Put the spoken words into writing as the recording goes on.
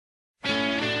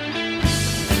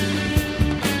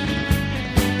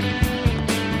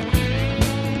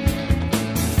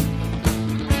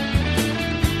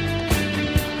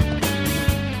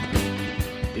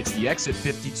Exit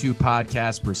 52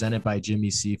 podcast presented by Jimmy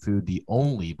Seafood, the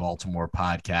only Baltimore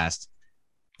podcast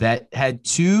that had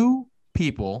two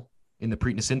people in the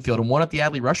Preakness infield and one at the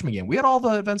Adley Rushman game. We had all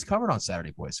the events covered on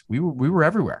Saturday, boys. We were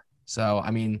everywhere. So,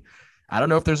 I mean, I don't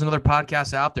know if there's another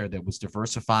podcast out there that was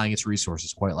diversifying its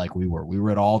resources quite like we were. We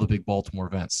were at all the big Baltimore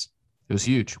events. It was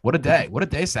huge. What a day. What a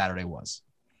day Saturday was.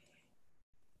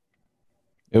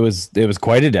 It was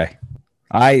quite a day.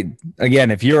 Again,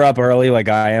 if you're up early like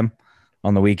I am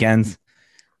on the weekends,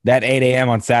 that 8 a.m.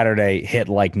 on Saturday hit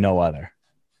like no other.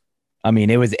 I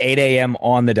mean, it was 8 a.m.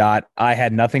 on the dot. I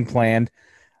had nothing planned.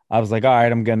 I was like, all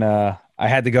right, I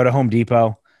had to go to Home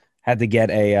Depot, had to get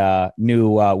a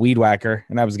new weed whacker,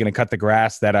 and I was going to cut the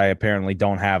grass that I apparently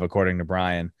don't have, according to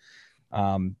Brian.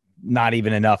 Not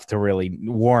even enough to really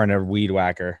warrant a weed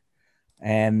whacker.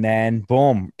 And then,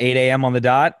 boom, 8 a.m. on the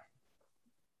dot.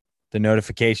 The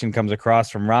notification comes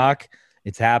across from Rock.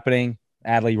 It's happening.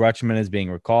 Adley Rutschman is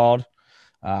being recalled.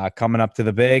 Coming up to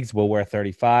the bigs, we'll wear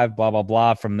 35, blah, blah,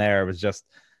 blah. From there, it was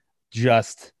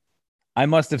just I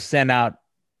must have sent out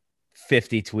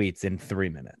 50 tweets in 3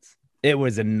 minutes. It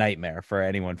was a nightmare for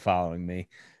anyone following me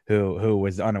who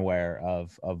was unaware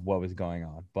of what was going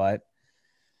on. But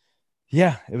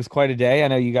yeah, it was quite a day. I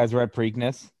know you guys were at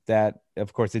Preakness. That,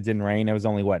 of course, it didn't rain. It was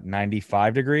only,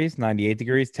 95 degrees, 98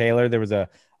 degrees. Taylor, there was a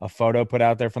photo put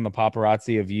out there from the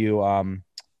paparazzi of you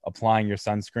applying your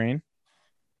sunscreen.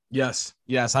 Yes.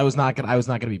 I was not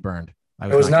gonna be burned.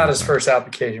 It was not his first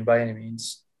application by any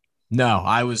means. No,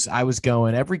 I was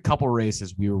going every couple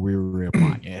races. We were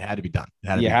reapplying. It had to be done.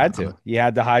 You had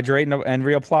to hydrate and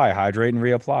reapply. Hydrate and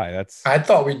reapply. I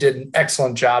thought we did an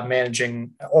excellent job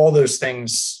managing all those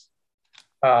things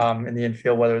in the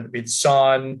infield, whether it be the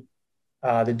sun,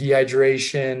 the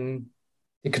dehydration,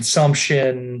 the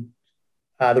consumption,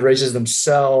 the races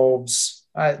themselves.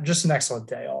 Just an excellent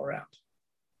day all around.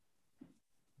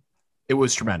 It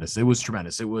was tremendous.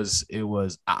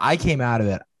 I came out of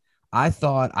it. I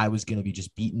thought I was going to be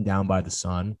just beaten down by the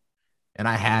sun, and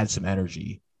I had some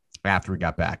energy after we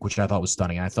got back, which I thought was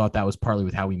stunning. And I thought that was partly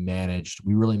with how we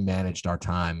really managed our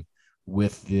time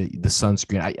with the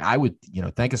sunscreen. I would,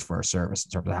 thank us for our service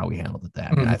in terms of how we handled it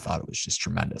then. I thought it was just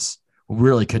tremendous. We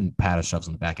really couldn't pat ourselves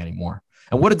on the back anymore.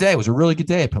 And what a day. It was a really good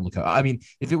day at Pimlico. I mean,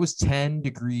 if it was 10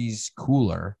 degrees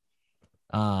cooler,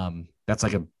 that's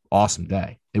like an awesome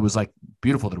day. It was like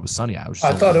beautiful that it was sunny. I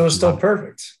thought it was still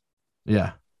perfect.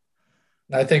 Yeah.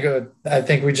 I think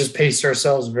we just paced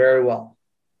ourselves very well.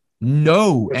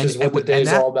 Which is what the day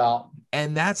is all about.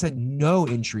 And that's no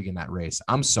intrigue in that race.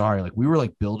 I'm sorry. Like, we were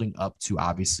like building up to,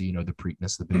 obviously, the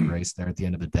Preakness, the big race there at the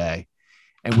end of the day.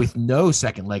 And with no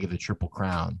second leg of the Triple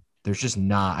Crown, there's just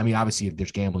not, I mean, obviously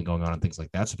there's gambling going on and things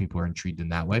like that. So people are intrigued in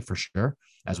that way for sure,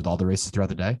 as with all the races throughout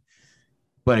the day.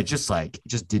 But it just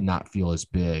did not feel as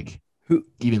big. Who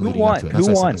won?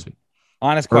 Who won?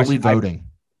 Honest question. Early voting.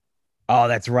 Oh,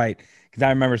 that's right. Because I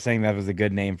remember saying that was a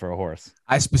good name for a horse.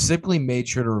 I specifically made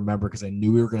sure to remember because I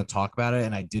knew we were going to talk about it,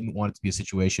 and I didn't want it to be a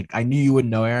situation. I knew you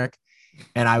wouldn't know, Eric,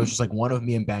 and I was just like, one of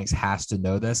me and Banks has to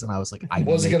know this, and I was like, I'm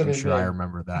making sure I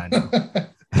remember that I know.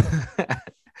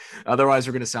 Otherwise,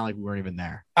 we're going to sound like we weren't even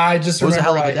there. I just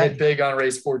remember I hit big on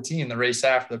race 14, the race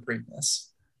after the Preakness.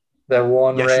 That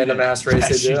one random ass race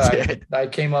they did. I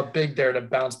came up big there to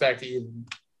bounce back to even.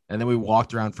 And then we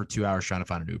walked around for 2 hours trying to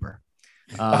find an Uber.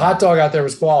 The hot dog out there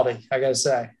was quality, I got to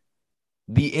say.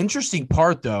 The interesting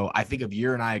part, though, I think of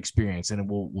your and I experience,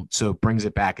 and so it brings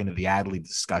it back into the Adley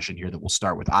discussion here that we'll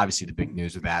start with. Obviously, the big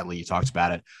news with Adley, you talked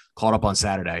about it, caught up on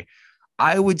Saturday.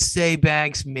 I would say,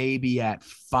 Banks, maybe at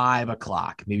 5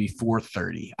 o'clock, maybe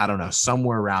 4:30. I don't know,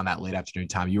 somewhere around that late afternoon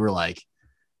time. You were like,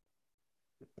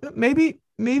 maybe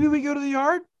we go to the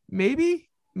yard. Maybe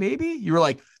you were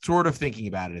like sort of thinking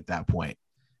about it at that point.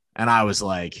 And I was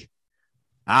like,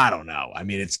 I don't know. I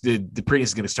mean, it's the Preakness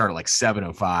is going to start at like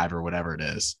 7:05 or whatever it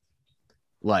is.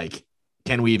 Like,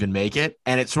 can we even make it?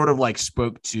 And it sort of like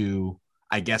spoke to,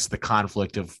 I guess, the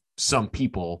conflict of some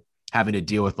people having to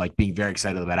deal with like being very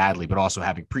excited about Adley, but also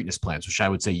having Preakness plans, which I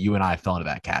would say you and I fell into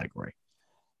that category,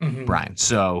 Brian.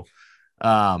 So,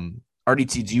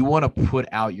 RDT, do you want to put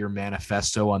out your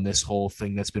manifesto on this whole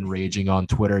thing that's been raging on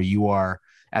Twitter? You are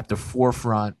at the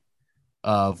forefront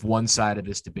of one side of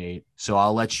this debate, so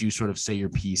I'll let you sort of say your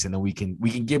piece, and then we can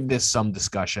give this some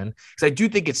discussion, because I do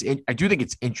think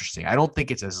it's interesting. I don't think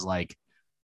it's as like,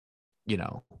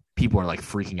 people are like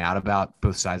freaking out about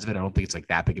both sides of it. I don't think it's like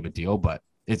that big of a deal, but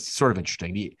it's sort of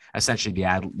interesting. Essentially the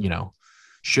ad,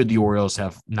 should the Orioles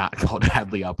have not called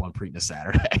Adley up on Preakness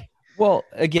Saturday? Well,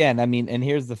 again, I mean, and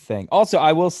here's the thing. Also,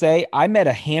 I will say I met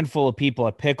a handful of people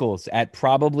at Pickles at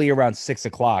probably around 6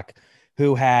 o'clock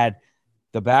who had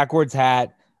the backwards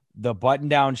hat, the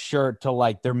button-down shirt to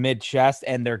like their mid-chest,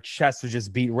 and their chest was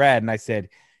just beat red. And I said,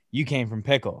 "You came from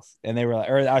Pickles," and they were like,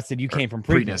 or I said, "You came from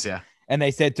Preakness," yeah. and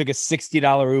they said, "Took a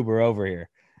 $60 Uber over here,"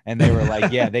 and they were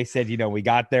like, "Yeah," they said, we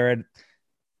got there at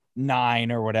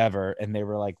 9 or whatever, and they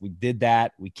were like, "We did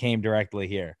that. We came directly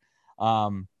here."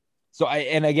 So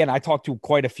I talked to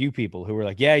quite a few people who were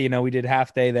like, "Yeah, we did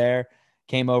half day there,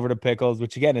 came over to Pickles,"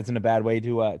 which again, isn't a bad way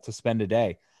to spend a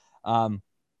day.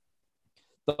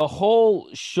 The whole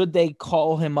should they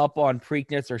call him up on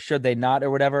Preakness or should they not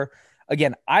or whatever.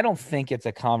 Again, I don't think it's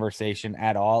a conversation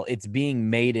at all. It's being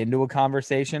made into a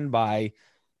conversation by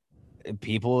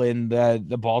people in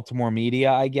the Baltimore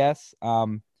media, I guess.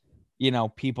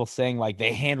 People saying like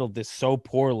they handled this so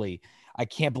poorly. I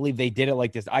can't believe they did it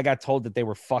like this. I got told that they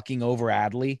were fucking over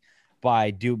Adley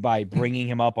by bringing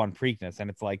him up on Preakness, and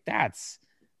it's like that's.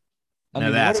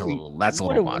 That's a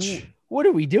little much. What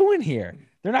are we doing here?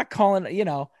 They're not calling.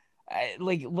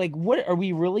 Like what are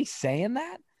we really saying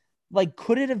that? Like,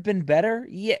 could it have been better?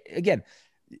 Yeah. Again,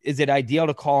 is it ideal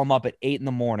to call him up at 8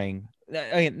 a.m?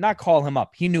 Not call him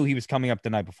up. He knew he was coming up the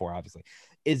night before, obviously.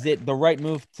 Is it the right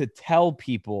move to tell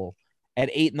people at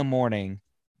 8 a.m.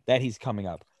 that he's coming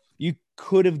up? You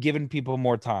could have given people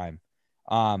more time.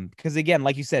 Because again,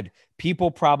 like you said,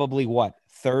 people probably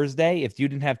Thursday, if you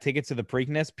didn't have tickets to the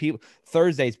Preakness,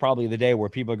 Thursday is probably the day where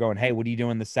people are going, "Hey, what are you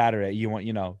doing this Saturday? What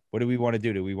do we want to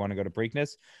do? Do we want to go to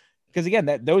Preakness?" Because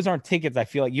again, those aren't tickets. I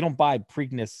feel like you don't buy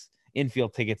Preakness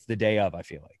infield tickets the day of. I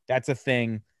feel like that's a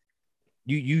thing.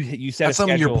 You set that's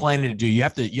something you're planning to do. You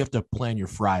have to plan your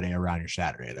Friday around your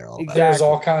Saturday there. Exactly. There's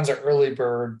all kinds of early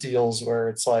bird deals where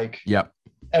it's like, yep,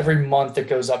 every month it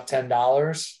goes up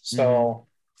 $10. So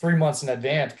 3 months in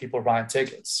advance, people are buying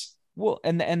tickets. Well,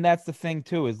 and that's the thing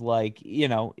too, is like,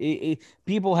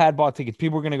 people had bought tickets.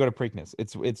 People were going to go to Preakness.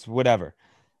 It's whatever.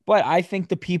 But I think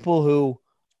the people who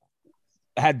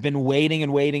had been waiting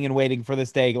and waiting and waiting for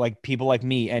this day, like people like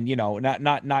me, and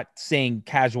not saying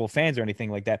casual fans or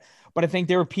anything like that, but I think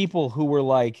there were people who were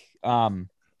like, once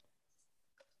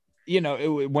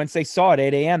they saw at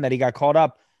 8 a.m. that he got called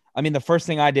up, I mean, the first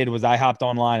thing I did was I hopped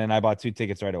online and I bought 2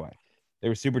 tickets right away. They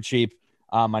were super cheap.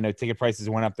 I know ticket prices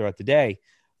went up throughout the day,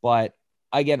 but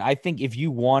again, I think if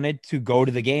you wanted to go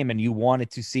to the game and you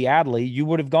wanted to see Adley, you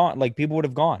would have gone. Like, people would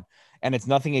have gone. And it's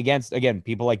nothing against, again,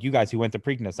 people like you guys who went to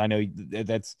Preakness. I know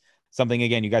that's something,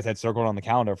 again, you guys had circled on the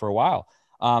calendar for a while.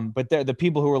 But the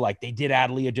people who were like, they did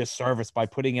Adley a disservice by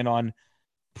putting it on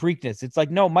Preakness. It's like,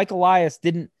 no, Mike Elias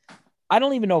didn't. I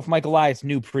don't even know if Mike Elias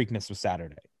knew Preakness was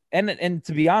Saturday. And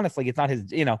to be honest, like, it's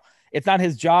not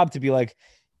his job to be like,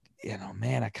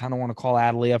 man, I kind of want to call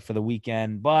Adley up for the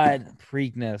weekend, but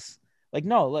Preakness. Like,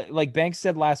 no, like Banks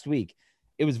said last week,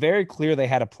 it was very clear they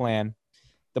had a plan.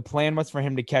 The plan was for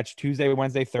him to catch Tuesday,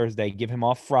 Wednesday, Thursday, give him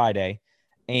off Friday,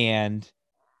 and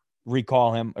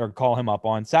recall him or call him up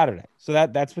on Saturday. So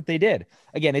that's what they did.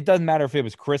 Again, it doesn't matter if it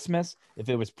was Christmas, if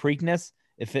it was Preakness,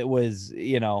 if it was,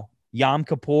 Yom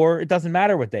Kippur. It doesn't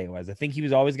matter what day it was. I think he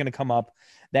was always going to come up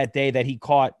that day that he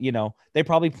caught. They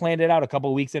probably planned it out a couple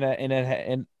of weeks in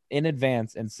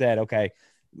advance and said, okay,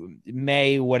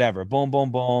 May, whatever, boom,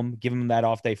 boom, boom, give him that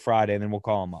off day Friday, and then we'll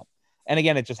call him up. And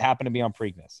again, it just happened to be on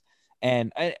Preakness.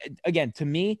 And again, to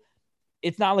me,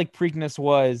 it's not like Preakness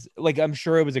was like, I'm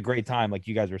sure it was a great time, like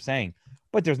you guys were saying,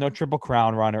 but there's no Triple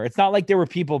Crown runner. It's not like there were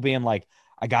people being like,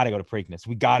 I got to go to Preakness.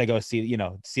 We got to go see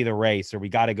the race, or we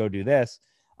got to go do this.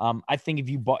 I think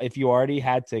if you already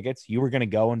had tickets, you were going to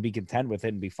go and be content with it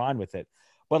and be fine with it.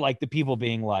 But like the people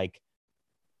being like,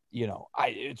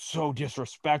 it's so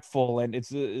disrespectful, and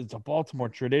it's a Baltimore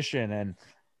tradition, and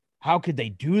how could they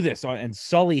do this and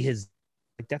sully his?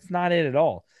 Like, that's not it at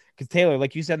all. Because Taylor,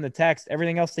 like you said in the text,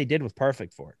 everything else they did was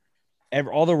perfect for it.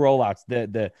 All the rollouts,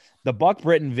 the Buck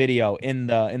Britton video in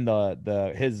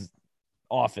his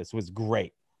office was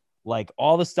great. Like,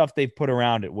 all the stuff they've put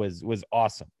around it was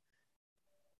awesome.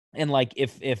 And like,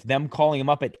 if them calling him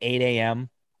up at 8 a.m.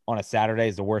 on a Saturday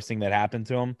is the worst thing that happened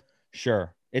to him,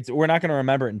 sure. We're not going to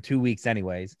remember it in 2 weeks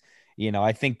anyways.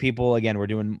 I think people, again,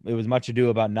 it was much ado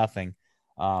about nothing.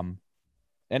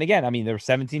 And again, I mean, there were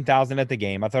 17,000 at the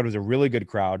game. I thought it was a really good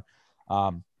crowd.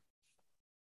 There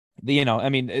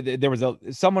was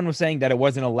someone was saying that it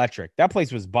wasn't electric. That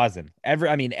place was buzzing.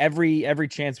 Every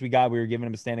chance we got, we were giving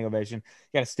him a standing ovation.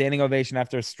 Got a standing ovation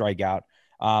after a strikeout.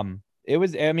 It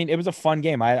was a fun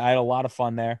game. I had a lot of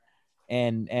fun there.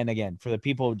 And again, for the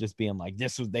people just being like,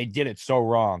 they did it so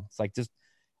wrong. It's like,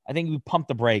 I think we pumped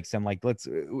the brakes and like,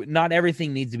 not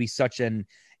everything needs to be such an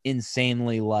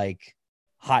insanely like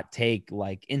hot take,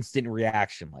 like instant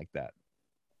reaction like that.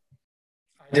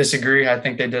 I disagree. I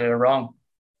think they did it wrong.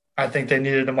 I think they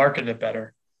needed to market it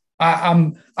better.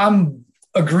 I'm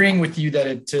agreeing with you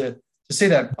that to say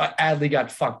that Adley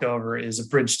got fucked over is a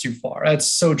bridge too far.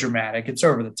 That's so dramatic. It's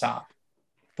over the top.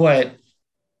 But,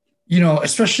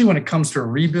 especially when it comes to a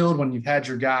rebuild, when you've had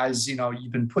your guys,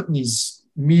 you've been putting these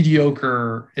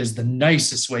mediocre is the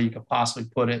nicest way you could possibly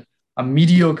put it, a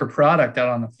mediocre product out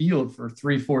on the field for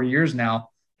 3-4 years now,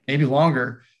 maybe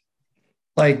longer.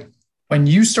 Like when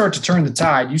you start to turn the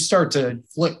tide, you start to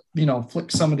flick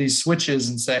some of these switches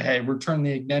and say, hey, we're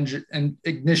turning the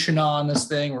ignition on this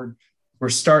thing. We're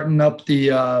starting up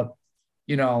the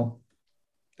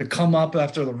come up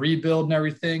after the rebuild and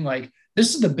everything. Like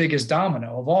this is the biggest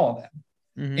domino of all of them.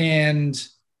 Mm-hmm. And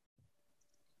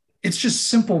it's just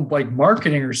simple like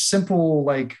marketing or simple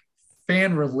like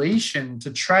fan relation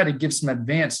to try to give some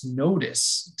advance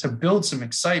notice to build some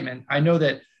excitement. I know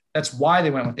that's why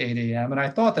they went with 8 a.m. And I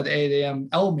thought that the 8 a.m.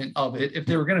 element of it, if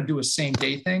they were going to do a same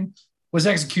day thing, was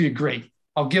executed great.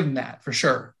 I'll give them that for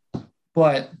sure.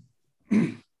 But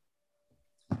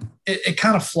it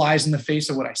kind of flies in the face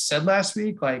of what I said last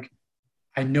week. Like,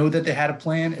 I know that they had a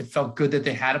plan. It felt good that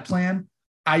they had a plan.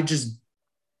 I just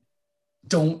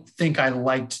don't think I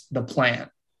liked the plan,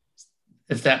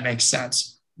 if that makes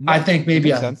sense. No, I think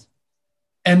maybe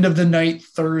end of the night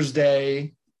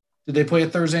Thursday. Did they play a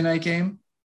Thursday night game?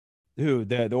 Who?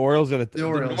 The Orioles or the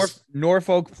Orioles?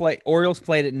 Norfolk play. Orioles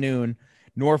played at noon.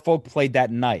 Norfolk played that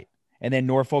night, and then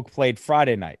Norfolk played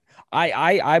Friday night.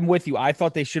 I'm with you. I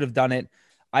thought they should have done it.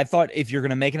 I thought if you're going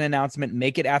to make an announcement,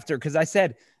 make it after, because I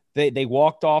said they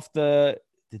walked off did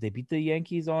they beat the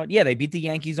Yankees on? Yeah, they beat the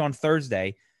Yankees on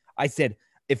Thursday. I said,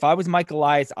 if I was Mike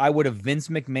Elias, I would have Vince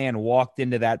McMahon walked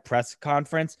into that press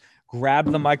conference,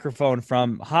 grabbed the microphone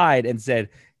from Hyde and said,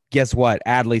 guess what?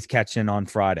 Adley's catching on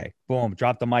Friday. Boom,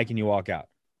 drop the mic and you walk out.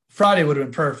 Friday would have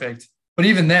been perfect. But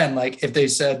even then, like if they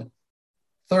said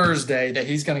Thursday that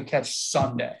he's going to catch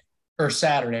Sunday or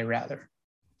Saturday rather,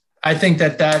 I think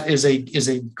that is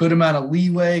a good amount of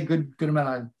leeway, good amount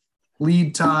of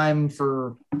lead time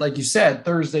for, like you said,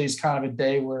 Thursday is kind of a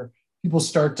day where people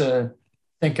start to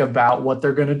think about what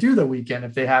they're going to do the weekend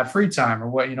if they have free time or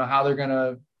what, how they're going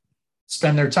to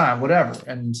spend their time, whatever.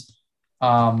 And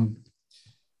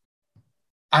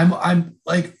I'm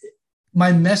like,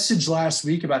 my message last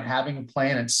week about having a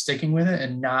plan and sticking with it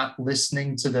and not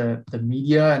listening to the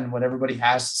media and what everybody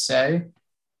has to say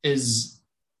is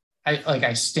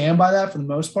I stand by that for the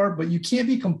most part, but you can't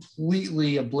be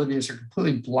completely oblivious or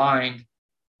completely blind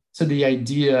to the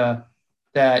idea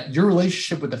that your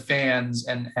relationship with the fans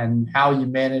and how you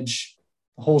manage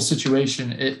the whole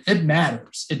situation, it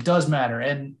matters. It does matter.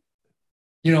 And,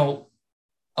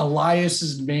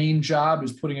 Elias's main job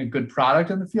is putting a good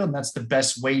product on the field, and that's the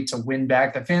best way to win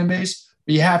back the fan base.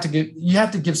 But you have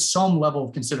to give some level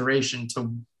of consideration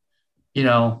to,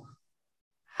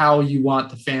 how you want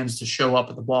the fans to show up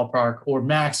at the ballpark or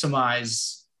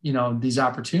maximize, these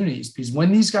opportunities. Because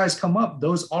when these guys come up,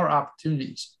 those are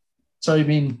opportunities. So,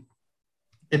 it's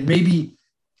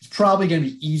probably going to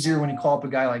be easier when you call up a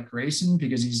guy like Grayson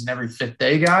because he's an every fifth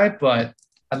day guy, but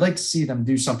I'd like to see them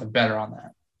do something better on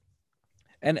that.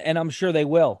 And I'm sure they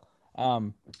will.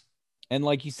 And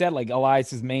like you said, like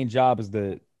Elias's main job is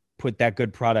to put that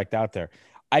good product out there.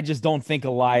 I just don't think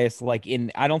Elias,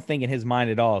 I don't think in his mind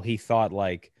at all, he thought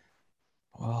like,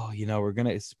 oh, we're going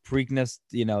to Preakness,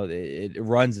 it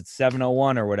runs at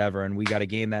 7:01 or whatever, and we got a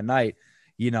game that night,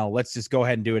 let's just go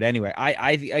ahead and do it anyway.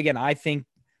 I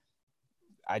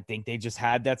think they just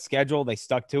had that schedule. They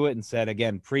stuck to it and said,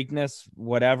 again, Preakness,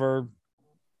 whatever,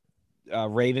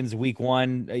 Ravens week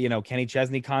 1, Kenny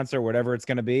Chesney concert, whatever it's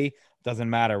going to be, doesn't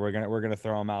matter. We're going to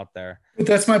throw them out there. But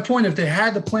that's my point. If they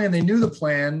had the plan, they knew the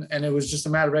plan, and it was just a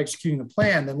matter of executing the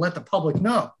plan, then let the public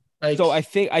know. So I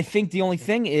think the only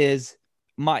thing is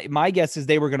my guess is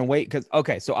they were going to wait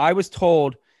so I was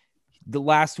told the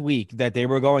last week that they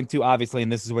were going to, obviously,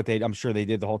 and this is what I'm sure they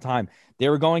did the whole time. They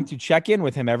were going to check in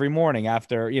with him every morning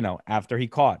after he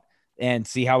caught and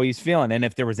see how he's feeling. And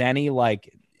if there was any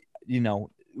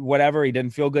whatever, he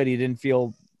didn't feel good, he didn't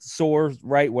feel sore,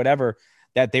 right, whatever,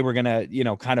 that they were going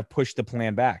to, kind of push the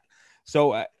plan back.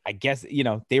 So I guess,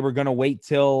 they were going to wait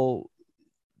till,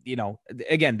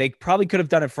 again, they probably could have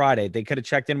done it Friday. They could have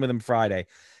checked in with him Friday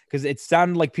because it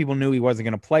sounded like people knew he wasn't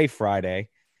going to play Friday.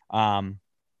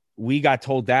 We got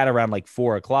told that around like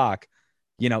 4:00,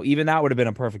 even that would have been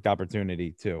a perfect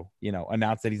opportunity to,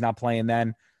 announce that he's not playing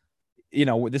then.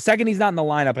 The second he's not in the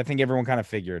lineup, I think everyone kind of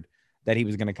figured that he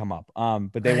was going to come up.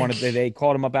 But they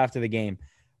called him up after the game.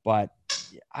 But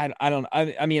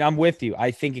I mean, I'm with you.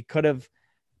 I think it could have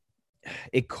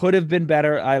been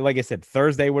better. Like I said,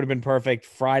 Thursday would have been perfect.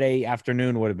 Friday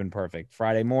afternoon would have been perfect.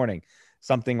 Friday morning,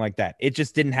 something like that. It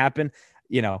just didn't happen.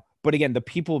 But again, the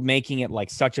people making it like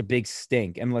such a big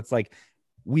stink. And let's like,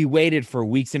 we waited for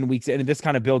weeks and weeks. And this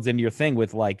kind of builds into your thing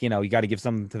with like, you know, you got to give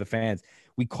something to the fans.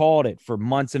 We called it for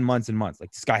months and months and months.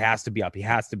 Like, this guy has to be up. He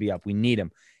has to be up. We need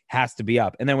him. Has to be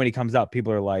up. And then when he comes up,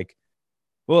 people are like,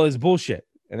 well, it's bullshit.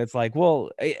 And it's like,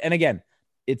 well, and again,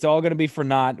 it's all going to be for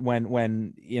naught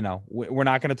when, you know, we're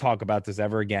not going to talk about this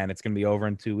ever again. It's going to be over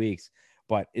in 2 weeks,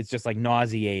 but it's just like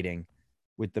nauseating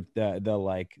with the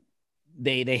like,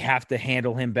 they have to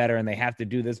handle him better and they have to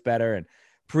do this better and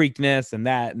Preakness and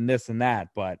that and this and that.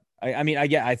 But I mean,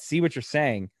 I see what you're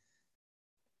saying.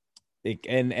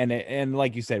 And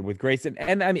like you said, with Grayson,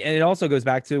 and I mean, and it also goes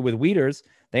back to with Wieters,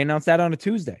 they announced that on a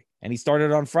Tuesday and he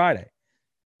started on Friday.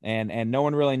 And no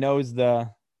one really knows the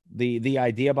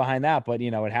idea behind that, but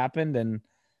you know, it happened, and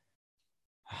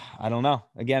I don't know.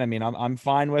 Again, I mean, I'm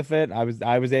fine with it. I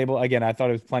was able, again, I thought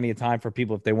it was plenty of time for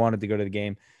people if they wanted to go to the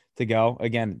game to go.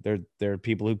 Again, there are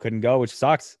people who couldn't go, which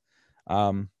sucks.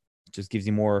 Just gives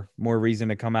you more reason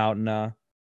to come out and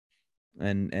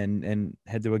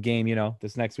head to a game, you know,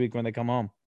 this next week when they come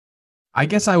home. I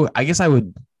guess I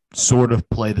would sort of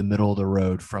play the middle of the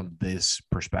road from this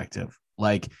perspective.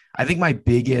 Like, I think my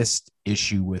biggest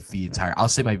issue with the entire, I'll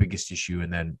say my biggest issue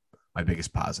and then my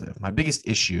biggest positive. My biggest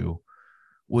issue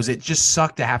was it just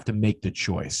sucked to have to make the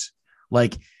choice.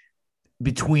 Like,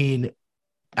 between,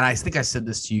 and I think I said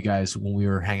this to you guys when we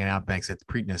were hanging out, Banks, at the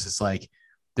Preakness. It's like,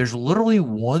 there's literally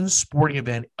one sporting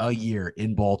event a year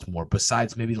in Baltimore,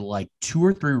 besides maybe the like 2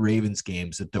 or 3 Ravens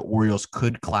games that the Orioles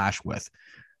could clash with,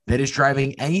 that is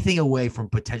driving anything away from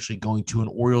potentially going to an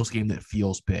Orioles game that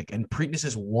feels big. And Preakness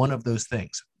is one of those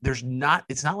things. It's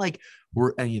not like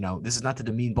we're, and you know, this is not to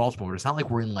demean Baltimore, but it's not like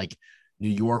we're in like New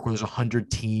York where there's 100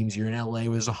 teams. You're in LA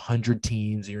where there's 100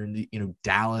 teams. You're in the, you know,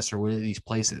 Dallas or one of these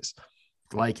places.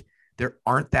 Like, there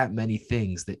aren't that many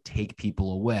things that take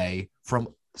people away from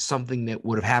something that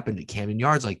would have happened at Camden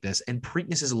Yards like this. And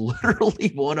Preakness is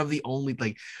literally one of only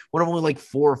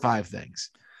 4 or 5 things.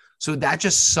 So that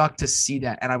just sucked to see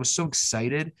that. And I was so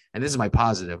excited. And this is my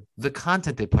positive. The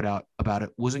content they put out about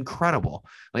it was incredible.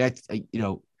 Like, I you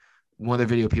know, one of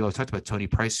the video people I talked about, Tony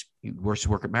Price, he works to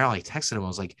work at Maryland. I texted him. I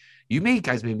was like, you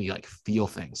guys made me like feel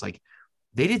things. Like,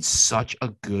 they did such a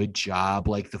good job.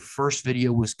 Like, the first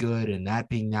video was good. And that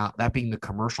being the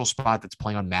commercial spot that's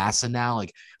playing on Masson now,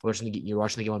 like you're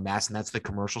watching the game on Masson. That's the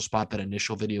commercial spot, that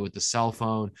initial video with the cell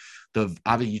phone.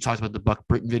 Obviously you talked about the Buck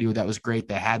Britton video. That was great.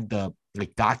 They had the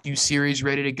like docu-series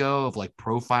ready to go of like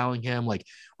profiling him, like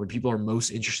when people are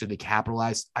most interested to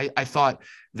capitalize. I thought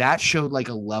that showed like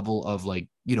a level of like,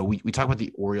 you know, we talk about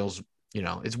the Orioles, you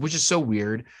know, which is so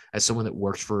weird as someone that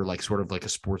works for like sort of like a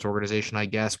sports organization. I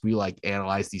guess we like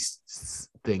analyze these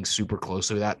things super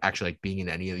closely without actually like being in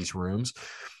any of these rooms.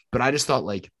 But I just thought,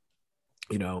 like,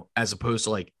 you know, as opposed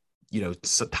to like, you know,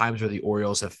 times where the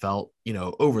Orioles have felt, you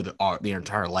know, over the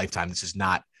entire lifetime, this is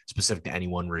not specific to any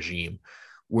one regime,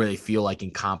 where they feel like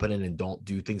incompetent and don't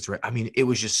do things right. I mean, it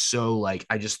was just so like,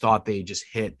 I just thought they just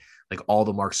hit like all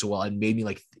the marks so well, and made me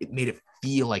like, it made it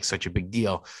feel like such a big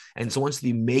deal. And so once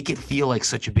they make it feel like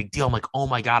such a big deal, I'm like, oh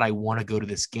my God, I want to go to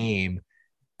this game.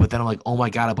 But then I'm like, oh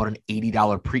my God, I bought an $80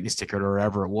 Preakness ticket or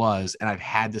whatever it was. And I've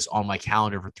had this on my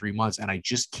calendar for 3 months. And I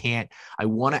just can't,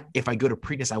 if I go to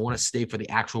Preakness, I want to stay for the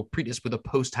actual Preakness with a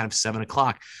post time of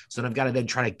 7:00. So then I've got to then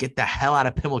try to get the hell out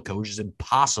of Pimlico, which is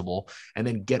impossible, and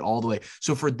then get all the way.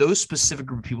 So for those specific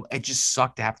group of people, it just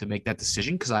sucked to have to make that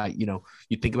decision. Cause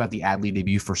you think about the Adley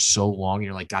debut for so long, and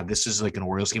you're like, God, this is like an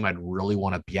Orioles game I'd really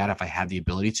want to be at if I had the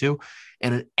ability to.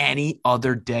 And at any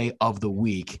other day of the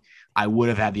week, I would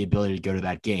have had the ability to go to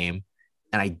that game,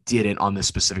 and I didn't on this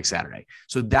specific Saturday.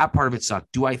 So that part of it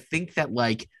sucked. Do I think that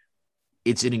like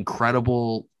it's an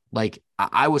incredible, like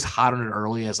I was hot on it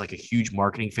early as like a huge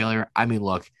marketing failure? I mean,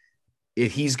 look,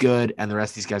 if he's good and the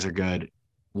rest of these guys are good,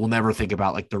 we'll never think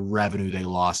about like the revenue they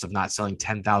lost of not selling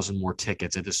 10,000 more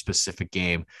tickets at this specific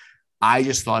game. I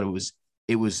just thought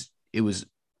it was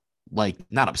like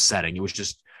not upsetting. It was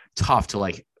just tough to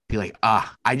like be like,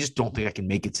 I just don't think I can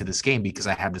make it to this game because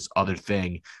I have this other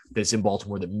thing that's in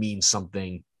Baltimore that means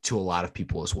something to a lot of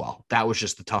people as well. That was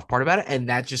just the tough part about it. And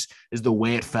that just is the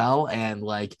way it fell. And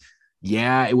like,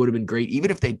 yeah, it would have been great.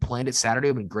 Even if they'd planned it Saturday,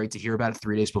 it would have been great to hear about it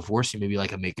 3 days before. So maybe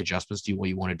like make adjustments, do what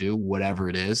you want to do, whatever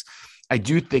it is. I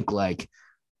do think like,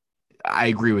 I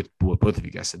agree with what both of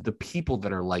you guys said. The people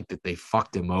that are like that they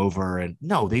fucked him over, and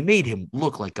no, they made him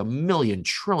look like a million,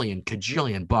 trillion,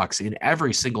 cajillion bucks in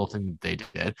every single thing that they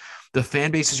did. The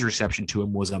fan base's reception to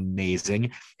him was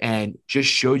amazing, and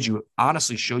just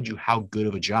honestly showed you how good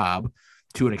of a job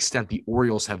to an extent, the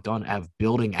Orioles have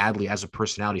building Adley as a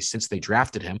personality since they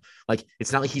drafted him. Like,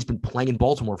 it's not like he's been playing in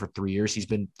Baltimore for 3 years. He's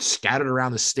been scattered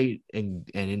around the state and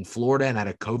in Florida and had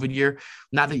a COVID year.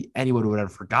 Not that anyone would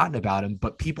have forgotten about him,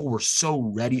 but people were so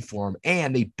ready for him,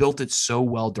 and they built it so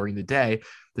well during the day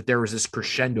that there was this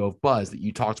crescendo of buzz that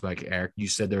you talked about, Eric. You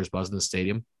said there was buzz in the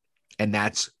stadium, and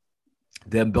that's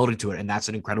them building to it. And that's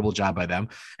an incredible job by them.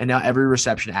 And now every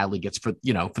reception Adley gets for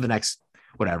the next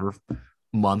whatever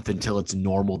month until it's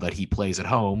normal that he plays at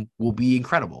home will be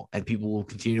incredible, and people will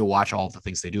continue to watch all the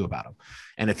things they do about him.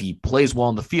 And if he plays well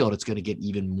in the field, it's going to get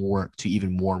even more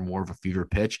and more of a fever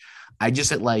pitch. I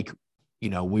just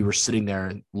we were sitting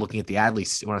there looking at the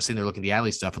Adley, when I was sitting there looking at the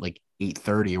Adley stuff at like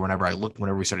 8:30 or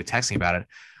whenever we started texting about it,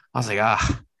 I was like,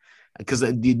 because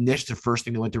the first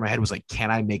thing that went through my head was like,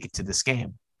 can I make it to this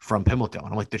game from Pimlico? And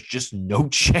I'm like, there's just no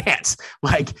chance.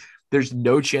 Like, there's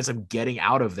no chance I'm getting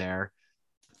out of there.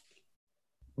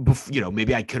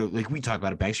 Maybe I could have, like we talked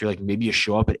about it, Banks. You're like, maybe you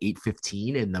show up at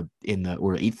 8:15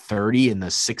 or 8:30 in the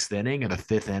 6th inning or the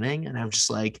 5th inning, and I'm just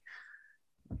like,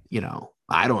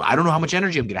 I don't know how much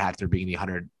energy I'm gonna have after being the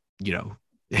 100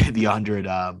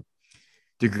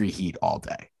 degree heat all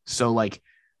day. So like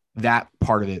that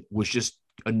part of it was just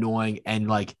annoying, and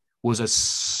like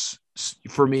was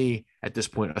for me at this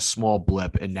point a small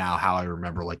blip. And now how I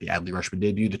remember like the Adley Rutschman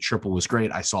debut, the triple was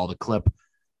great. I saw the clip.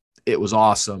 It was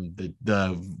awesome.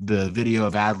 The video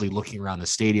of Adley looking around the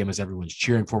stadium as everyone's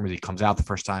cheering for him as he comes out the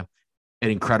first time, an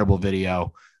incredible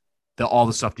video. All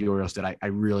the stuff the Orioles did, I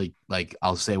really, like,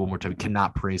 I'll say one more time,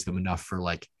 cannot praise them enough for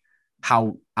like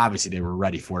how obviously they were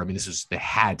ready for it. I mean, they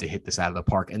had to hit this out of the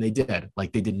park, and they did.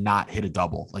 Like, they did not hit a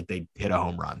double, like they hit a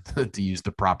home run to use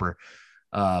the proper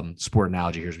sport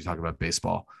analogy here as we talk about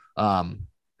baseball.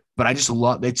 But I just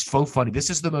love, it's so funny. This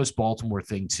is the most Baltimore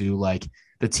thing too. Like,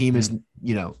 the team is,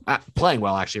 playing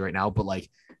well actually right now, but like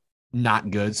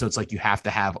not good. So it's like you have to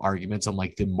have arguments on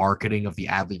like the marketing of the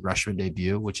Adley Rutschman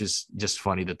debut, which is just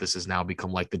funny that this has now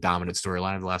become like the dominant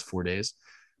storyline of the last 4 days.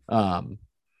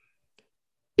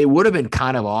 It would have been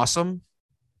kind of awesome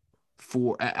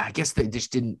I guess they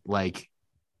just didn't like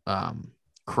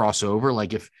cross over.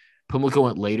 Like if Pimlico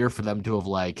went later, for them to have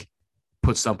like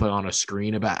put something on a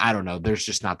screen about, I don't know. There's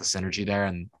just not the synergy there,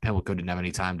 and Pimlico didn't have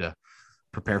any time to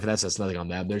prepare for that. So that's nothing on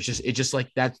them. It's just like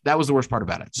that was the worst part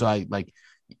about it. So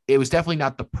it was definitely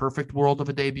not the perfect world of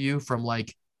a debut from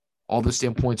like all the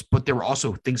standpoints, but there were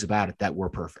also things about it that were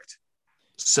perfect.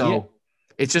 So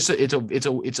it's just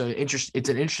it's an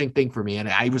interesting thing for me. And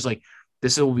I was like,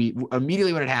 this will be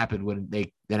immediately when it happened, when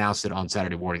they announced it on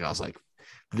Saturday morning, I was like,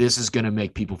 this is going to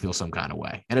make people feel some kind of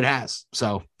way. And it has.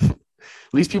 So at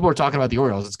least people are talking about the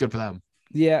Orioles. It's good for them.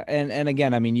 Yeah, and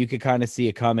again, I mean, you could kind of see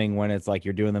it coming when it's like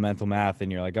you're doing the mental math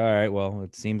and you're like, all right, well,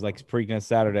 it seems like Preakness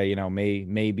Saturday,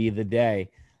 may be the day.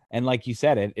 And like you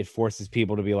said, it forces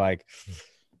people to be like,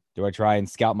 do I try and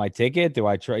scout my ticket? Do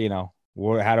I try,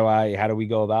 how do we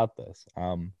go about this?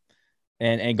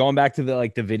 And going back to the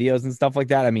videos and stuff like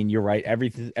that, I mean, you're right.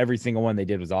 Every single one they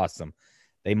did was awesome.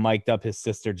 They mic'd up his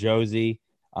sister Josie,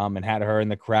 and had her in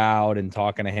the crowd and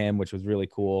talking to him, which was really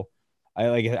cool.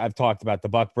 I've talked about the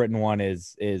Buck Britton one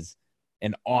is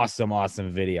an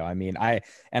awesome video. I mean, I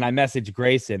messaged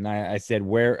Grayson. I said,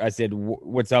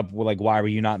 what's up? Like, why were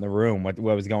you not in the room? What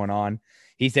was going on?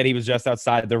 He said he was just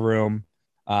outside the room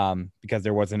because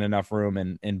there wasn't enough room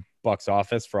in Buck's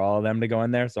office for all of them to go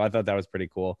in there. So I thought that was pretty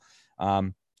cool.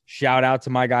 Shout out to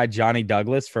my guy, Johnny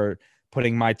Douglas, for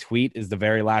putting my tweet is the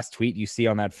very last tweet you see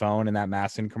on that phone in that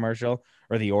Masson commercial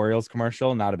or the Orioles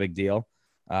commercial. Not a big deal.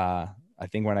 I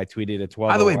think when I tweeted at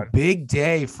 12. By the way, big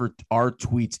day for our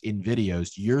tweets in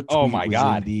videos. Your tweet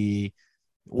was in the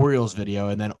Orioles video,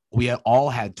 and then we all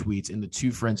had tweets in the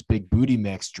Two Friends Big Booty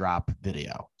Mix drop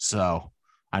video. So,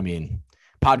 I mean,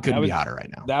 pod couldn't be hotter right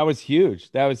now. That was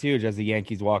huge. As the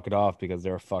Yankees walk it off because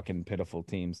they're a fucking pitiful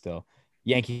team still.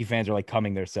 Yankee fans are like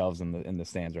coming themselves in the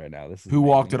stands right now. This is who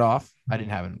walked it off? I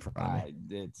didn't have it in front of me.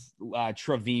 It's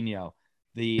Trevino,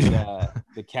 the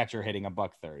the catcher hitting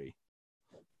 $130.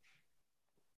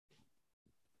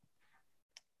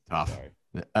 Tough.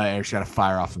 Eric's got to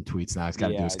fire off some tweets now. He's got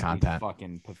to do his content.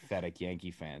 Fucking pathetic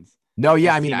Yankee fans. No,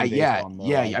 yeah, I mean, I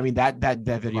mean that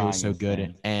video was so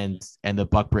good, and the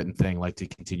Buck Britton thing. Like, to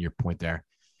continue your point there,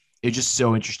 it's just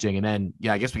so interesting. And then,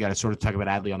 I guess we got to sort of talk about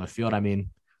Adley on the field. I mean,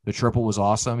 the triple was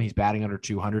awesome. He's batting under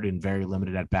 200 and very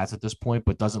limited at bats at this point,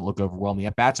 but doesn't look overwhelming.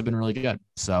 At bats have been really good,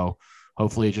 so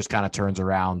hopefully it just kind of turns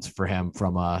around for him.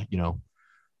 From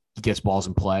he gets balls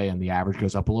in play and the average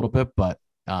goes up a little bit, but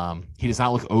he does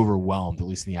not look overwhelmed, at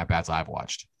least in the at-bats I've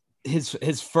watched.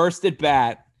 His first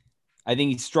at-bat, I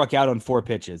think he struck out on 4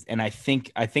 pitches. And I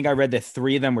think I read that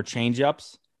 3 of them were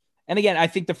change-ups And again, I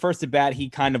think the first at bat, he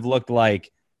kind of looked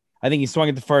like, I think he swung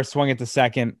at the first, swung at the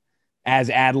second, as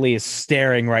Adley is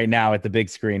staring right now at the big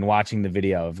screen, watching the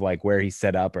video of like where he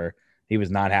set up, or he was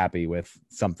not happy with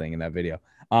something in that video.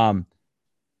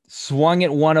 Swung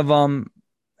at one of them.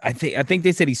 I think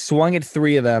they said he swung at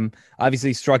 3 of them.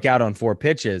 Obviously, struck out on 4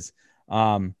 pitches.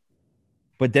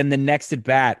 But then the next at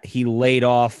bat, he laid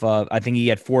off. I think he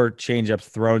had 4 changeups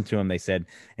thrown to him, they said,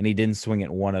 and he didn't swing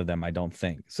at one of them, I don't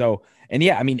think. So, and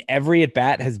yeah, I mean, every at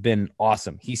bat has been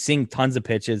awesome. He's seeing tons of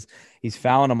pitches. He's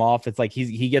fouling them off. It's like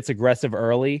he gets aggressive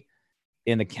early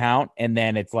in the count, and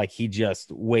then it's like he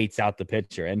just waits out the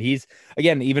pitcher. And he's,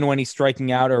 again, even when he's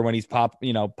striking out or when he's popping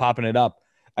it up,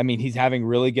 I mean, he's having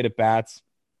really good at bats.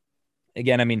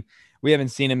 Again, I mean, we haven't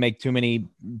seen him make too many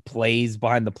plays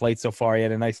behind the plate so far. He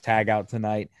had a nice tag out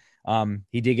tonight.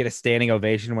 He did get a standing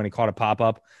ovation when he caught a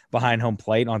pop-up behind home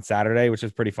plate on Saturday, which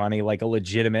was pretty funny, like a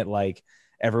legitimate, like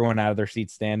everyone out of their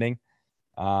seats standing.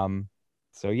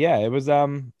 So yeah, it was,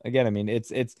 again, I mean,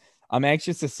 it's, I'm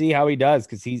anxious to see how he does,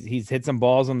 because he's hit some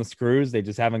balls on the screws. They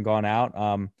just haven't gone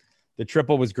out. The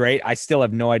triple was great. I still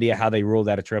have no idea how they ruled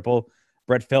that a triple.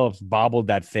 Brett Phillips bobbled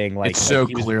that thing like it's so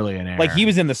like clearly an error. Like he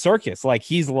was in the circus. Like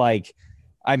he's like,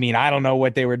 I mean, I don't know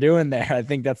what they were doing there. I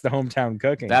think that's the hometown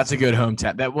cooking. That's a good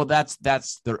hometown.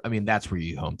 That's where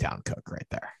you hometown cook right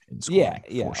there. Yeah.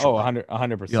 Sure. Oh,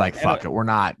 100%. You're like, fuck it. We're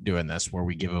not doing this where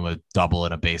we give them a double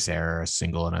and a base error, a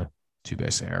single and a 2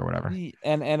 base error, or whatever.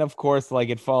 And of course, like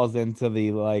it falls into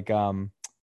the like,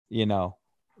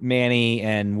 Manny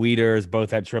and Wieters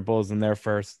both had triples in their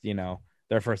first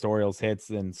Orioles hits,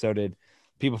 and so did.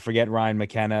 People forget Ryan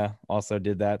McKenna also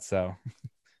did that. So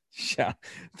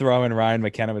throw in Ryan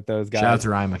McKenna with those guys. Shout out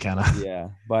to Ryan McKenna. Yeah.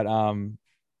 But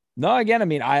no, again, I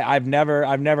mean, I've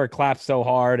never clapped so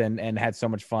hard and had so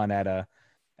much fun at a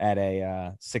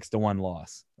 6-1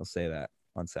 loss. I'll say that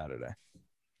on Saturday.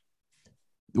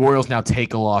 The Orioles now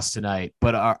take a loss tonight,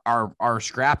 but are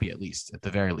scrappy, at least, at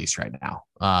the very least right now.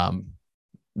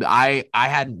 I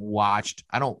hadn't watched,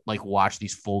 I don't like watch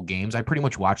these full games. I pretty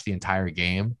much watched the entire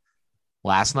game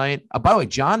last night. By the way,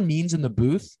 John Means in the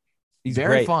booth. He's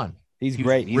very great. fun. He's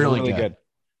great. He's really good.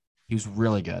 He was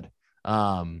really good.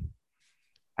 I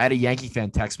had a Yankee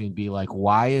fan text me and be like,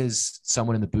 why is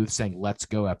someone in the booth saying let's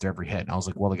go after every hit? And I was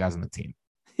like, well, the guy's on the team.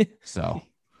 So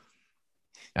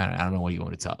I don't know what you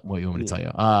want me to tell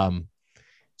you.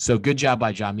 So good job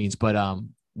by John Means, but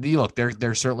look,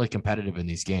 they're certainly competitive in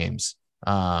these games.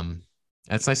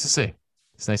 It's nice to see.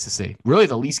 It's nice to see. Really,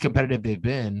 the least competitive they've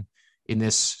been in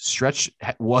this stretch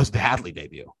was the Adley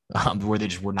debut, where they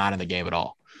just were not in the game at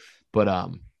all. But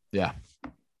yeah.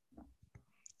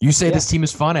 You say this team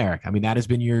is fun, Eric. I mean, that has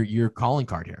been your calling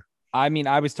card here. I mean,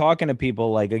 I was talking to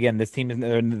people like, again, this team is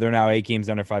they're now 8 games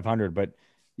under 500, but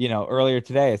earlier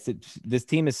today I said this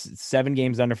team is 7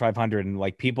 games under 500, and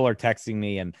like people are texting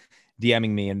me and DMing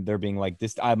me, and they're being like,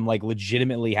 this. I'm like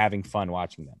legitimately having fun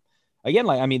watching them. Again,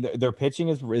 like I mean, their pitching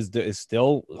is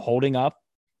still holding up.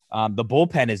 The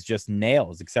bullpen is just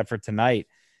nails, except for tonight.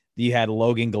 You had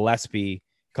Logan Gillespie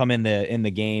come in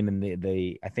the game in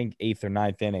the I think 8th or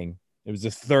 9th inning. It was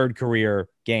his 3rd career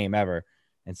game ever,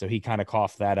 and so he kind of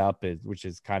coughed that up, which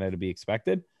is kind of to be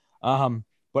expected.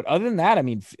 But other than that, I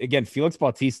mean, again, Felix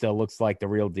Bautista looks like the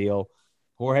real deal.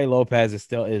 Jorge Lopez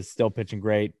is still pitching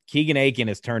great. Keegan Aiken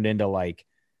has turned into like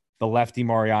the lefty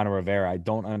Mariano Rivera. I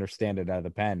don't understand it out of the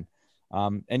pen.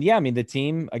 And yeah, I mean, the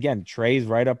team, again, Trey's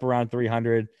right up around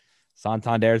 300.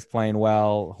 Santander's playing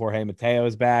well. Jorge Mateo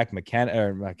is back.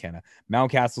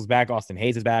 Mountcastle's back. Austin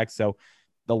Hayes is back. So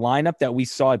the lineup that we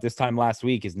saw at this time last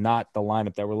week is not the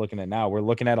lineup that we're looking at now. We're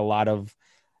looking at a lot of,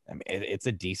 I mean, it's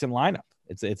a decent lineup.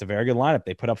 It's a very good lineup.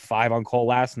 They put up 5 on Cole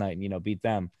last night and, beat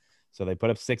them. So they put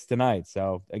up 6 tonight.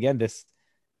 So again,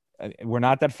 we're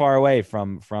not that far away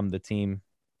from the team,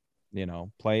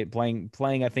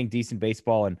 playing, I think, decent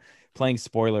baseball and playing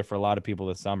spoiler for a lot of people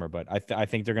this summer. But I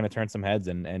think they're going to turn some heads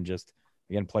and just,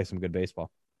 again, play some good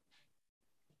baseball.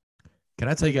 Can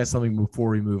I tell you guys something before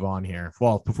we move on here?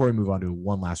 Well, before we move on to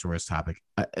one last Orioles topic,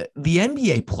 the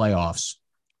NBA playoffs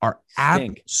are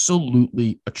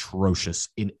absolutely atrocious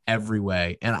in every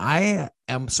way. And I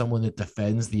am someone that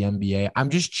defends the NBA.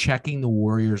 I'm just checking the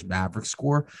Warriors Mavericks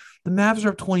score. The Mavs are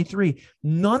up 23.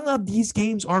 None of these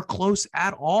games are close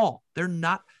at all. They're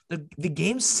not. The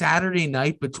game Saturday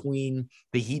night between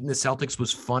the Heat and the Celtics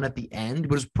was fun at the end,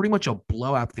 but it was pretty much a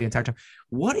blowout the entire time.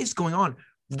 What is going on?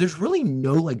 There's really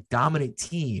no like dominant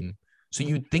team. So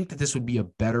you'd think that this would be a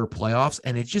better playoffs,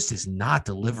 and it just is not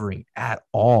delivering at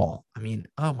all. I mean,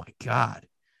 oh my God.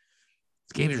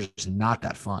 These games are just not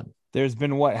that fun. There's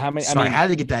been what? How many? Sorry, I had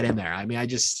to get that in there. I mean,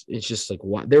 it's just like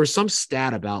what? There was some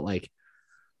stat about like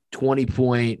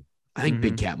 20-point I think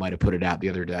Big Cat might have put it out the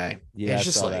other day. Yeah, it's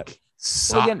just like that.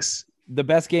 sucks. Well, again, the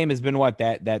best game has been what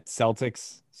that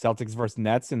Celtics versus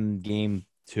Nets in game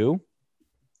 2.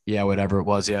 Yeah, whatever it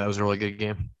was. Yeah, that was a really good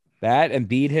game. That and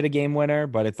Embiid hit a game winner,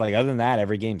 but it's like other than that,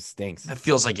 every game stinks. That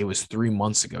feels like it was 3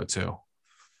 months ago too.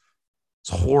 It's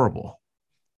horrible.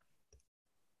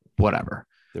 Whatever.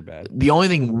 They're bad. The only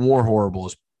thing more horrible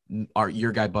is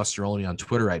your guy Buster Olney on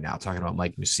Twitter right now talking about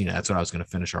Mike Mussina. That's what I was going to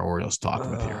finish our Orioles talk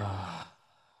with here.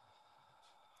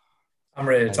 I'm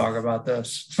ready to talk about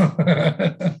this.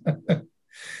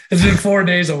 It's been 4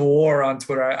 days of war on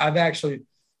Twitter. I've actually,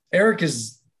 Eric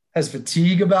has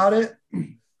fatigue about it.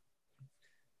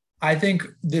 I think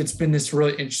it's been this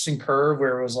really interesting curve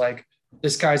where it was like,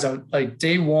 this guy's on like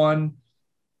day one,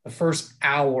 the first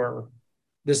hour,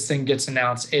 this thing gets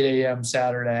announced 8 a.m.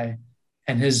 Saturday.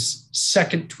 And his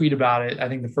second tweet about it, I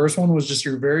think the first one was just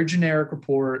your very generic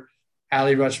report.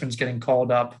 Adley Rutschman's getting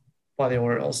called up by the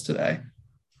Orioles today.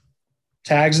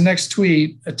 Tags the next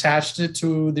tweet, attached it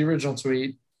to the original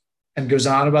tweet, and goes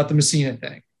on about the Mussina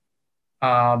thing.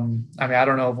 I mean, I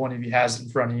don't know if one of you has it in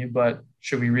front of you, but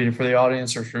should we read it for the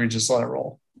audience or should we just let it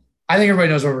roll? I think everybody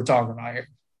knows what we're talking about here,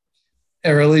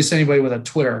 or at least anybody with a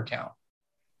Twitter account.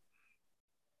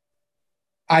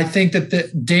 I think that the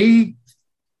day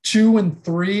 2 and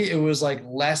 3, it was like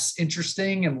less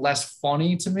interesting and less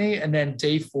funny to me. And then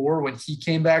day 4, when he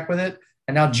came back with it,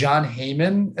 and now John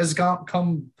Heyman has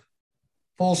come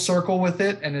full circle with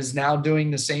it and is now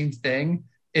doing the same thing.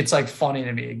 It's like funny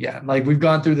to me again. Like we've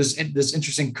gone through this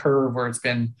interesting curve where it's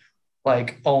been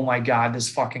like, oh my God, this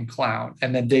fucking clown.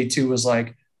 And then day 2 was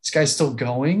like, this guy's still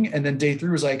going. And then day 3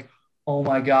 was like, oh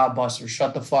my God, Buster,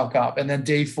 shut the fuck up. And then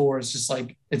day 4 is just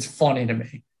like, it's funny to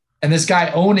me. And this guy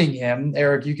owning him,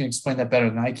 Eric, you can explain that better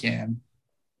than I can.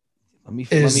 Let me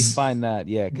find that.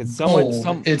 Yeah. Cause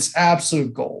it's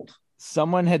absolute gold.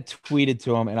 Someone had tweeted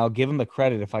to him, and I'll give him the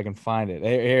credit if I can find it.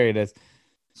 Here it is.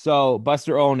 So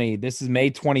Buster Olney, this is May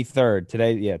 23rd.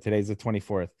 Today's the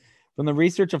 24th. From the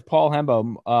research of Paul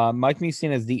Hembo, Mike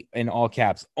Mussina is the, in all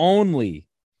caps, only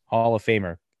Hall of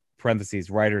Famer, parentheses,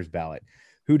 writer's ballot,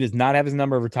 who does not have his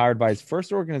number retired by his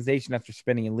first organization after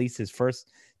spending at least his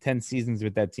first 10 seasons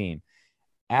with that team.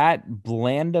 At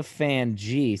Blanda Fan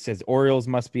G says Orioles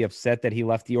must be upset that he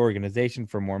left the organization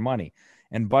for more money.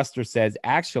 And Buster says,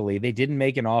 actually, they didn't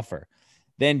make an offer.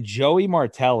 Then Joey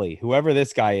Martelli, whoever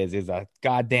this guy is a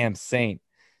goddamn saint,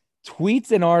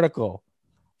 tweets an article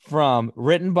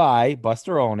written by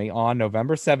Buster Olney on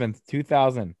November 7th,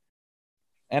 2000.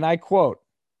 And I quote,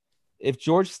 if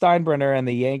George Steinbrenner,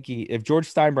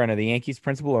 the Yankees'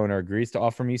 principal owner, agrees to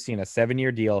offer Mussina a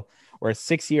 7-year deal or a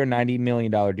 6-year, $90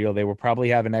 million deal, they will probably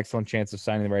have an excellent chance of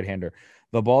signing the right-hander.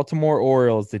 The Baltimore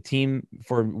Orioles, the team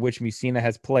for which Mussina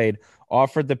has played,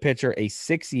 offered the pitcher a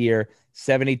 6-year,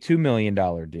 $72 million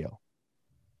deal.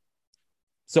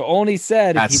 So Olney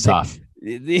said that's tough.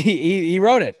 He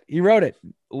wrote it. He wrote it,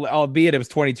 albeit it was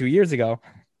 22 years ago,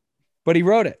 but he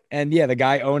wrote it. And yeah, the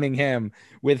guy owning him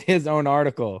with his own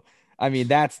article. I mean,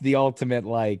 that's the ultimate,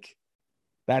 like,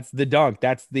 that's the dunk.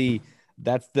 That's the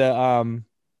rap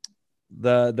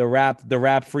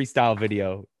freestyle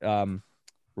video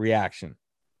reaction.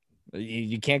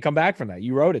 You can't come back from that.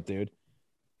 You wrote it, dude.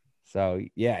 So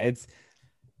yeah, it's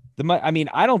I mean,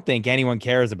 I don't think anyone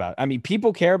cares about it. I mean,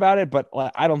 people care about it, but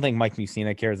I don't think Mike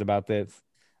Mussina cares about this.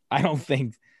 I don't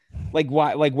think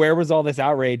why, where was all this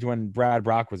outrage when Brad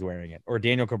Brock was wearing it or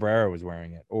Daniel Cabrera was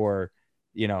wearing it or,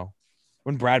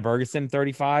 when Brad Bergeson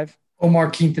 35,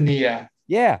 Omar Quintanilla.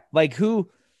 Yeah. Like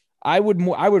who I would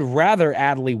rather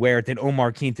Adley wear it than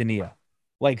Omar Quintanilla.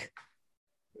 Like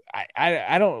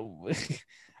I don't,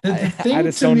 The thing I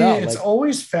just to don't me, know. It's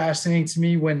always fascinating to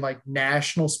me when like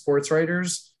national sports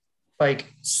writers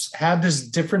like have this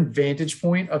different vantage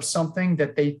point of something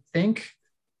that they think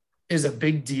is a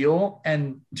big deal,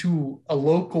 and to a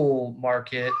local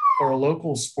market or a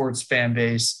local sports fan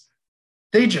base,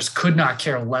 they just could not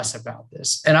care less about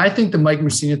this. And I think the Mike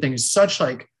Mussina thing is such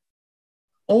like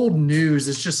old news.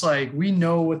 It's just like we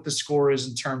know what the score is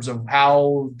in terms of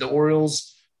how the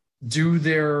Orioles do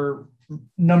their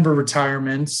number of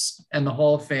retirements and the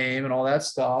Hall of Fame and all that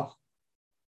stuff.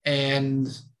 And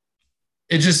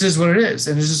it just is what it is.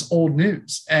 And it's just old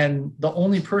news. And the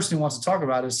only person who wants to talk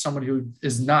about it is somebody who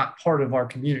is not part of our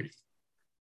community.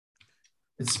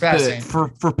 It's fascinating.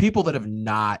 For people that have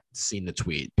not seen the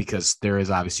tweet, because there is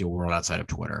obviously a world outside of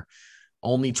Twitter,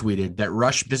 Olney tweeted that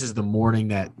this is the morning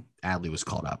that Adley was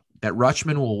called up, that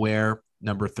Rutschman will wear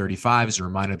number 35 is a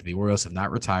reminder that the Orioles have not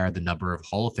retired the number of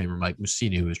Hall of Famer Mike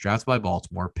Mussina, who was drafted by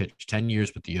Baltimore, pitched 10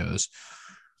 years with the O's.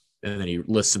 And then he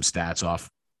lists some stats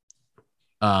off.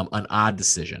 An odd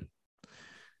decision.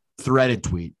 Threaded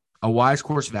tweet. A wise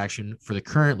course of action for the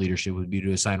current leadership would be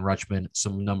to assign Rutschman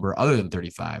some number other than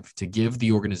 35 to give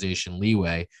the organization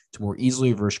leeway to more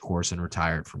easily reverse course and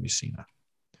retire from Mussina.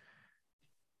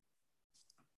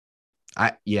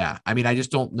 I mean, I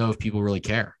just don't know if people really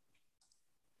care.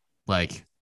 Like,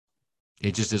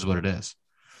 it just is what it is.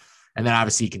 And then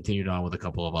obviously he continued on with a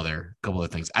couple of other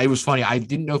things. It was funny. I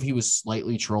didn't know if he was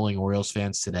slightly trolling Orioles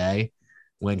fans today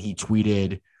when he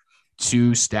tweeted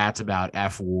 2 stats about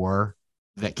F-WAR,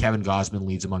 that Kevin Gausman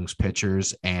leads amongst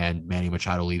pitchers and Manny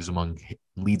Machado leads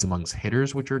amongst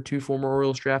hitters, which are 2 former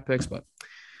Orioles draft picks. But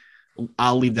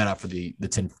I'll leave that up for the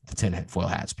 10 foil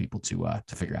hats people to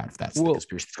figure out if that's the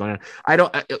conspiracy that's going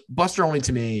on. Buster Olney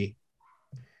to me,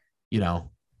 I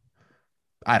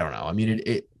don't know. I mean,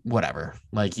 it whatever.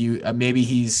 Like maybe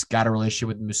he's got a relationship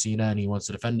with Mussina and he wants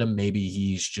to defend him. Maybe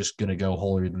he's just going to go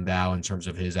holier than thou in terms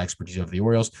of his expertise over the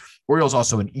Orioles. Orioles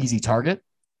also an easy target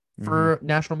for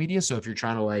national media. So if you're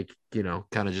trying to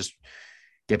kind of just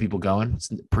get people going,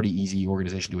 it's a pretty easy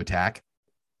organization to attack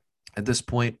at this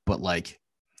point. But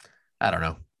I don't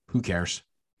know. Who cares?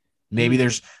 Maybe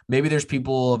there's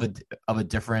people of a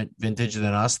different vintage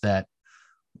than us that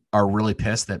are really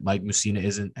pissed that Mike Mussina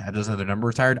doesn't have their number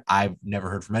retired. I've never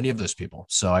heard from any of those people,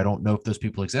 so I don't know if those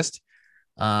people exist.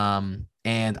 And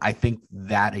I think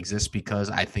that exists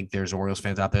because I think there's Orioles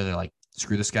fans out there that are like,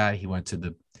 screw this guy. He went to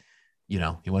the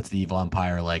evil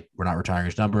empire. Like, we're not retiring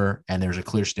his number, and there's a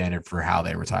clear standard for how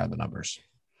they retire the numbers.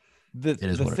 The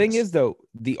thing is, though,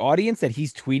 the audience that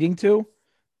he's tweeting to,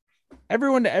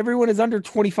 everyone is under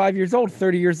 25 years old,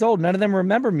 30 years old. None of them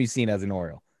remember Mussina as an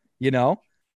Oriole,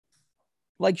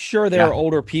 Like, sure, there are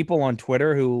older people on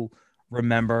Twitter who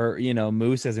remember,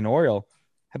 Moose as an Oriole,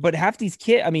 but half these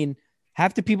kids, I mean,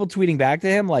 half the people tweeting back to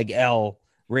him, like L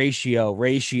ratio,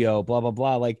 blah, blah,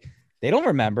 blah. Like, they don't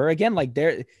remember. Again, like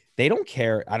they don't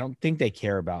care. I don't think they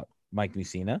care about Mike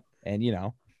Mussina. And,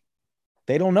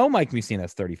 they don't know Mike Mussina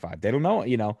is 35. They don't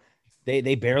know,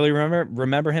 they barely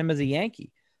remember him as a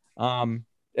Yankee. And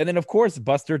then, of course,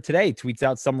 Buster today tweets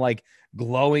out some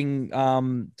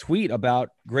glowing tweet about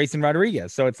Grayson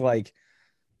Rodriguez. So it's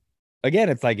again,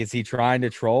 it's is he trying to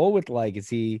troll with is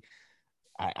he?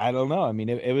 I don't know. I mean,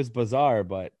 it was bizarre,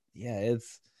 but yeah,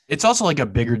 it's also a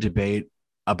bigger debate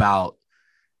about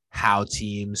how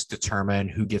teams determine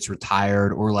who gets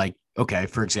retired, or okay,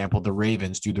 for example, the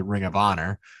Ravens do the Ring of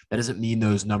Honor. That doesn't mean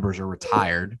those numbers are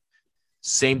retired.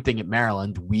 Same thing at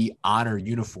Maryland. We honor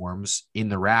uniforms in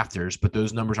the rafters, but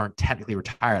those numbers aren't technically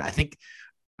retired. I think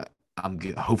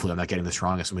hopefully I'm not getting this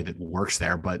wrong as somebody that works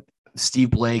there, but Steve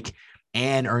Blake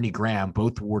and Ernie Graham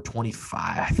both wore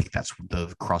 25. I think that's the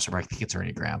crossover. I think it's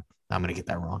Ernie Graham. I'm going to get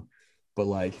that wrong, but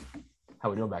how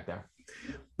we doing back there?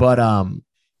 But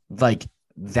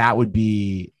that would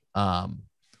be that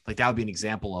would be an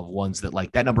example of ones that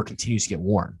that number continues to get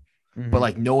worn.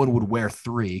 But no one would wear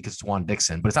 3 because it's Juan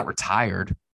Dixon, but it's not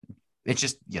retired. It's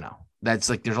just, that's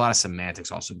there's a lot of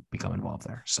semantics also become involved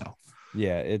there. So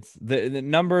yeah, it's the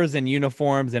numbers and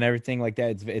uniforms and everything like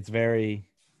that. It's a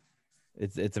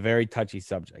very touchy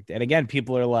subject. And again,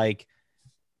 people are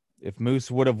if Moose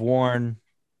would have worn,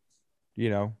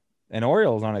 an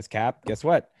Orioles on his cap, guess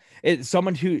what? It's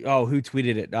someone who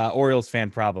tweeted it. Orioles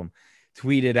fan problem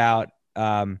tweeted out,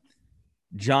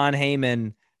 John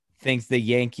Heyman thinks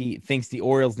the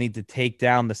Orioles need to take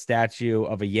down the statue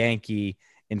of a Yankee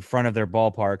in front of their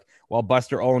ballpark, while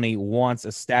Buster Olney wants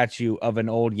a statue of an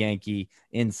old Yankee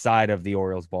inside of the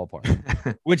Orioles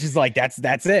ballpark, which is that's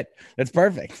it. That's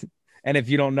perfect. And if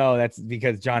you don't know, that's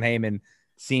because John Heyman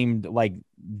seemed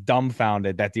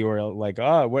dumbfounded that the Orioles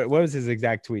what was his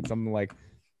exact tweet? Something like,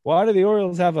 why do the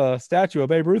Orioles have a statue of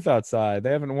Babe Ruth outside?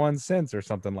 They haven't won since, or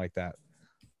something like that,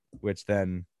 which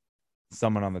then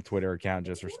someone on the Twitter account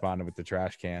just responded with the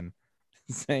trash can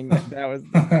saying that was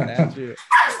the statue.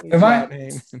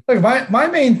 My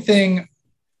main thing,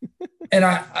 and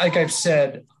I've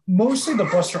said, mostly the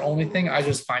Buster Olney thing I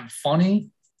just find funny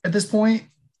at this point.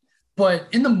 But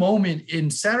in the moment, in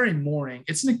Saturday morning,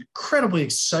 it's an incredibly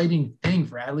exciting thing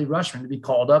for Adley Rutschman to be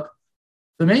called up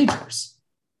the majors.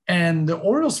 And the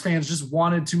Orioles fans just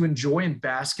wanted to enjoy and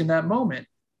bask in that moment.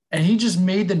 And he just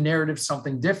made the narrative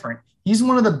something different. He's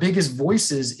one of the biggest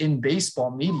voices in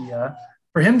baseball media.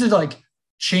 For him to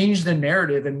change the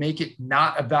narrative and make it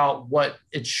not about what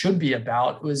it should be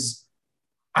about was,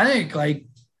 I think,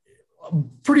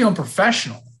 pretty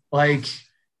unprofessional. What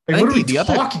are we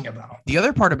talking about? The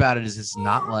other part about it is it's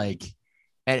not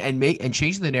and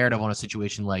changing the narrative on a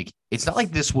situation it's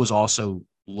not this was also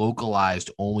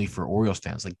localized only for Orioles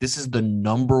fans. This is the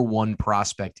number one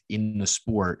prospect in the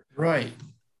sport, right?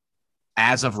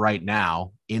 as of right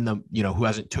now, in the, who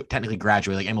hasn't technically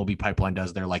graduated, like MLB Pipeline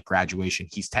does their like graduation.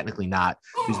 He's technically not.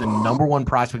 He's the number one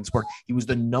prospect in sport. He was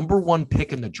the number one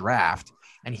pick in the draft,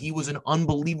 and he was an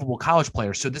unbelievable college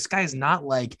player. So this guy is not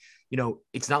like,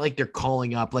 it's not like they're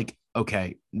calling up like,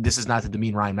 okay, this is not to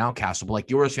demean Ryan Mountcastle, but like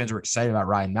the Orioles fans were excited about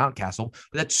Ryan Mountcastle,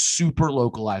 but that's super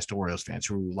localized to Orioles fans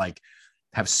who like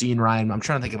have seen Ryan. I'm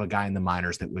trying to think of a guy in the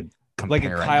minors that would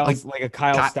compare like a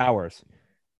Kyle Stowers.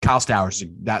 Kyle Stowers.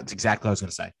 That's exactly what I was going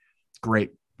to say.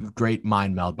 Great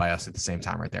mind meld by us at the same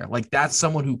time right there. Like that's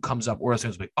someone who comes up, Orioles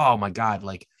fans like, oh my God,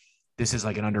 like this is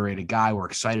like an underrated guy. We're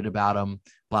excited about him,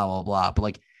 blah, blah, blah. But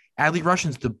like Adley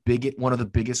Rushing's one of the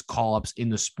biggest call-ups in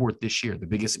the sport this year,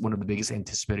 one of the biggest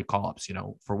anticipated call-ups,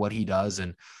 for what he does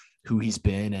and who he's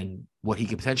been and what he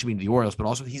could potentially mean to the Orioles, but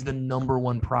also he's the number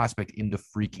one prospect in the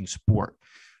freaking sport.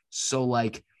 So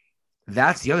like,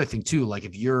 that's the other thing too. Like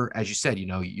if you're, as you said,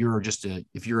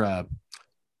 if you're a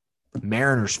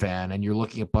Mariners fan and you're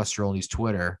looking at Buster Olney's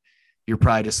Twitter, you're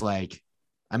probably just like,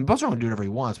 Buster Olney can do whatever he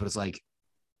wants, but it's like,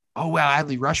 oh wow,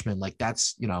 Adley Rutschman, like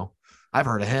that's, I've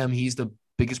heard of him. He's the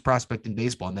biggest prospect in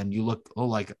baseball. And then you look,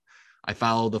 like I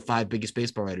follow the 5 biggest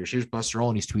baseball writers. Here's Buster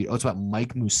Olney's tweet. Oh, it's about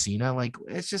Mike Mussina. Like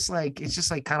it's just like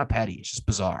kind of petty. It's just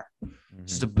bizarre.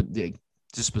 Mm-hmm.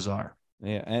 Just bizarre.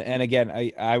 Yeah, and again,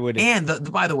 I would.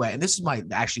 And by the way, and this is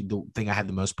the thing I had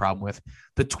the most problem with.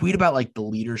 The tweet about like the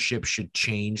leadership should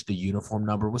change the uniform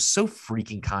number was so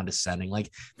freaking condescending.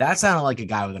 Like that sounded like a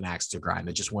guy with an axe to grind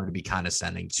that just wanted to be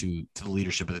condescending to the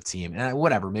leadership of the team. And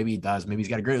whatever, maybe he does. Maybe he's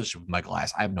got a great relationship with Michael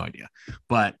Elias. I have no idea,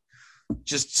 but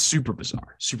just super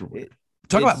bizarre, super weird.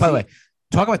 By the way,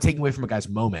 talk about taking away from a guy's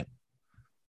moment.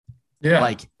 Yeah,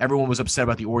 like everyone was upset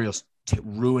about the Orioles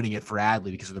ruining it for Adley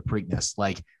because of the Preakness.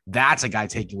 Like that's a guy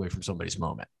taking away from somebody's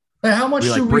moment. Like how much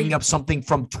bringing up something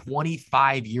from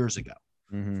 25 years ago?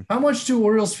 Mm-hmm. How much do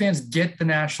Orioles fans get the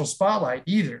national spotlight?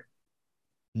 Either.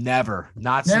 Never.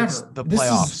 Since the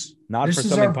playoffs. This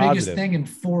is our biggest thing in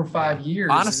 4 or 5 years.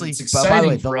 Honestly, it's but by the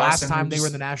way, the last time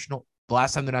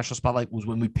the national spotlight was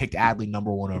when we picked Adley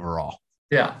number 1 overall.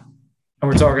 Yeah,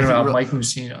 and we're talking about Mike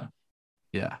Mussina.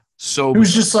 Yeah. So it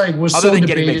was just like other so than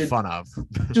debated, getting made fun of,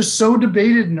 just so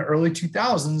debated in the early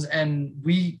 2000s, and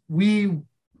we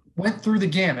went through the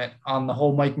gamut on the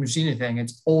whole Mike Mussina thing.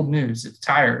 It's old news. It's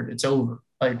tired. It's over.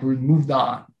 Like we moved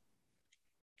on.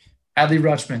 Adley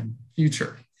Rutschman,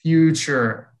 future.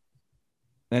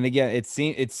 And again, it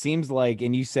seems like,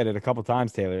 and you said it a couple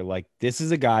times, Taylor. Like this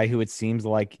is a guy who it seems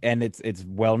like, and it's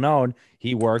well known,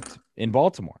 he worked in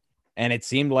Baltimore. And it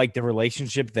seemed like the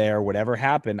relationship there, whatever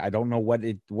happened, I don't know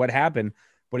what happened,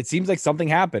 but it seems like something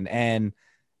happened. And,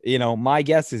 my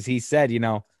guess is he said,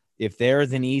 if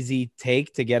there's an easy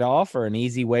take to get off or an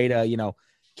easy way to,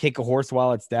 kick a horse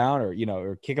while it's down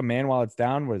or kick a man while it's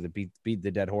down, what is it? Beat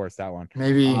the dead horse, that one.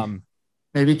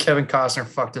 Maybe Kevin Costner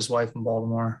fucked his wife in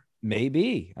Baltimore.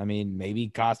 Maybe. I mean, maybe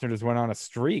Costner just went on a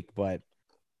streak, but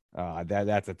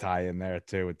that's a tie in there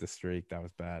too with the streak. That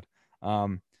was bad.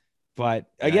 But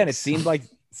again, It seemed like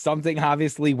something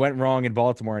obviously went wrong in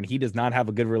Baltimore, and he does not have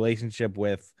a good relationship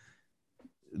with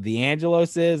the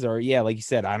Angeloses, or like you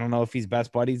said, I don't know if he's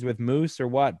best buddies with Moose or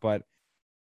what, but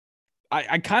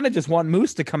I kind of just want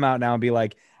Moose to come out now and be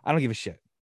like, I don't give a shit.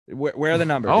 Where are the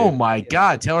numbers? Oh my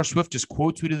God. Taylor Swift just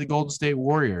quote tweeted the Golden State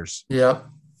Warriors. Yep.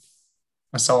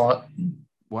 I saw it.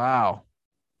 Wow.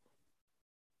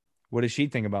 What does she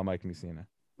think about Mike Mussina?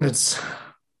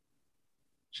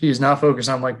 She is not focused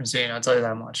on Mike Mussina, I'll tell you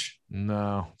that much.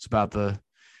 No, it's about I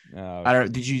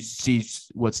don't. Did you see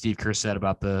what Steve Kerr said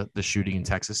about the shooting in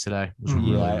Texas today? It was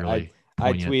really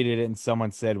I tweeted it and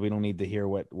someone said we don't need to hear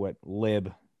what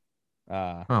Lib.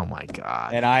 Oh my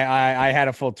God! And I had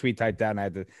a full tweet typed out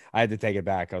and I had to take it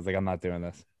back. I was like, I'm not doing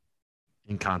this.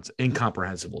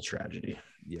 Incomprehensible tragedy.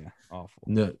 Yeah, awful.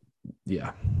 No,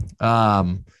 yeah.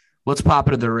 Let's pop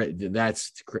into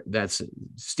that's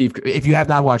Steve. If you have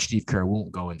not watched Steve Kerr, we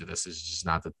won't go into this. This is just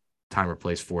not the time or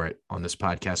place for it on this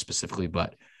podcast specifically.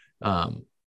 But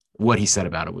what he said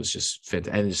about it was just fit,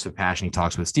 and just the passion he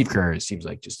talks with. Steve Kerr seems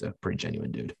like just a pretty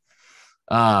genuine dude.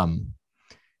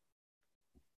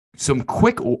 Some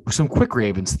quick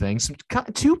Ravens things.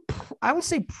 Two, I would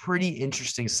say, pretty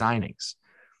interesting signings.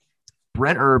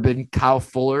 Brent Urban, Kyle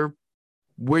Fuller.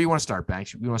 Where do you want to start,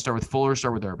 Banks? You want to start with Fuller or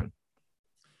start with Urban?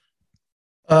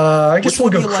 I guess we'll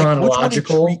go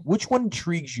chronological. Which one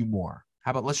intrigues you more?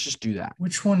 How about let's just do that?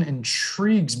 Which one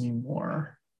intrigues me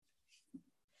more?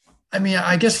 I mean,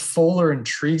 I guess Fuller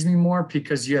intrigues me more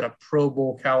because you had a Pro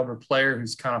Bowl caliber player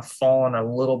who's kind of fallen a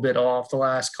little bit off the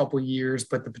last couple of years,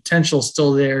 but the potential's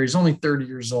still there. He's only 30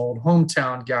 years old,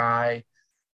 hometown guy,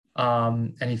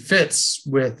 and he fits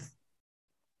with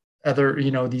other,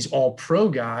 these all pro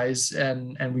guys.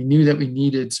 And we knew that we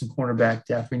needed some cornerback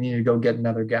depth. We needed to go get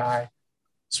another guy,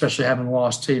 especially having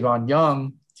lost Tavon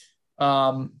Young.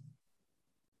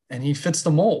 And he fits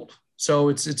the mold. So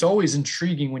it's always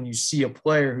intriguing when you see a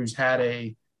player who's had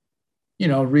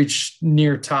reached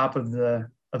near top of the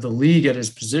league at his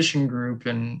position group.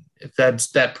 And if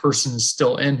that person is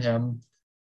still in him,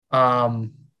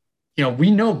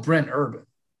 we know Brent Urban.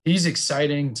 He's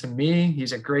exciting to me.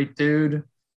 He's a great dude.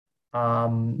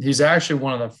 He's actually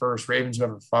one of the first Ravens who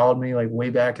ever followed me, like way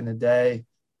back in the day.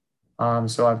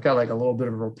 So I've got like a little bit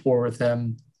of a rapport with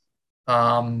him.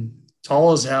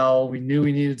 Tall as hell. We knew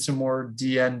we needed some more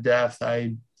DN depth.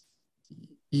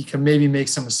 You can maybe make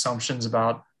some assumptions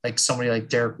about like somebody like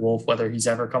Derek Wolfe, whether he's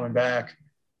ever coming back,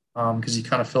 because he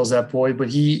kind of fills that void. But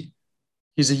he's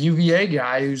a UVA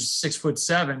guy who's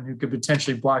 6'7", who could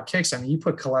potentially block kicks. I mean, you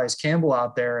put Calais Campbell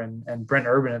out there and Brent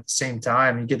Urban at the same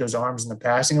time, you get those arms in the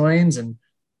passing lanes, and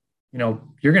you're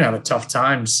going to have a tough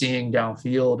time seeing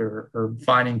downfield or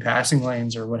finding passing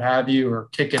lanes or what have you, or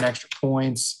kicking extra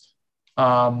points.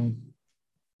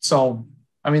 So,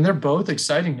 I mean, they're both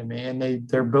exciting to me, and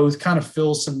they're both kind of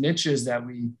fill some niches that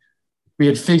we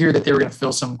had figured that they were going to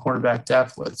fill some quarterback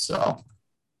depth with. So,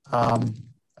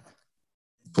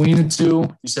 between the two,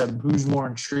 you said who's more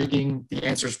intriguing? The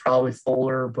answer is probably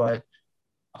Fuller, but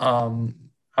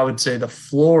I would say the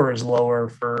floor is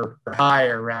lower or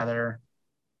higher rather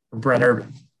for Brent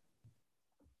Urban.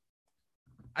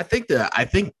 I think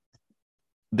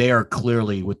they are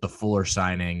clearly, with the Fuller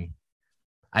signing,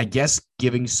 I guess,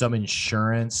 giving some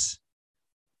insurance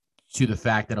to the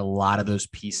fact that a lot of those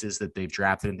pieces that they've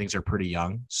drafted and things are pretty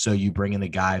young. So you bring in a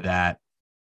guy that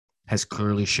has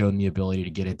clearly shown the ability to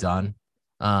get it done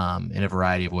in a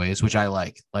variety of ways, which I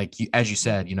like. Like as you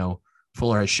said,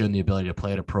 Fuller has shown the ability to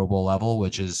play at a Pro Bowl level,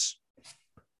 which is,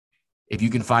 if you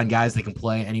can find guys that can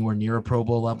play anywhere near a Pro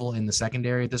Bowl level in the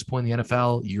secondary at this point in the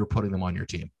NFL, you're putting them on your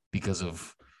team because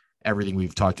of everything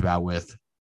we've talked about with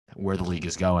where the league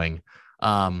is going.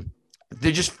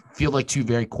 They just feel like two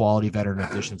very quality veteran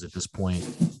additions at this point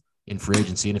in free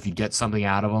agency. And if you get something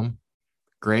out of them,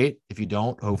 great. If you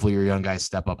don't, hopefully your young guys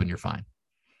step up and you're fine.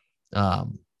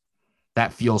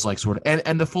 That feels like sort of,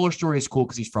 and the Fuller story is cool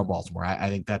because he's from Baltimore. I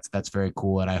think that's very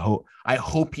cool. And I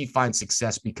hope he finds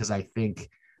success, because I think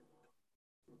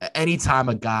anytime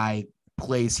a guy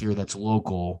plays here that's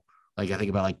local, like I think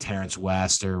about like Terrence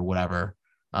West or whatever,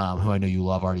 who I know you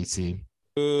love, RDT.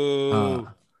 Boo.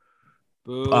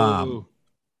 Boo.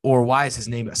 Or why is his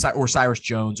name, or Cyrus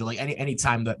Jones, or like any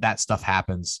time that stuff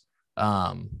happens,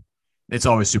 it's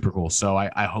always super cool. So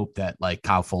I hope that like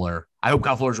Kyle Fuller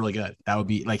is really good. That would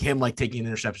be like him, like taking an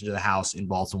interception to the house in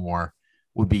Baltimore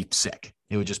would be sick.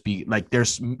 It would just be like,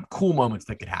 there's cool moments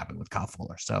that could happen with Kyle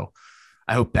Fuller. So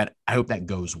I hope that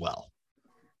goes well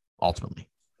ultimately.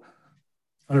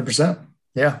 100%.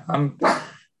 Yeah.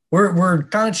 We're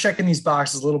kind of checking these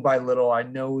boxes little by little. I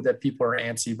know that people are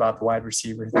antsy about the wide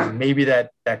receiver thing. Maybe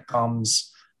that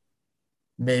comes,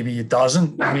 maybe it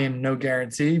doesn't. I mean, no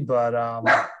guarantee, but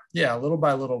yeah, little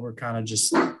by little, we're kind of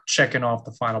just checking off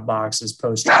the final boxes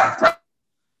post-draft.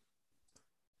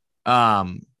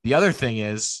 The other thing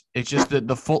is, it's just that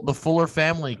the Fuller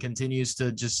family continues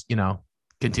to be in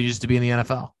the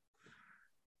NFL.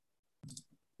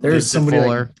 There's somebody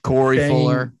Fuller, like Corey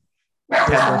Fuller.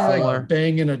 Like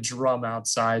banging a drum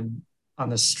outside on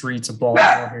the streets of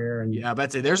Baltimore here. And yeah,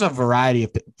 but there's a variety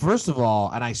of. First of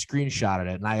all, and I screenshotted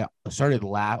it, and I almost started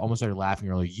laughing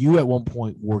earlier. You at one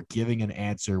point were giving an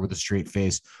answer with a straight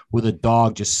face, with a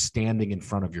dog just standing in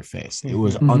front of your face. It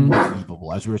was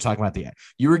unbelievable. As we were talking about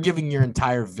you were giving your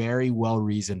entire very well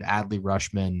reasoned Adley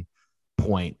Rushman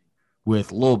point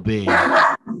with Lil B,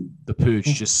 the pooch,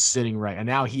 just sitting right, and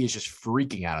now he is just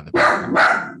freaking out of the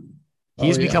background.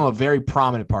 He's become a very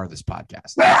prominent part of this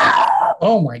podcast.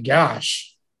 Oh my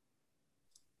gosh!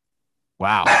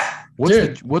 Wow,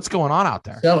 what's going on out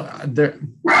there? So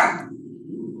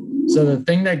the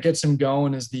thing that gets him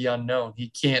going is the unknown. He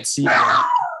can't see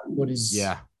what he's.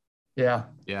 Yeah.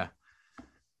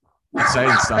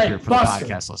 Exciting stuff here for Buster.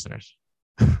 The podcast listeners.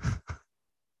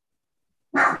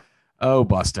 Oh,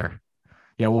 Buster.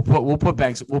 Yeah, we'll put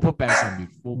Banks on mute. We'll put Banks on mute.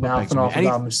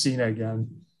 About Messina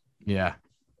again. Yeah.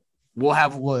 We'll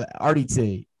have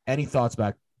RDT. Any thoughts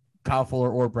about Kyle Fuller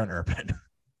or Brent Urban?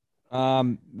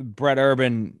 Brent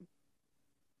Urban,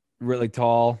 really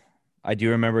tall. I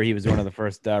do remember he was one of the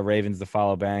first Ravens to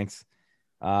follow Banks.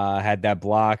 Had that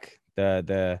block,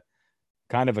 the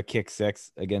kind of a kick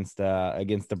six against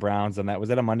the Browns on that. Was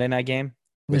that a Monday night game?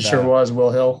 It sure was.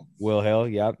 Will Hill.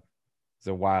 Yep. It's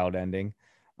a wild ending.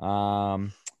 He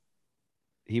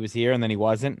was here and then he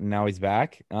wasn't, and now he's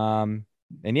back.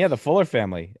 And yeah, the Fuller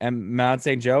family and Mount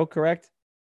St. Joe, correct?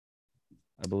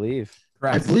 I believe.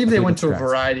 Correct. I believe they went that's to a correct.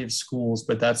 variety of schools,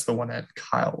 but that's the one that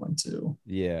Kyle went to.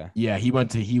 Yeah. Yeah, he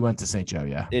went to St. Joe.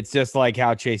 Yeah. It's just like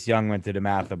how Chase Young went to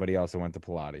DeMatha, but he also went to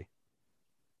Pilati.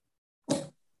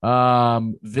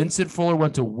 Vincent Fuller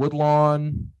went to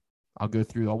Woodlawn. We'll go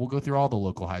through all the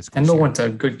local high schools. Kendall here. went to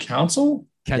Good Counsel.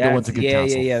 Kendall went to Good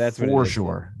Counsel. Yeah. That's what for it is.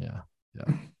 sure. Yeah.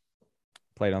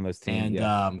 Played on those teams.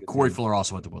 And Corey Fuller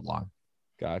also went to Woodlawn.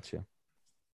 Gotcha.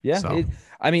 Yeah. So,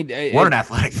 what an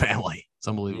athletic family. It's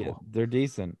unbelievable. Yeah, they're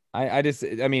decent.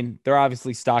 They're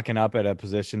obviously stocking up at a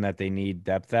position that they need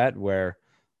depth at, where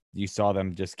you saw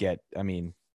them just get,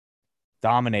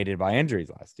 dominated by injuries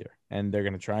last year. And they're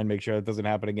going to try and make sure that doesn't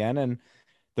happen again. And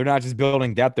they're not just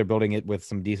building depth, they're building it with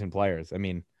some decent players. I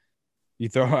mean, you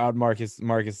throw out Marcus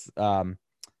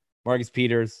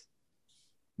Peters,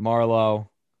 Marlowe.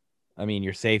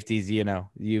 Your safeties,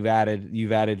 you've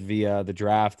added via the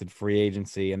draft and free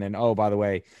agency. And then, oh, by the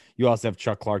way, you also have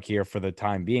Chuck Clark here for the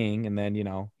time being. And then,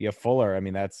 you have Fuller.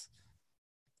 It's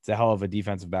a hell of a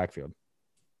defensive backfield.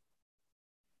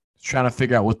 Trying to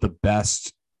figure out what the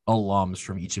best alums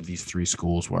from each of these three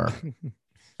schools were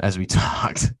as we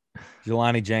talked.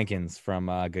 Jelani Jenkins from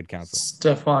Good Counsel.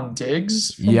 Stephon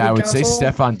Diggs. Yeah, I would say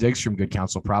Stephon Diggs from Good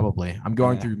Counsel, probably. I'm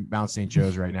going through Mount St.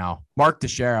 Joe's right now. Mark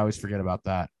Teixeira, I always forget about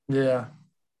that. Yeah.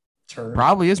 Sure.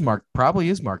 Probably is Mark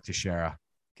Teixeira.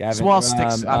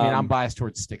 Sticks. I'm biased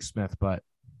towards Stick Smith, but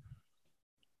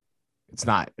it's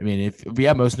not. If we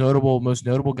have most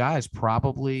notable guys,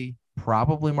 probably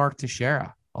Mark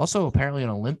Teixeira. Also, apparently an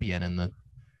Olympian in the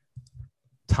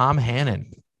Tom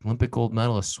Hannon, Olympic gold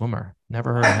medalist swimmer.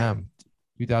 Never heard of him.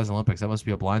 2000 Olympics. That must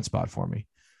be a blind spot for me.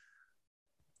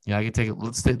 Yeah, I can take it.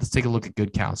 Let's take a look at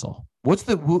Good Counsel.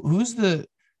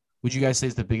 Would you guys say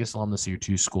is the biggest alumnus of your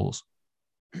two schools?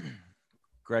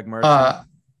 Greg Merchant,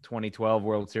 2012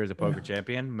 World Series of Poker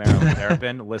champion. Marilyn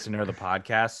Terrapin, listener of the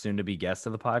podcast, soon to be guest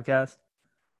of the podcast.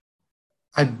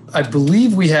 I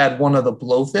believe we had one of the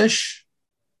Blowfish.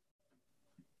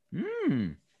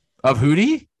 Of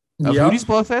Hootie? Of Hootie's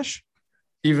Blowfish?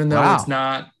 Even though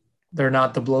they're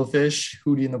not the Blowfish.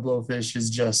 Hootie and the Blowfish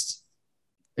is just,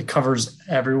 it covers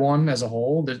everyone as a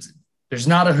whole. There's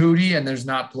not a Hootie and there's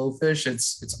not Blowfish.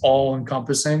 It's all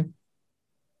encompassing.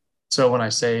 So when I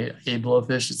say a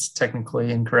Blowfish, it's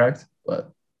technically incorrect, but.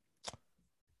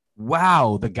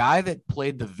 Wow. The guy that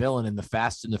played the villain in The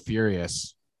Fast and the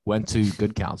Furious went to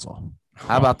Good Counsel.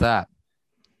 How about that?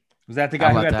 Was that the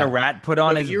guy who got the rat put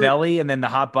on his belly and then the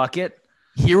hot bucket?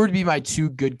 Here would be my two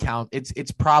good count.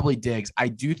 It's probably Diggs. I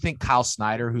do think Kyle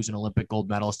Snyder, who's an Olympic gold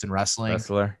medalist in wrestling, is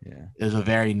a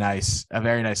very nice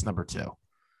number two.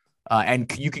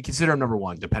 And you could consider him number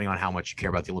one, depending on how much you care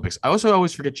about the Olympics. I also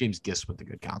always forget James Gist with the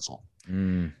Good Counsel,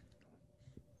 who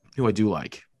I do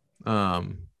like.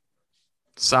 Solid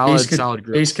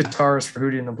group. Bass guitarist for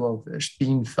Hootie and the Blowfish,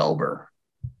 Dean Felber.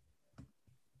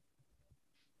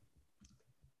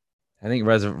 I think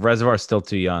Reservoir's still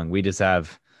too young. We just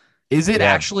have. Is it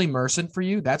actually Merson for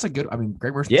you? That's a good.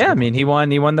 Greg Merson. Yeah, he won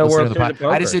the World Series of Poker.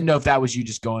 I just didn't know if that was you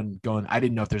just going. I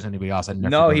didn't know if there's anybody else.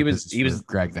 He was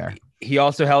Greg there. He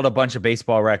also held a bunch of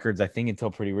baseball records, I think,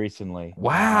 until pretty recently.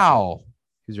 Wow,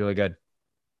 he's really good.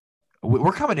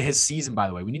 We're coming to his season, by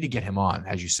the way. We need to get him on,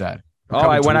 as you said.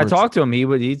 When I talked to him,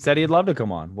 he said he'd love to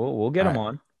come on. We'll get him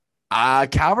on.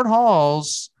 Calvin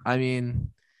Halls.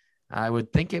 I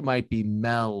would think it might be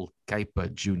Mel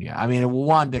Kaipa Jr.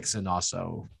 Juan Dixon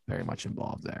also very much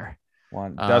involved there.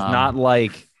 Juan does not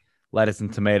like lettuce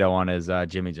and tomato on his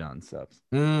Jimmy John's subs.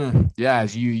 Yeah,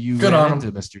 as you ran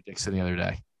into Mr. Dixon the other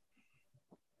day.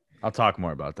 I'll talk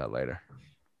more about that later.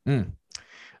 We'll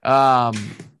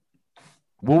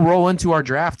roll into our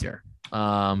draft here.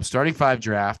 Starting five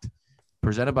draft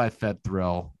presented by Fed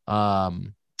Thrill.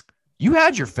 You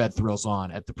had your Fed Thrills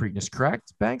on at the Preakness,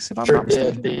 correct, Banks? If I'm not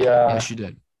mistaken. Yes, you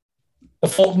did. The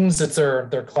Fultons, it's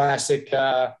their classic.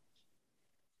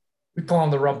 We call them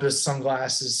the Rumpus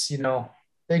sunglasses.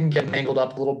 They can get mangled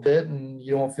up a little bit, and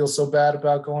you don't feel so bad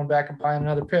about going back and buying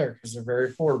another pair because they're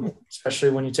very affordable, especially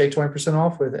when you take 20%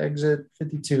 off with Exit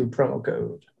 52 promo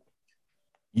code.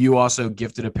 You also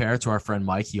gifted a pair to our friend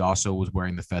Mike. He also was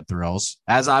wearing the Fed Thrills.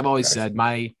 As I've always said,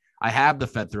 I have the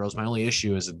Fed Thrills. My only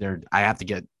issue is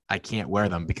that I can't wear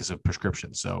them because of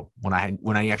prescription. So when I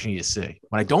actually need to see,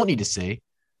 when I don't need to see,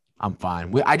 I'm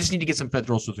fine. I just need to get some Fed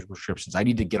Thrills with the prescriptions. I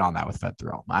need to get on that with Fed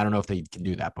Thrill. I don't know if they can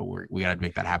do that, but we got to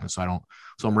make that happen. So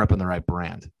I'm repping the right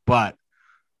brand. But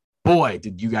boy,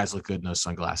 did you guys look good in those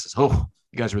sunglasses. Oh,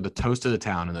 you guys were the toast of the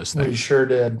town in those things. We sure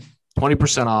did.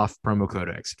 20% off, promo code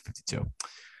Exit 52.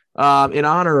 In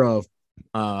honor of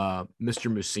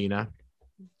Mr. Musina,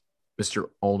 Mr.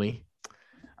 Olney,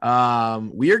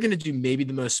 We are going to do maybe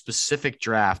the most specific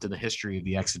draft in the history of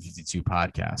the Exit 52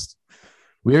 podcast.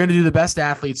 We are going to do the best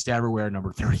athletes to ever wear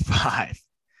number 35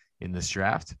 in this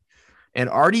draft. And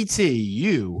RDT,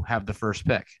 you have the first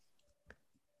pick.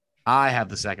 I have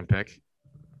the second pick.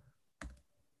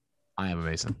 I am a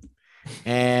Mason.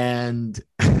 And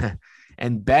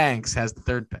Banks has the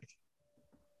third pick.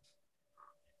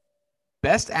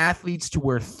 Best athletes to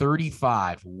wear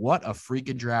 35. What a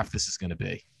freaking draft this is going to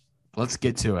be. Let's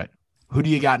get to it. Who do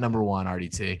you got number one,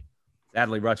 RDT?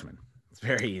 Adley Rutschman. It's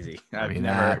very easy. I mean,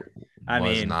 that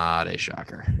was not a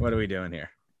shocker. What are we doing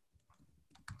here?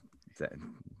 It's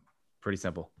pretty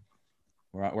simple.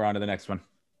 We're on to the next one.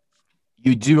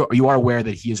 You are aware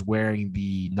that he is wearing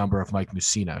the number of Mike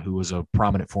Mussina, who was a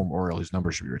prominent former Oriole whose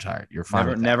number should be retired. You're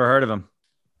fine. Never heard of him.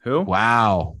 Who?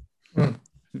 Wow.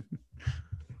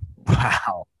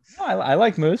 Wow. I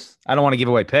like Moose. I don't want to give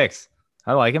away picks.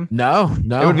 I like him. No.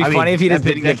 It would be funny if he just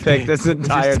didn't get picked this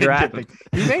entire draft.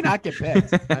 He may not get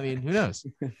picked. I mean, who knows?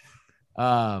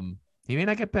 He may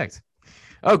not get picked.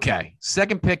 Okay.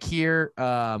 Second pick here.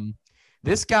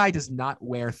 This guy does not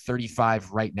wear 35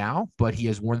 right now, but he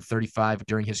has worn 35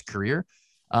 during his career.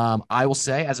 I will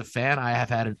say, as a fan, I have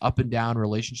had an up and down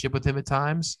relationship with him at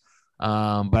times.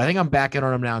 But I think I'm backing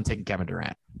on him now and taking Kevin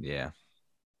Durant. Yeah.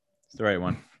 It's the right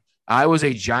one. I was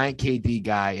a giant KD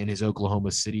guy in his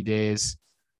Oklahoma City days.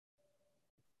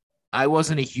 I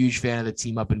wasn't a huge fan of the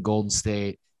team up in Golden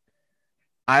State.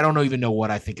 I don't even know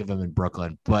what I think of him in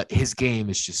Brooklyn, but his game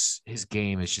is just,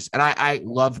 and I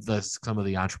love some of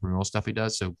the entrepreneurial stuff he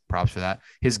does. So props for that.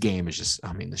 His game is just,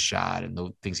 I mean, the shot and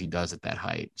the things he does at that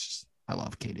height. I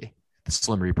love KD, the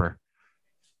Slim Reaper.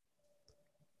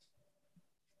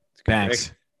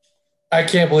 Thanks. I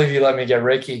can't believe you let me get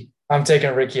Ricky. I'm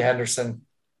taking Ricky Henderson.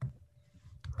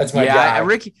 That's my guy.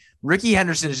 Ricky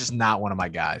Henderson is just not one of my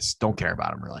guys. Don't care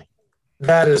about him really.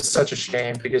 That is such a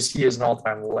shame because he is an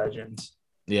all-time legend.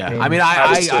 Yeah, I mean,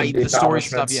 I the story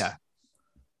stuff. Yeah,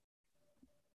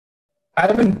 I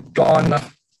haven't gone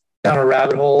down a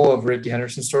rabbit hole of Ricky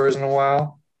Henderson stories in a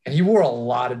while, and he wore a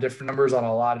lot of different numbers on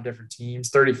a lot of different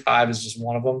teams. 35 is just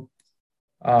one of them,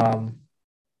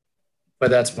 but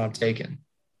that's what I'm taking.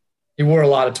 He wore a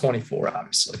lot of 24,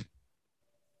 obviously.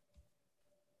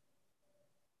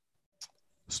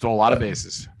 Stole a lot of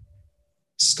bases.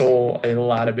 Stole a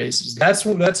lot of bases. That's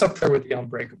up there with the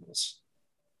Unbreakables.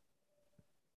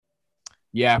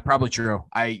 Yeah, probably true.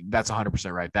 That's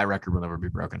 100% right. That record will never be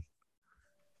broken.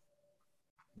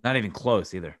 Not even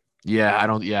close either.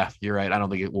 Yeah, you're right. I don't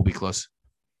think it will be close.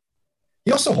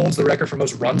 He also holds the record for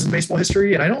most runs in baseball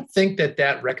history, and I don't think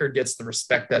that record gets the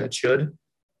respect that it should.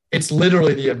 It's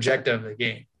literally the objective of the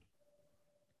game.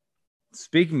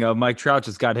 Speaking of, Mike Trout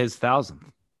just got his 1,000th.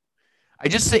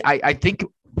 I think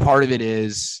part of it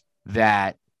is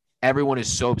that everyone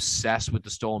is so obsessed with the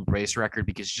stolen base record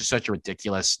because it's just such a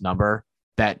ridiculous number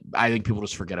that I think people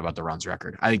just forget about the runs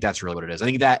record. I think that's really what it is. I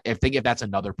think that if that's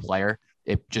another player,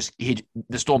 the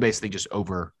stolen base thing just I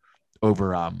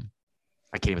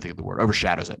can't even think of the word,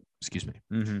 overshadows it. Excuse me.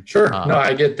 Mm-hmm. Sure. No,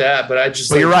 I get that, but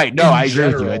But you're right. No, I agree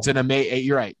with you. It's an amazing.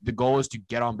 You're right. The goal is to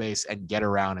get on base and get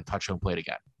around and touch home plate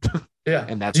again. Yeah.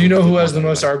 And that's. Do you know who has the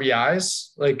most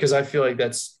RBIs? Because I feel like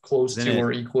that's close to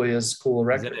or equally as cool a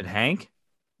record. Is it Hank?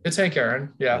 It's Hank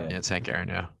Aaron. Yeah, it's Hank Aaron.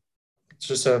 Yeah. It's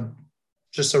just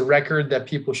a record that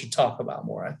people should talk about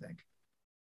more, I think.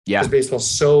 Yeah. Because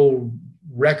baseball's so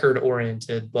record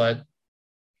oriented, but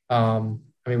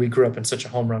we grew up in such a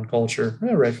home run culture,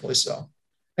 rightfully so.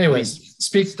 Anyways,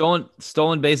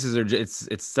 stolen bases are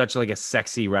it's such like a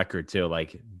sexy record too,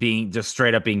 like being just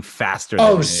straight up being faster.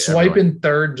 Swiping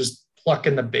third, just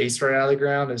plucking the base right out of the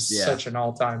ground is such an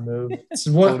all-time move. It's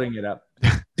holding it up.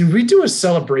 Did we do a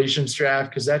celebrations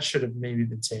draft? Because that should have maybe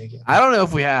been taken. I don't know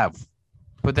if we have.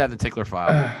 Put that in the tickler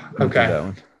file.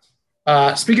 Okay.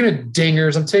 Speaking of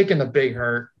dingers, I'm taking the Big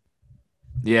Hurt.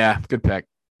 Yeah, good pick.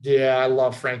 Yeah, I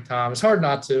love Frank Thomas. Hard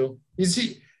not to.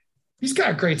 He's got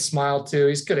a great smile too.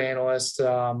 He's a good analyst.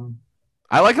 I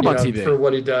like him on TV for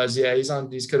what he does. Yeah, he's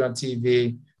good on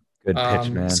TV. Good pitch,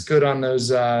 man. He's good on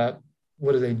those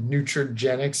what are they,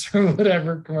 Nutrigenics or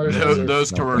whatever commercials.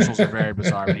 Those commercials are very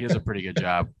bizarre, but he does a pretty good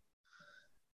job.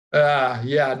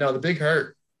 The Big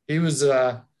Hurt. He was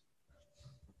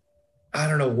I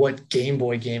don't know what Game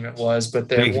Boy game it was, but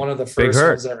they're one of the first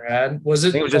ones I ever had. Was it?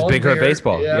 I think it was just Big Hurt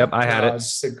Baseball. Yeah. Yep, I had it. It was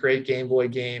just a great Game Boy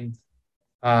game.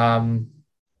 And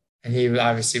he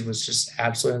obviously was just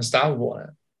absolutely unstoppable in it.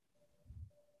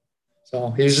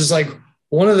 So he was just like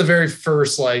one of the very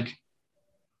first like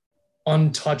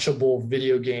untouchable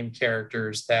video game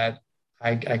characters that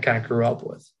I kind of grew up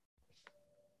with.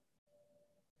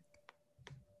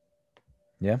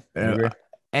 Yeah,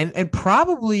 and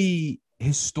probably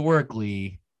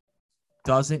historically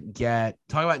doesn't get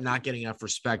talk about not getting enough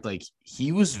respect. Like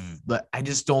I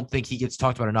just don't think he gets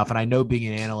talked about enough. And I know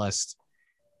being an analyst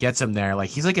gets him there. Like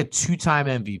he's like a 2-time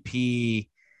MVP.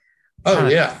 Oh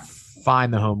yeah.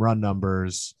 Find the home run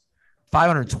numbers,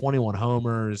 521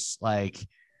 homers, like,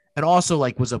 and also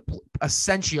like was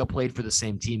essentially played for the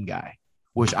same team guy,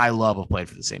 which I love a played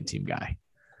for the same team guy.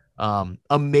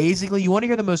 Amazingly, you want to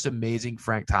hear the most amazing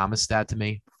Frank Thomas stat to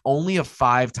me? Only a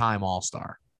 5-time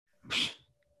All-Star.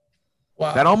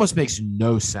 Wow. That almost makes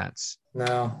no sense.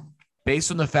 No. Based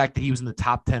on the fact that he was in the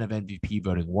top 10 of MVP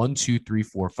voting 1, 2, 3,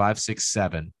 4, 5, 6,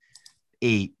 7,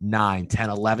 8, 9, 10,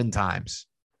 11 times.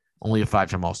 Only a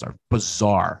 5-time All-Star.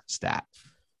 Bizarre stat.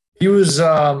 He was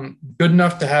good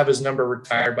enough to have his number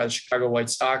retired by the Chicago White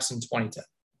Sox in 2010.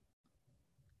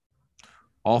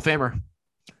 Hall of Famer.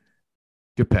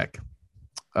 Good pick.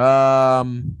 All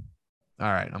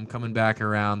right, I'm coming back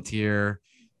around here.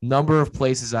 Number of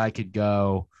places I could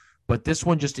go, but this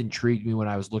one just intrigued me when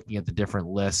I was looking at the different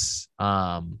lists.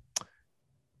 I'm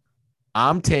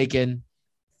taking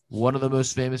one of the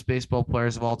most famous baseball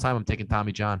players of all time. I'm taking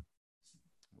Tommy John.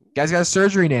 Guy's got a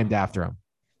surgery named after him.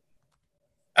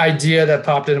 Idea that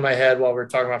popped into my head while we were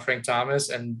talking about Frank Thomas,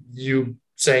 and you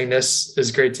saying this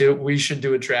is great too. We should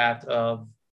do a draft of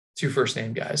 2 first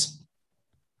name guys.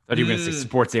 I thought you were going to say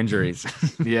sports injuries.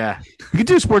 Yeah. We could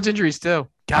do sports injuries too.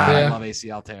 God, Yeah. I love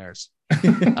ACL tears.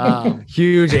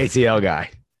 Huge ACL guy.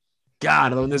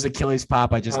 God, when there's Achilles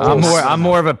pop, I'm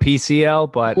more of a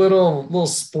PCL, but little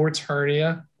sports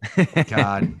hernia.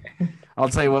 God. I'll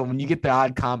tell you what, when you get the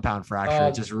odd compound fracture,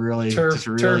 it just really Turf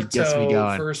gets me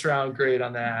going. First round grade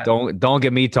on that. Don't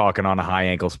get me talking on a high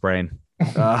ankle sprain.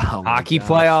 Hockey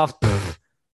playoff.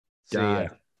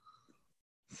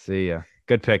 See ya.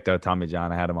 Good pick though, Tommy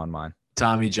John. I had him on mine.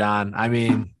 Tommy John. I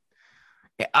mean,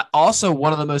 also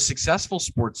one of the most successful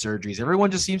sports surgeries. Everyone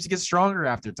just seems to get stronger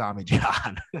after Tommy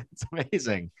John. It's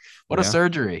amazing. What a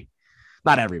surgery.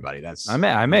 Not everybody.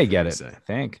 I may get it. I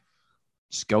think.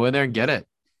 Just go in there and get it.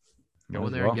 Go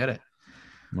in there and get it.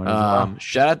 Well.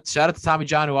 Shout out to Tommy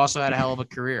John, who also had a hell of a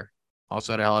career.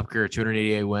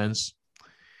 288 wins.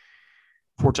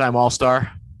 4-time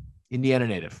All-Star. Indiana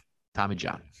native. Tommy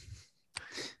John.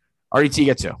 RDT,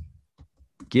 get to.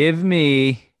 Give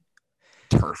me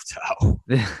turf toe.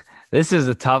 This is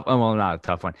a tough. Well, not a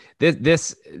tough one.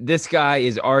 This guy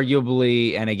is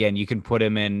arguably, and again, you can put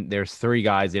him in. There's 3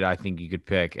 guys that I think you could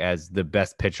pick as the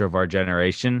best pitcher of our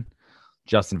generation.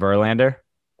 Justin Verlander.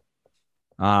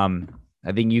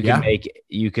 I think you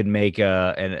could make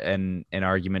an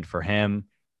argument for him.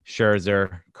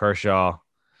 Scherzer, Kershaw,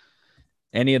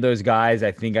 any of those guys.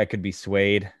 I think I could be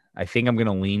swayed. I think I'm going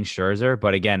to lean Scherzer,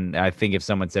 but again, I think if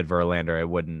someone said Verlander, I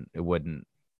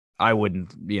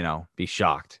wouldn't, be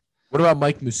shocked. What about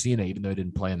Mike Mussina, even though he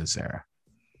didn't play in this era?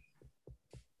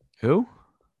 Who?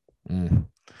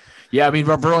 Yeah, I mean,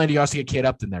 Verlander, you also get Kate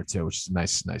Upton there too, which is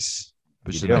nice,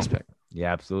 which is a nice pick. You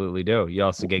absolutely do. You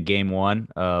also get game 1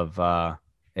 of AL.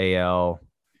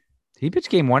 Did he pitch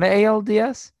game 1 of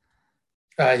ALDS?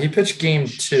 He pitched game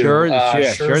 2.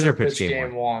 Scherzer pitched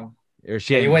game 1.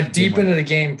 He went deep into the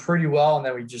game pretty well, and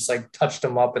then we just touched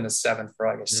him up in the 7th for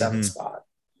a 7th spot.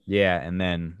 Yeah, and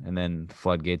then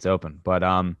floodgates open. But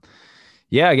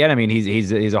again, I mean,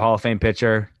 he's a Hall of Fame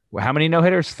pitcher. How many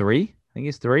no-hitters? 3? I think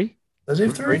he's 3. Does he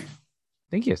have 3? I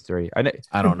think he has 3. I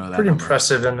don't know that. Pretty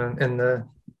impressive in the.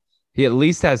 He at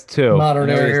least has 2. Modern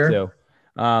era here.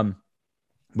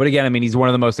 But again, I mean, he's one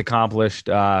of the most accomplished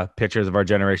pitchers of our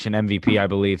generation. MVP, I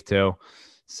believe, too.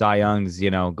 Cy Young's,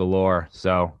 galore.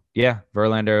 So yeah,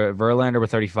 Verlander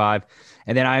with 35,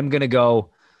 and then I'm gonna go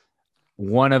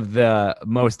one of the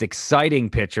most exciting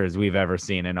pitchers we've ever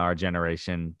seen in our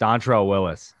generation, Dontrelle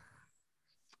Willis.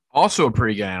 Also a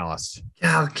pretty good analyst.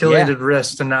 Calculated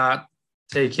risk to not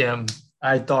take him.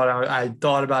 I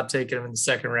thought about taking him in the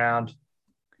 2nd round.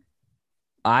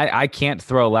 I can't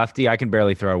throw lefty. I can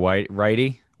barely throw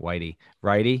righty.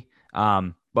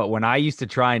 But when I used to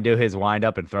try and do his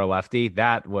windup and throw lefty,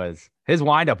 that was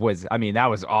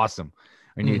awesome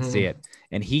when you'd see it.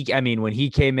 And when he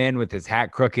came in with his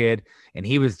hat crooked and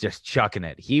he was just chucking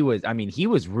it, he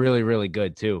was really, really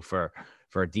good too for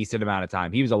a decent amount of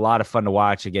time. He was a lot of fun to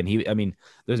watch. Again,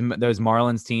 those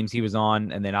Marlins teams he was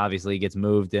on, and then obviously he gets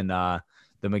moved in the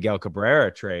Miguel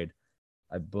Cabrera trade,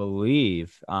 I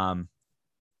believe.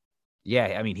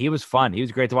 He was fun. He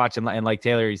was great to watch. And like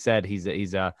Taylor, he said, he's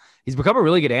become a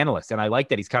really good analyst. And I like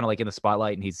that he's kind of in the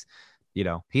spotlight, and he's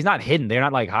not hidden. They're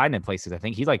not hiding in places. I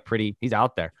think he's he's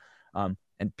out there. And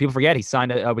people forget he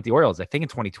signed with the Orioles, I think in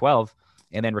 2012,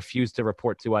 and then refused to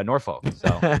report to Norfolk.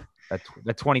 So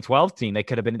That 2012 team, they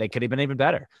could have been even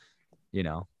better. You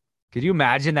know, could you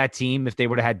imagine that team if they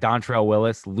would have had Dontrell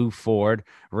Willis, Lou Ford,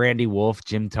 Randy Wolf,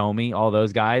 Jim Tomey, all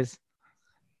those guys?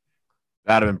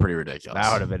 That'd have been pretty ridiculous.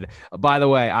 That would have been. By the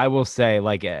way, I will say,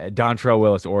 like, Dontrell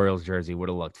Willis Orioles jersey would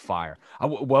have looked fire.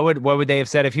 What would they have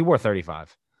said if he wore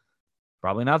 35?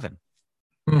 Probably nothing.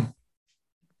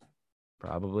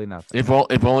 Probably nothing. If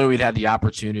only we'd had the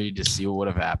opportunity to see what would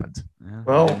have happened. Yeah,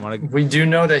 Well, we do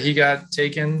know that he got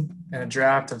taken in a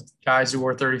draft of guys who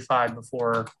wore 35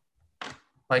 before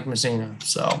Mike Mussina.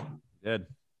 So good.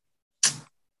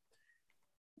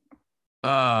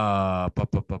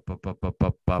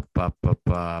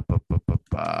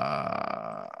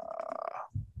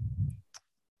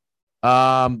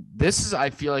 This is, I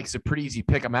feel like it's a pretty easy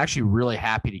pick. I'm actually really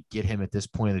happy to get him at this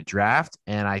point of the draft,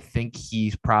 and I think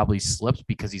he's probably slipped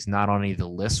because he's not on any of the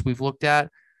lists we've looked at.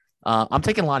 I'm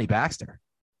taking Lonnie Baxter.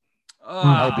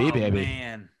 LB, baby.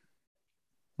 Man.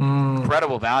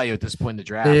 Incredible value at this point in the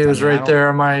draft. He was right there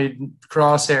on my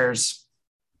crosshairs.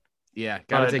 Yeah,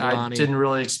 gotta take I Lonnie. didn't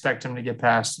really expect him to get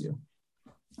past you.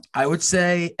 I would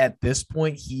say at this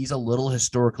point, he's a little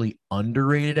historically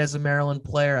underrated as a Maryland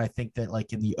player. I think that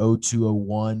like in the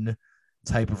 0201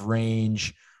 type of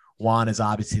range, Juan is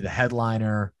obviously the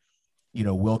headliner. You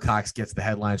know, Wilcox gets the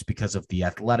headlines because of the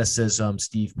athleticism.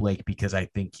 Steve Blake, because I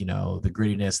think, you know, the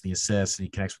grittiness, the assists, and he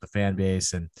connects with the fan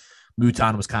base. And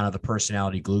Mouton was kind of the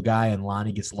personality glue guy. And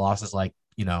Lonnie gets lost as like,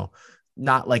 you know,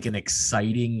 not like an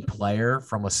exciting player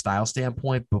from a style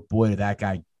standpoint, but boy, did that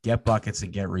guy get buckets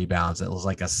and get rebounds. It was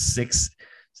like a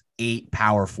 6'8"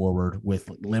 power forward with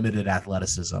limited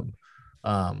athleticism.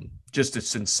 Just a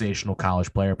sensational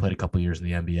college player, played a couple of years in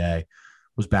the NBA,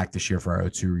 was back this year for our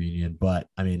 02 reunion. But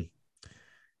I mean,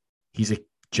 he's a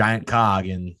giant cog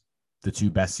in the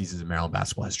two best seasons in Maryland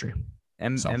basketball history.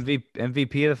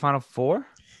 MVP of the Final Four?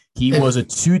 He was a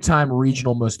two-time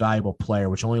regional most valuable player,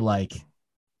 which only like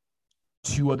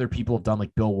two other people have done.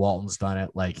 Like Bill Walton's done it.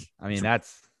 Like, I mean,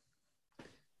 that's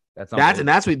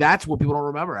what people don't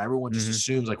remember. Everyone just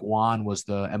assumes like Juan was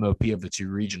the MOP of the two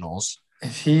regionals.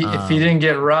 If he didn't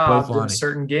get robbed in a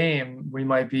certain game, we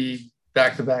might be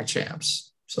back-to-back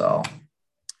champs. So,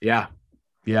 yeah,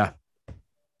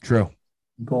 true.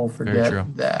 Don't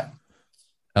forget that.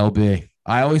 LB.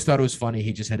 I always thought it was funny.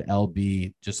 He just had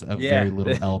LB, just a very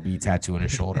little LB tattoo on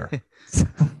his shoulder.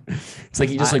 It's like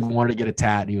he just like wanted to get a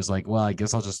tat. And he was like, well, I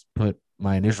guess I'll just put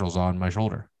my initials on my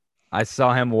shoulder. I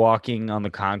saw him walking on the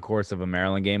concourse of a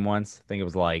Maryland game once. I think it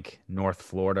was like North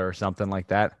Florida or something like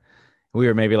that. We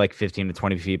were maybe like 15 to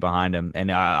 20 feet behind him.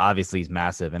 And obviously he's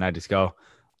massive. And I just go,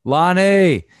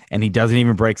 Lonnie. And he doesn't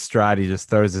even break stride. He just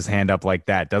throws his hand up like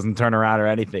that. Doesn't turn around or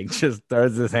anything. Just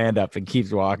throws his hand up and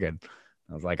keeps walking.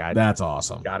 I was like, that's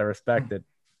awesome. Gotta respect it.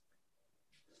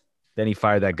 Then he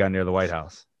fired that gun near the White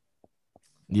House.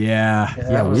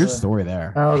 Yeah. Weird story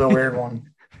there. That was a weird one.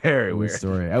 Very weird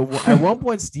story. At one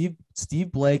point, Steve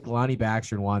Blake, Lonnie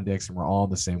Baxter, and Juan Dixon were all on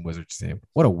the same Wizards team.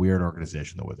 What a weird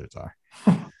organization the Wizards are.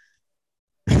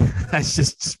 That's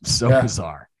just so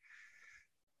bizarre.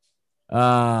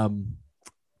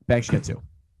 Banks, you got two.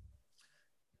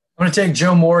 I'm going to take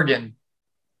Joe Morgan.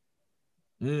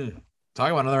 Talk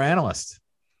about another analyst.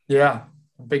 Yeah,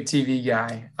 big TV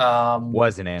guy.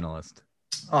 Was an analyst.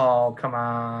 Oh, come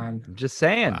on. I'm just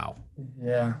saying. Wow.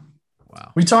 Yeah.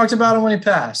 Wow. We talked about him when he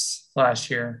passed last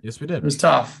year. Yes, we did. It was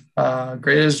tough.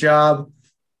 Great at his job.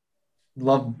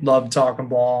 Love talking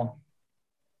ball.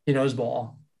 He knows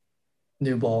ball.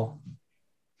 New ball.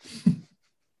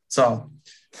 So,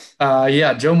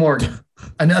 Joe Morgan.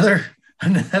 Another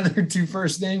two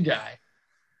first name guy.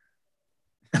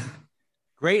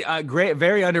 Great,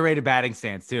 very underrated batting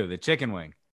stance too. The chicken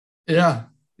wing. Yeah.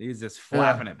 He's just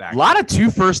flapping it back. A lot of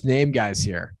two first name guys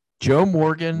here. Joe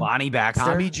Morgan, Lonnie Baxter,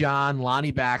 Tommy John,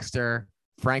 Lonnie Baxter,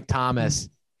 Frank Thomas.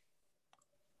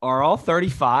 Are all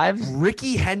 35?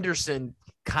 Ricky Henderson,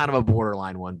 kind of a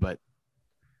borderline one, but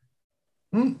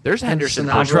there's Henderson.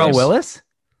 Dontrell Willis?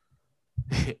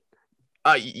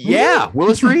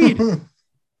 Willis Reed.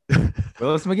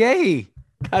 Willis McGahee.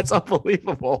 That's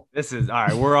unbelievable. This is all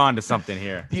right. We're on to something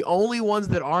here. The only ones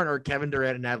that aren't are Kevin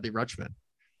Durant and Adley Rutschman.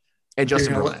 And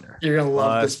Justin Verlander. You're going to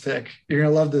love this pick. You're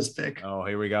going to love this pick. Oh,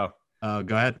 here we go. Go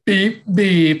ahead. Beep,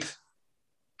 beep.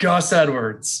 Gus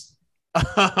Edwards.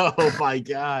 Oh, my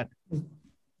God.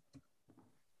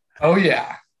 Oh,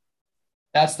 yeah.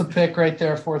 That's the pick right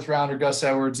there. Fourth rounder, Gus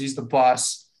Edwards. He's the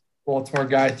boss. Baltimore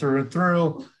guy through and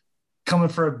through. Coming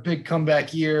for a big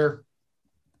comeback year.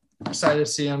 Excited to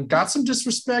see him. Got some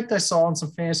disrespect I saw in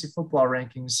some fantasy football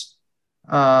rankings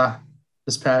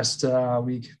this past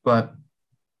week, but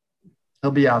he'll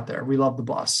be out there. We love the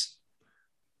boss.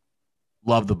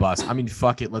 Love the bus. I mean,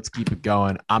 fuck it. Let's keep it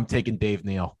going. I'm taking Dave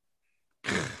Neal.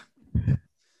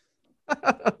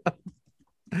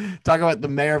 Talk about the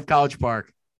mayor of College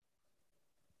Park.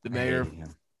 The mayor.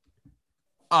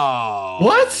 Oh.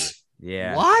 What?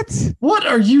 Yeah. What? What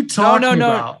are you talking no.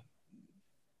 about?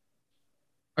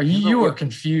 You are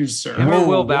confused, sir. Him or Whoa,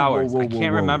 Will whoa, Bowers? whoa, whoa, I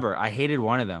can't whoa. remember. I hated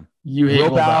one of them. You hate Will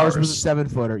Will Bowers was Bowers. a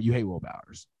 7-footer. You hate Will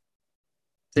Bowers.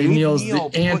 Dave Neal's Neal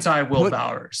the anti-Will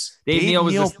Bowers. Dave Neal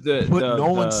was Neal the put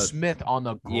Nolan Smith on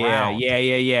the ground. Yeah.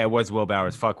 It was Will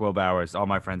Bowers. Fuck Will Bowers. All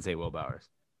my friends hate Will Bowers.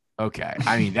 Okay.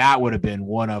 I mean, that would have been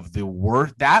one of the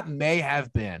worst. That may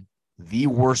have been the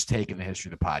worst take in the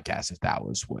history of the podcast if that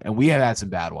was. And we have had some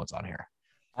bad ones on here.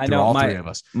 I know all three of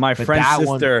us. My But friend's that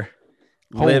sister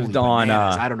lived on.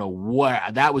 Bananas. I don't know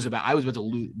what that was about. I was about to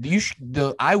lose.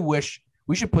 I wish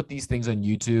we should put these things on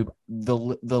YouTube.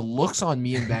 The looks on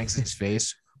me and Banks'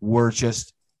 face were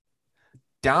just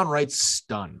downright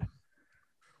stunned.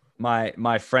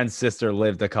 My friend's sister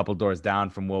lived a couple doors down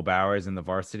from Will Bowers in the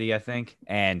varsity, I think.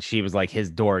 And she was like,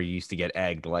 his door used to get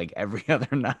egged like every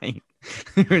other night.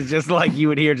 It was just like, you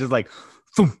would hear just like,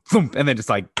 thump, thump, and then just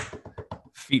like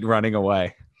feet running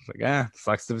away. It's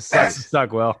like, sucks to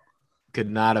suck, Will. Could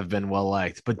not have been well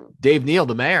liked. But Dave Neal,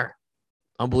 the mayor,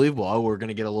 unbelievable. Oh, we're going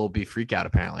to get a little beef freak out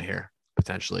apparently here,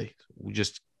 potentially. We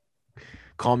just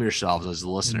calm yourselves as the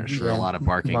listeners for a lot of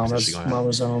barking.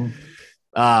 Mama's home.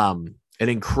 An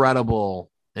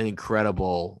incredible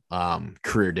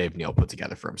career Dave Neal put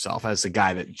together for himself as a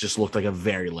guy that just looked like a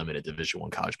very limited Division I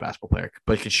college basketball player,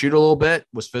 but could shoot a little bit,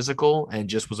 was physical, and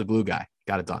just was a glue guy.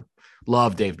 Got it done.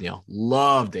 Love Dave Neal.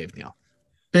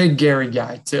 Big Gary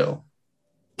guy too.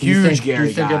 Huge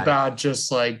Gary guy. You think about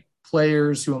just like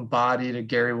players who embodied a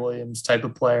Gary Williams type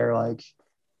of player, like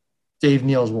Dave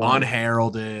Neal's one.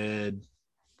 Unheralded.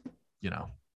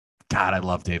 God, I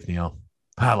love Dave Neal.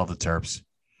 I love the Terps.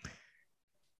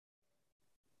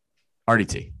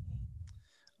 RDT.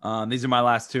 These are my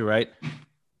last two, right?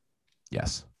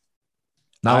 Yes.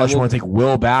 Not unless you want to take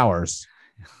Will Bowers.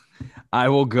 I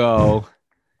will go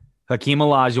Hakeem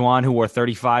Olajuwon, who wore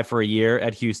 35 for a year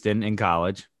at Houston in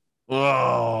college.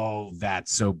 Oh,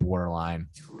 that's so borderline.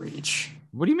 Reach.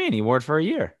 What do you mean? He wore it for a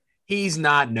year. He's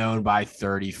not known by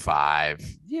 35.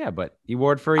 Yeah, but he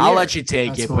wore it for a year. I'll let you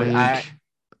take That's it, but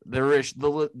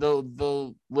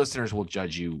the listeners will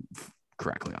judge you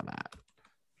correctly on that.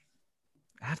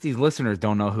 Half these listeners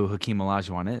don't know who Hakeem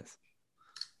Olajuwon is.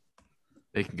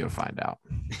 They can go find out.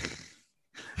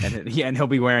 And he'll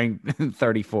be wearing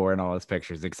 34 in all his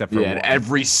pictures, except for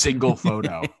every single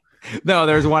photo. No,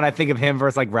 there's one I think of him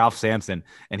versus like Ralph Sampson,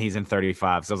 and he's in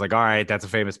 35. So I was like, all right, that's a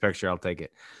famous picture. I'll take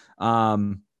it.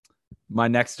 My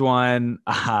next one,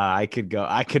 I've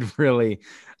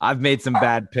made some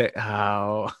bad pick.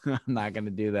 Oh, I'm not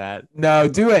gonna do that. No,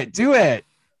 do it.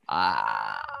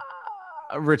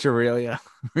 Rich Aurelia.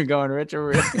 We're going Rich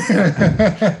Aurelia.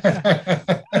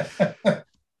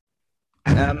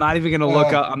 And I'm not even gonna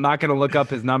look up. I'm not gonna look up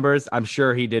his numbers. I'm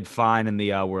sure he did fine in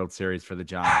the World Series for the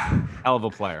Giants. Hell of a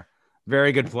player,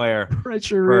 very good player.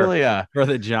 Rich Aurelia for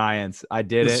the Giants. I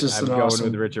did it. I'm going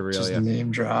with Rich Aurelia. Just a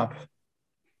name drop.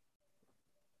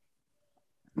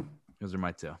 Those are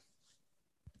my two.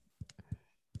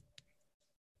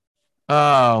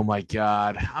 Oh my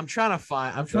God. I'm trying to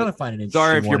find an interesting.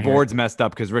 Sorry if your one here. board's messed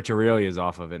up because Rich Aurelia is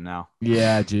off of it now.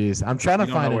 Yeah, geez. I'm trying to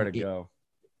find where to go.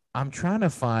 I'm trying to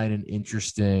find an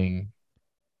interesting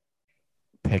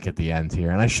pick at the end here.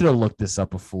 And I should have looked this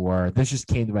up before. This just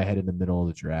came to my head in the middle of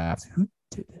the draft. Who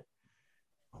did it?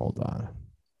 Hold on.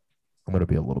 I'm gonna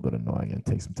be a little bit annoying and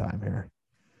take some time here.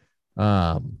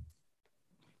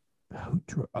 Who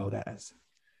drew? Oh, that is.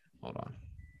 Hold on.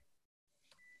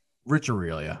 Rich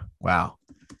Aurelia. Wow.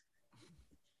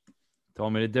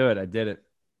 Told me to do it. I did it.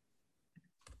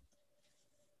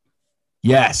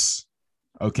 Yes.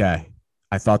 Okay.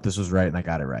 I thought this was right, and I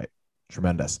got it right.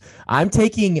 Tremendous. I'm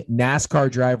taking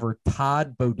NASCAR driver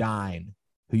Todd Bodine,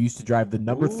 who used to drive the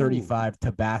number 35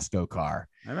 Tabasco car.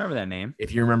 I remember that name.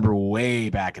 If you remember way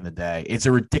back in the day. It's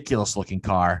a ridiculous-looking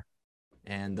car.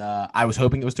 And I was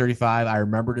hoping it was 35. I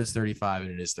remembered it's 35,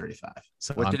 and it is 35.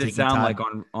 So what did it sound like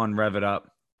on Rev It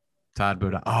Up? Todd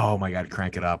Bodine. Oh, my God.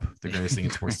 Crank it up. The greatest thing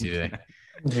in sports TV.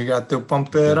 You got to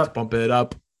pump it up. Pump it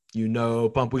up. We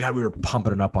were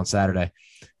pumping it up on Saturday.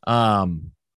 Yeah,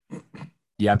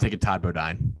 I'm taking Todd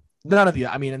Bodine. None of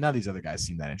these other guys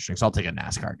seem that interesting, so I'll take a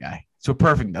NASCAR guy. So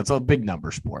perfect. That's a big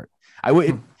number sport.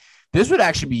 This would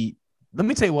actually be. Let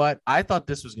me tell you what. I thought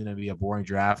this was going to be a boring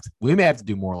draft. We may have to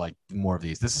do more of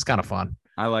these. This is kind of fun.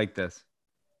 I like this.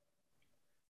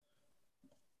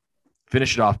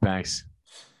 Finish it off, Banks.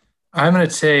 I'm going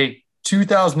to take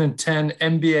 2010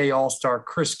 NBA All-Star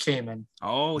Chris Kaman.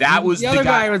 Oh, That was the the other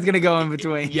guy- guy was gonna go in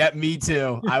between. Yeah, me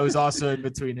too. I was also in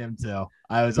between him too.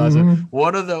 I was also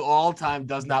one of the all-time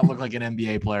does not look like an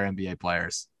NBA player. NBA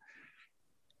players.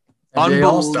 NBA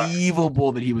All-Star.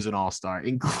 Unbelievable that he was an all-star.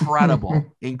 Incredible.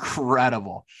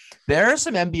 Incredible. There are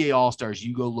some NBA all-stars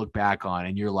you go look back on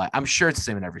and you're like, I'm sure it's the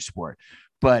same in every sport,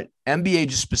 but NBA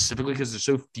just specifically because there's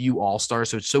so few all-stars,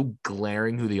 so it's so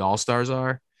glaring who the all-stars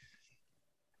are.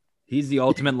 He's the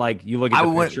ultimate, like, you look at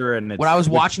the picture and it's, when I was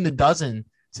watching the dozen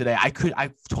today, I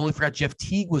totally forgot Jeff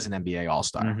Teague was an NBA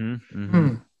all-star.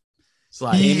 It's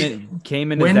like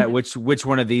Kaman is that which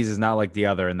one of these is not like the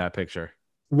other in that picture?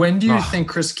 When do you think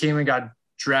Chris Kaman got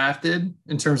drafted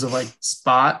in terms of like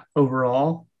spot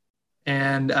overall,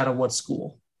 and out of what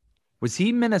school? Was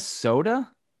he Minnesota?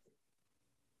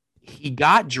 He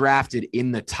got drafted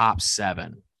in the top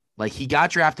 7. Like he got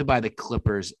drafted by the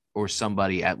Clippers or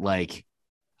somebody at like,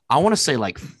 I want to say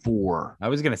like 4. I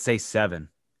was gonna say 7.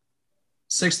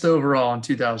 6th overall in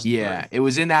 2000. Yeah, it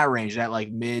was in that range, that like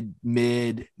mid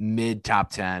top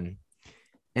 10.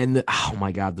 And oh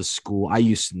my God, the school. I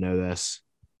used to know this.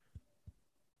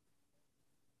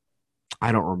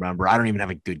 I don't remember. I don't even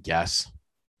have a good guess.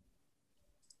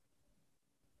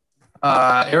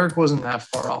 Eric wasn't that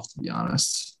far off, to be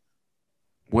honest.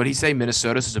 What did he say?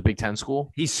 Minnesota is a Big Ten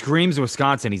school? He screams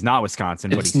Wisconsin. He's not Wisconsin,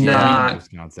 but It's he's not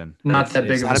Wisconsin. Not that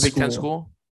big It's of not a a Big Ten school.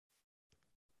 school,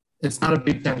 It's not a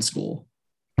Big Ten school.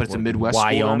 but it's a Midwest school,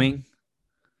 then? Wyoming.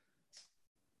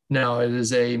 No, it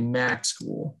is a MAC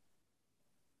school.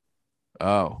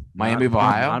 Oh, Miami of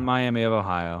Ohio? On Miami of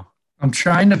Ohio. I'm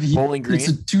trying to. Bowling Green? It's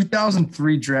a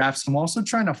 2003 draft. So I'm also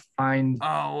trying to find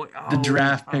the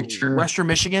draft picture. Western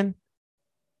Michigan?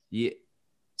 Yeah.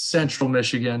 Central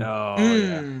Michigan. Oh,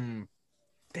 Damn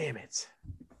it.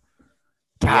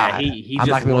 yeah. God, He I'm not just gonna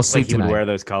be able to looks sleep like he would tonight. wear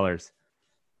those colors.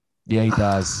 Yeah, he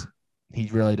does. He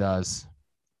really does.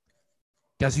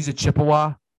 Guess he's a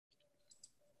Chippewa?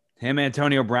 Him,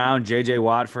 Antonio Brown, J.J.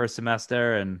 Watt for a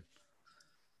semester, and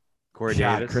Corey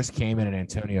God, Davis. Chris Kaman and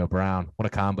Antonio Brown. What a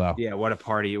combo. Yeah, what a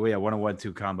party. Yeah, what a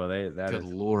 1-2 combo. That Good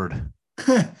is. Lord.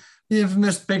 The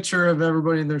infamous picture of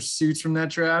everybody in their suits from that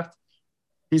draft.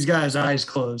 He's got his eyes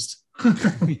closed.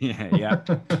 yeah.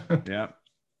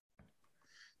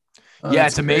 Yeah,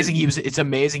 it's amazing. It's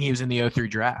amazing he was in the 03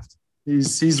 draft.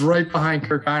 He's right behind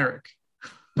Kirk Heinrich.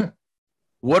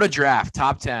 What a draft.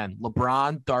 Top 10.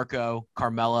 LeBron, Darko,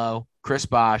 Carmelo, Chris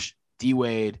Bosh, D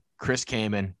Wade, Chris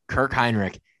Kaman, Kirk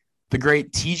Heinrich, the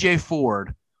great TJ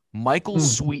Ford, Michael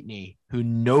Sweetney, who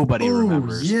nobody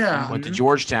remembers. Yeah. Went to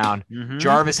Georgetown.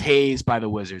 Jarvis Hayes by the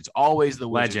Wizards. Always the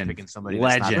Wizards Legend. picking somebody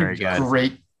that's not very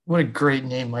good. What a great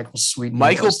name, Michael Sweetney.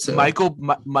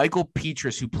 Michael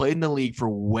Petrus, who played in the league for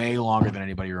way longer than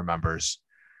anybody remembers.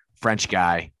 French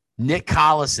guy. Nick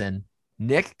Collison.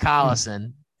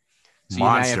 So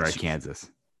Monster at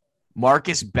Kansas.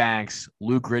 Marcus Banks,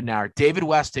 Luke Ridnour, David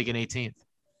West taking 18th.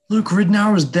 Luke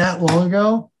Ridnour was that long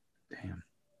ago? Damn.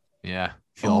 Yeah.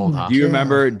 Feel old, huh? Do you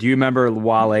remember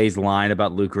Wale's line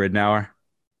about Luke Ridnour?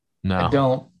 No. I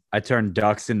don't. I turned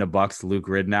ducks into bucks, Luke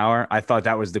Ridnour. I thought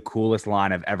that was the coolest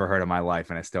line I've ever heard in my life,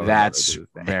 and I still That's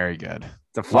very good.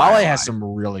 It's a Wale line. has some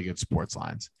really good sports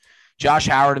lines. Josh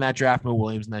Howard in that draft, Mo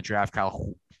Williams in that draft,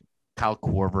 Kyle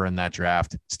Korver in that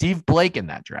draft, Steve Blake in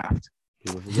that draft.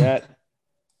 People forget.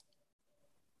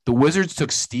 The Wizards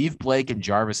took Steve Blake and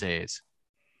Jarvis Hayes.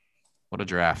 What a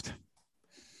draft.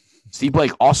 Steve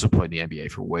Blake also played in the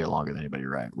NBA for way longer than anybody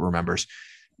remembers.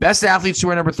 Best athletes to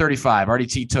wear number 35.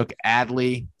 RDT took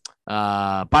Adley.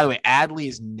 By the way, Adley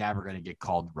is never going to get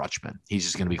called Rutschman. He's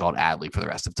just going to be called Adley for the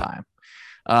rest of time.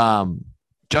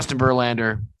 Justin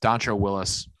Verlander, Dontrell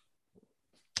Willis,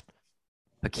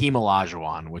 Hakeem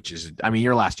Olajuwon, which is, I mean,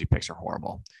 your last 2 picks are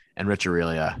horrible. And Rich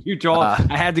Aurelia. You told I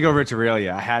had to go Rich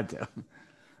Aurelia. I had to.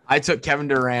 I took Kevin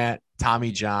Durant,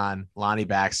 Tommy John, Lonnie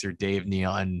Baxter, Dave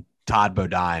Neal, and Todd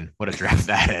Bodine. What a draft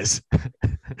that is.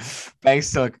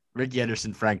 Banks took Ricky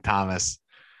Henderson, Frank Thomas,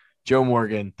 Joe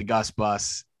Morgan, the Gus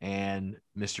Bus, and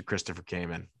Mr. Christopher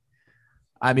Kaman.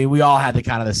 I mean, we all had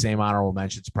the same honorable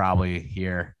mentions probably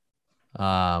here.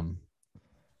 Brandon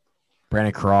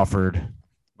Crawford.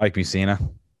 Mike Mussina.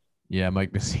 Yeah,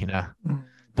 Mike Messina.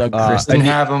 Doug I Christie. didn't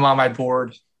have him on my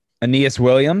board. Aeneas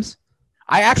Williams.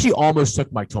 I actually almost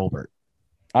took Mike Tolbert.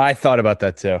 I thought about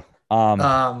that too.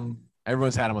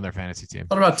 Everyone's had him on their fantasy team.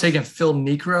 Thought about taking Phil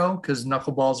Necro because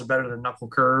knuckleballs are better than knuckle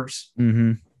curves.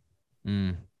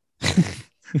 Mm-hmm.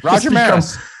 Roger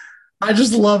Maris. I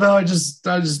just love how I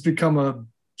just become a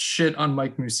shit on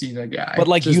Mike Mussina guy. But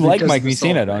like, just you like because Mike of the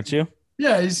Mussina, salt. don't you?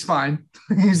 Yeah, he's fine.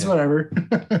 He's whatever.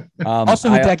 Also,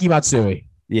 Hideki Matsui.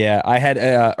 Yeah, I had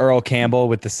Earl Campbell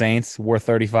with the Saints, wore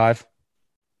 35.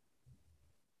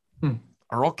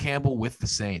 Earl Campbell with the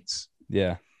Saints.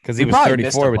 Yeah, because he We was probably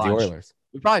missed 34 a with the bunch. Oilers.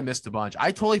 We probably missed a bunch.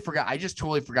 I just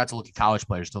totally forgot to look at college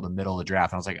players till the middle of the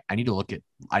draft. And I was like, I need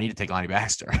to take Lonnie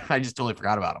Baxter. I just totally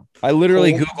forgot about him. I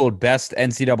literally Googled best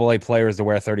NCAA players to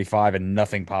wear 35 and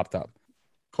nothing popped up.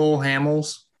 Cole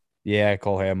Hamels. Yeah,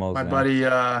 Cole Hamels. My buddy,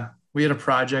 we had a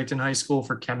project in high school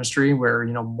for chemistry where,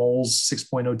 moles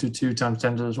 6.022 times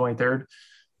 10 to the 23rd.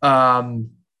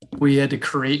 We had to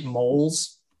create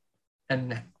moles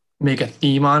and make a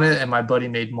theme on it. And my buddy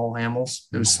made Mole Hamels.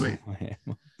 It was sweet.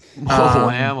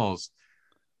 Mole Hamels.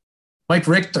 Mike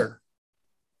Richter,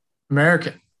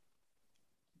 American.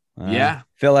 Yeah.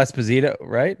 Phil Esposito,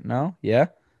 right? No? Yeah.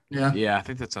 Yeah, I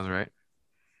think that sounds right.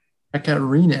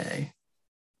 Ekaterine.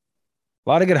 A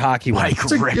lot of good hockey ones.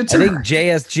 Mike Richter. I think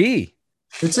JSG.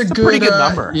 It's a pretty good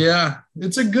number. Yeah.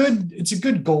 It's a good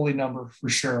goalie number for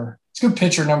sure. It's a good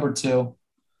pitcher number too.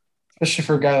 Especially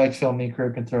for a guy like Phil Meeker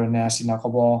who can throw a nasty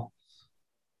knuckleball.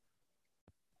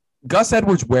 Gus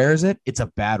Edwards wears it. It's a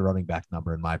bad running back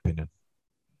number, in my opinion.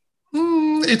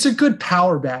 It's a good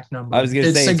power back number. I was going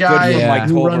to say it's a it's guy good for Mike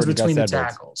who Tolbert runs and between the Gus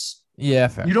Edwards. tackles. Yeah,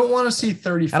 fair. You don't want to see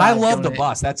 35. And I love the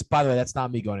bus. By the way, that's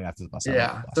not me going after the bus.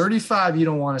 Yeah, 35, you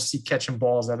don't want to see catching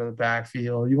balls out of the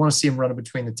backfield. You want to see him running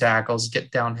between the tackles, get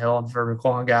downhill and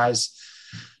vertical on guys,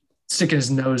 sticking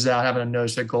his nose out, having a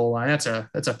nose to goal line. That's a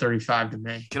 35 to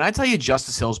me. Can I tell you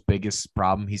Justice Hill's biggest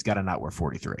problem? He's got to not wear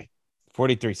 43.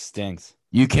 43 stinks.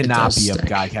 You cannot be a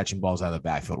guy catching balls out of the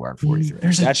backfield wearing 43.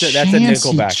 That's a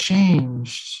nickel back.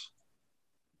 Changed.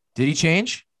 Did he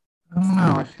change? I don't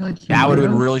know. I feel like that would have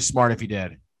been really smart if he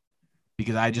did,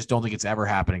 because I just don't think it's ever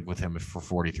happening with him for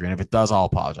 43. And if it does, I'll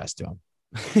apologize to him.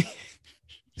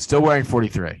 Still wearing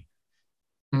 43.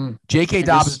 J.K.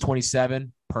 Dobbins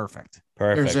 27. Perfect.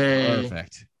 There's a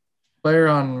player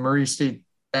on Murray State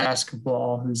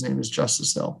basketball whose name is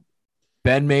Justice Hill.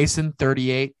 Ben Mason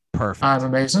 38. Perfect. I'm a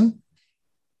Mason.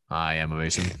 I am a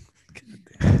Mason.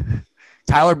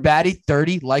 Tyler Batty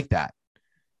 30. Like that.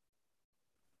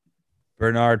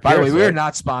 Bernard By Pierce, the way, we are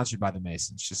not sponsored by the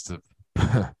Masons, just to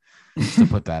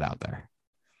put that out there.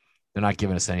 They're not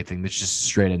giving us anything. It's just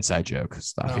straight inside joke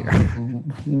stuff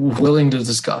here. Willing to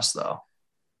discuss, though.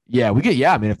 Yeah, we get.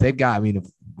 Yeah, I mean, if they've got, if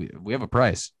we have a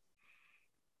price,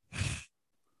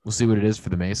 we'll see what it is for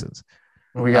the Masons.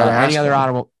 We got any other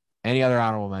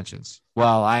honorable mentions?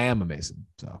 Well, I am a Mason,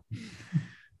 so.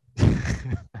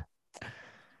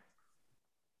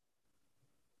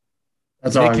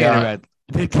 That's all I got.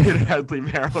 Nick Adley,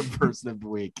 Maryland Person of the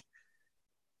Week.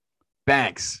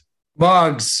 Banks.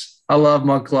 Mugs. I love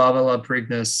Mug Club. I love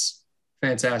Preakness.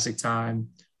 Fantastic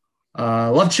time.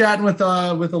 Love chatting with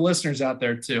the listeners out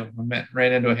there too. I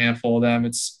ran into a handful of them.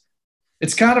 It's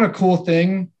kind of a cool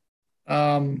thing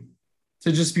to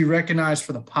just be recognized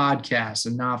for the podcast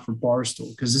and not for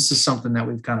Barstool, because this is something that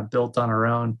we've kind of built on our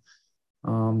own.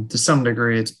 To some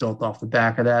degree, it's built off the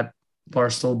back of that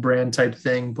Barstool brand type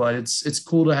thing, but it's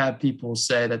cool to have people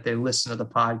say that they listen to the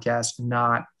podcast and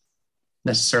not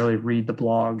necessarily read the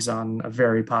blogs on a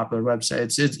very popular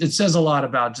website. It says a lot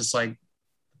about just like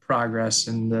progress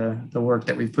and the work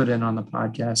that we've put in on the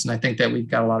podcast. And I think that we've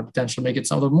got a lot of potential to make it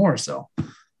something more. So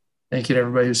thank you to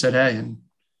everybody who said, hey, and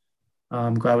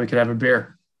I'm glad we could have a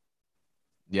beer.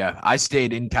 Yeah, I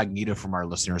stayed incognito from our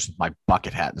listeners with my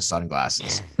bucket hat and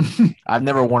sunglasses. I've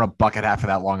never worn a bucket hat for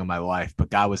that long in my life, but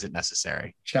God, was it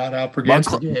necessary. Shout out Brigands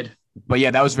Brigade. But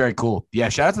yeah, that was very cool. Yeah,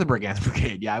 shout out to the Brigands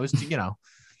Brigade. Yeah, I was,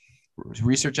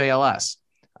 research ALS.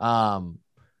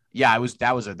 Yeah,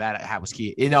 that hat was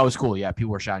key. It was cool. Yeah,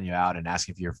 people were shouting you out and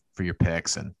asking for your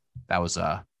picks, and that was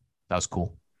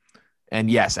cool. And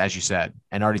yes, as you said,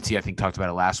 and RDT I think talked about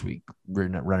it last week. We're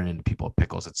running into people at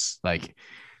Pickles. It's like,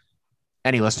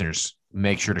 any listeners,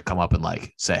 make sure to come up and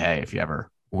like say hey if you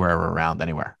ever wherever around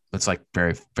anywhere. It's like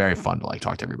very, very fun to like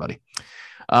talk to everybody.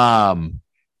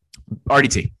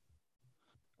 RDT.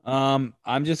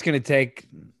 I'm just gonna take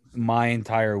my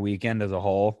entire weekend as a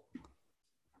whole.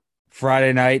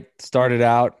 Friday night started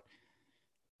out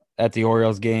at the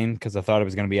Orioles game because I thought it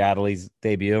was going to be Adley's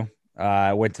debut.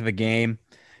 I went to the game,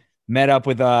 met up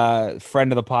with a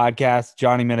friend of the podcast,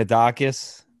 Johnny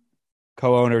Minadakis,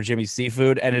 co-owner of Jimmy's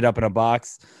Seafood. Ended up in the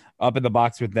box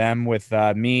with them, with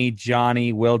me,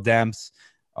 Johnny, Will Demps,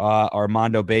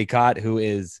 Armando Baycott, who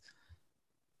is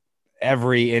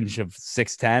every inch of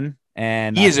 6'10",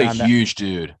 and he is a huge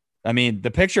dude. I mean,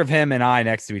 the picture of him and I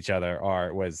next to each other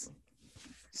was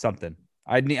something.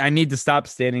 I need to stop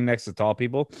standing next to tall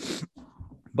people.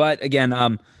 But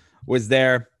again, was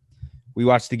there. We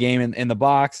watched the game in the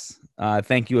box.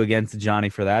 Thank you again to Johnny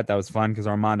for that. That was fun because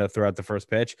Armando threw out the first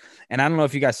pitch. And I don't know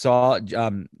if you guys saw,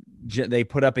 they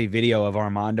put up a video of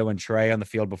Armando and Trey on the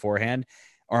field beforehand.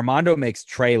 Armando makes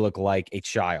Trey look like a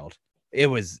child. It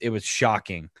was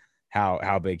shocking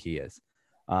how big he is,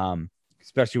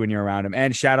 especially when you're around him.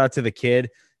 And shout out to the kid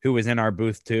who was in our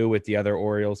booth too with the other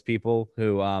Orioles people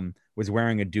who was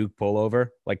wearing a Duke pullover,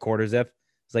 like quarter zip.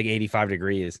 It's like 85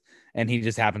 degrees. And he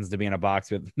just happens to be in a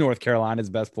box with North Carolina's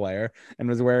best player and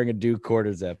was wearing a Duke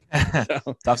quarter zip.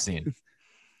 So, tough scene.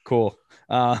 Cool.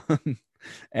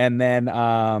 And then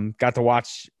got to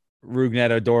watch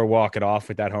Rougned Odor walk it off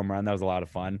with that home run. That was a lot of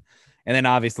fun. And then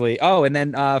obviously,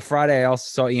 Friday I also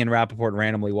saw Ian Rappaport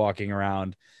randomly walking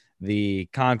around the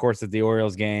concourse at the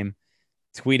Orioles game.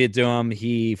 Tweeted to him.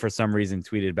 He, for some reason,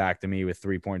 tweeted back to me with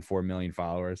 3.4 million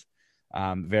followers.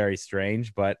 Very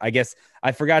strange, but I guess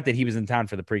I forgot that he was in town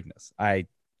for the Preakness. I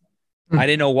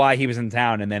didn't know why he was in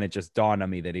town, and then it just dawned on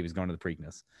me that he was going to the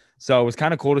Preakness. So it was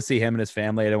kind of cool to see him and his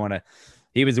family. I didn't want to.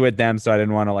 He was with them, so I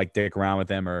didn't want to like dick around with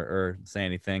him or say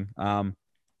anything. And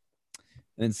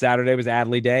then Saturday was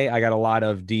Adley Day. I got a lot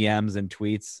of DMs and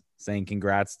tweets saying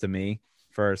congrats to me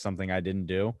for something I didn't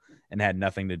do and had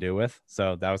nothing to do with.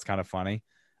 So that was kind of funny.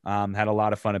 Had a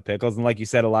lot of fun at Pickles. And like you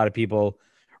said, a lot of people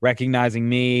recognizing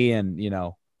me and,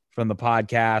 from the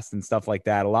podcast and stuff like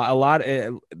that. A lot,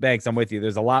 Banks, I'm with you.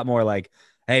 There's a lot more like,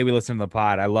 hey, we listen to the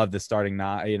pod. I love the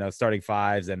starting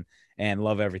fives and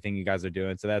love everything you guys are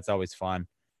doing. So that's always fun.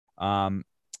 And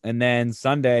then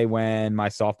Sunday when my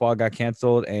softball got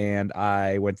canceled and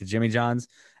I went to Jimmy John's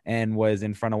and was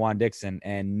in front of Juan Dixon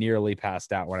and nearly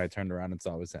passed out when I turned around and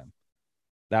saw it was him.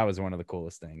 That was one of the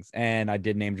coolest things. And I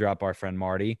did name drop our friend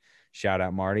Marty. Shout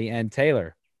out Marty and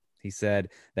Taylor. He said,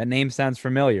 that name sounds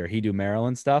familiar. He do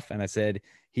Maryland stuff. And I said,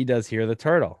 he does Hear the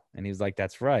Turtle. And he was like,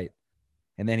 that's right.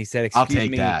 And then he said, excuse I'll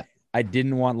take me, that. I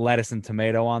didn't want lettuce and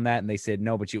tomato on that. And they said,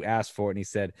 no, but you asked for it. And he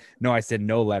said, no, I said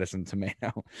no lettuce and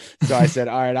tomato. So I said,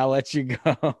 all right, I'll let you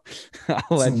go.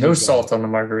 No salt on the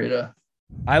margarita.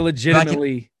 I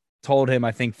legitimately told him,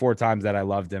 I think 4 times that I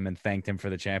loved him and thanked him for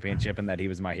the championship and that he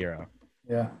was my hero.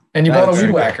 Yeah. And you bought a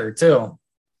weed whacker too.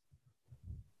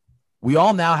 We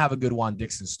all now have a good Juan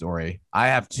Dixon story. I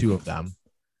have 2 of them.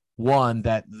 One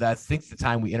that I think the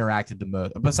time we interacted the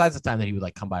most, besides the time that he would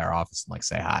like come by our office and like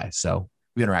say hi. So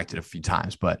we interacted a few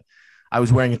times, but I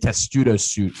was wearing a Testudo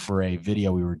suit for a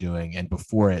video we were doing. And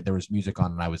before it, there was music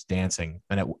on and I was dancing.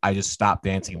 And I just stopped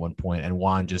dancing at one point, and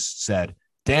Juan just said,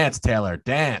 dance, Taylor,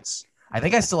 dance. I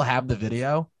think I still have the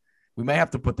video. We may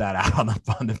have to put that out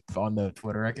on the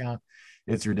Twitter account.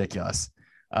 It's ridiculous.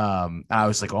 And I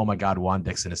was like, oh my God, Juan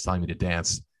Dixon is telling me to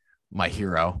dance, my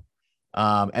hero.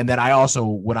 And then I also,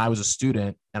 when I was a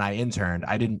student and I interned,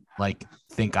 I didn't like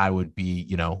think I would be,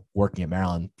 working at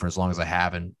Maryland for as long as I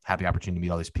have and have the opportunity to meet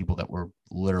all these people that were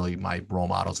literally my role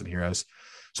models and heroes.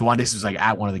 So Juan Dixon was like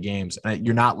at one of the games, and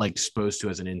you're not like supposed to,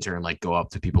 as an intern, like go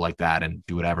up to people like that and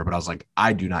do whatever. But I was like,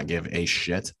 I do not give a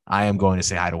shit. I am going to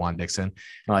say hi to Juan Dixon. And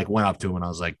I like went up to him and I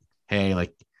was like, hey,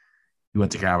 like you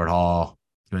went to Calvert Hall,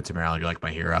 you went to Maryland, you're like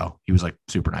my hero. He was like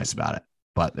super nice about it.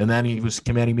 And then he was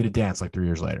commanding me to dance like 3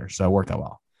 years later. So it worked out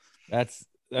well. That's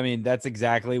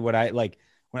exactly what I like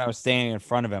when I was standing in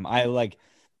front of him. I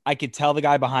could tell the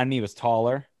guy behind me was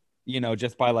taller,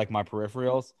 just by like my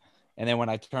peripherals. And then when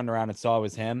I turned around and saw it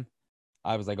was him,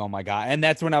 I was like, oh my God. And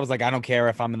that's when I was like, I don't care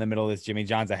if I'm in the middle of this Jimmy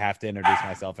John's, I have to introduce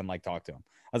myself and like talk to him.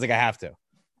 I was like, I have to.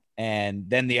 And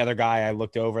then the other guy, I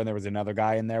looked over and there was another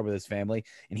guy in there with his family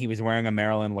and he was wearing a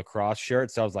Maryland lacrosse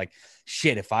shirt. So I was like,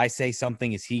 shit, if I say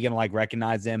something, is he going to like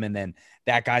recognize him? And then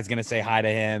that guy's going to say hi to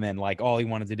him. And like, all he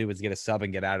wanted to do was get a sub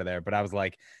and get out of there. But I was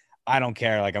like, I don't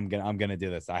care. Like, I'm going to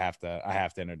do this. I have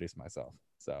to introduce myself.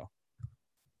 So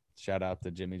shout out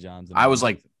to Jimmy John's. I was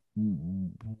like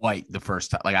white the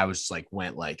first time. Like I was like,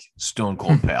 went like stone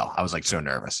cold pale. I was like so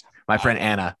nervous. My friend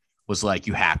Anna was like,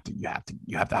 you have to.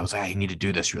 I was like, I need to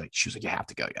do this. She was like, you have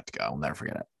to go. I'll never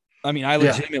forget it. I mean, I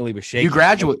legitimately was shaking.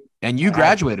 You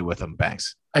graduated with him,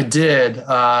 Banks. I did.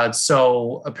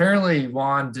 So apparently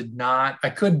Juan did not. I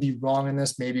could be wrong in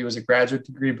this. Maybe it was a graduate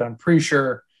degree, but I'm pretty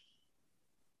sure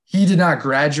he did not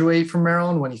graduate from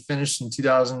Maryland when he finished in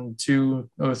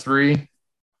 2002-03.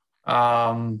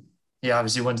 He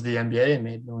obviously went to the NBA and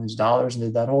made millions of dollars and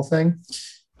did that whole thing.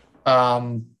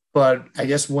 But I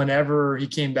guess whenever he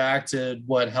came back to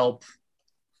help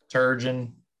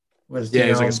Turgeon with, he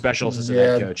was like a special assistant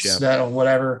head coach. Yeah.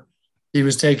 Whatever. He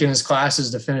was taking his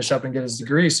classes to finish up and get his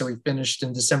degree. So he finished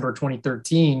in December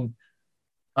 2013,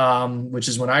 which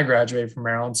is when I graduated from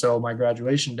Maryland. So my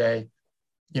graduation day,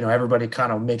 everybody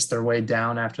kind of makes their way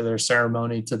down after their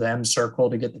ceremony to the M circle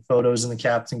to get the photos and the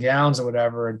caps and gowns or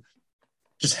whatever. And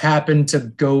just happened to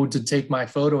go to take my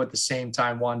photo at the same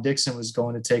time Juan Dixon was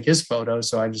going to take his photo.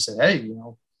 So I just said, hey,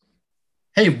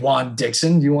 hey, Juan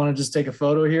Dixon, do you want to just take a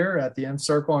photo here at the M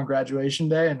Circle on graduation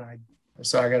day? And I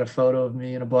got a photo of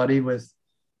me and a buddy with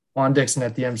Juan Dixon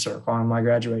at the M Circle on my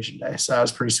graduation day. So that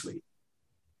was pretty sweet.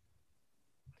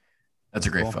 That's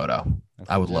a great photo.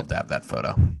 I would love to have that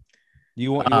photo.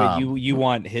 You want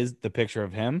the picture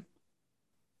of him?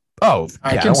 Oh,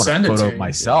 I can send a photo it to of you.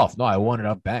 myself. No, I want it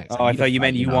up banks. Oh, I thought you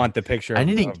meant you want the picture.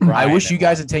 I wish you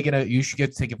guys had taken you should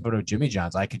get to take a photo of Jimmy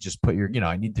John's. I could just put your,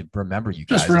 I need to remember you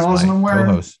guys. Just realizing I'm wearing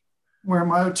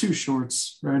my O2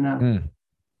 shorts right now.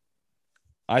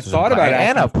 I thought about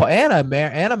Anna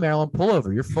Maryland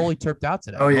pullover. You're fully turped out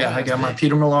today. Oh yeah, I got my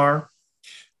Peter Millar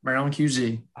Maryland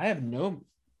QZ. I have no,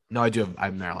 I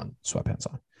have Maryland sweatpants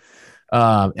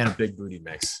on, and a big booty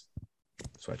mix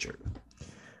sweatshirt.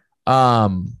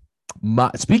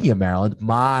 Speaking of Maryland,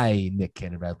 my Nick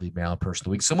Cannon Adley Maryland person of the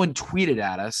week. Someone tweeted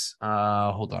at us.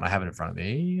 Hold on, I have it in front of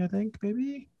me. I think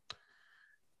maybe.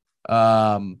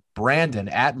 Brandon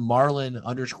at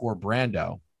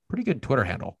Marlin_Brando. Pretty good Twitter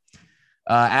handle.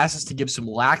 Asked us to give some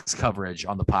lax coverage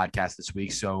on the podcast this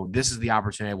week. So this is the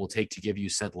opportunity I will take to give you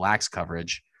said lax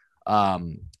coverage.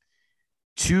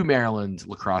 Two Maryland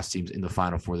lacrosse teams in the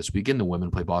Final Four this weekend. The women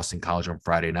play Boston College on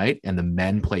Friday night, and the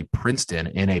men play Princeton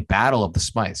in a battle of the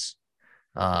Smythes.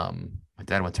 My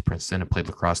dad went to Princeton and played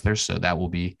lacrosse there, so that will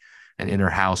be an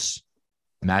inter-house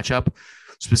matchup.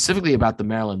 Specifically about the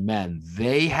Maryland men,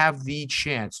 they have the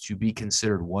chance to be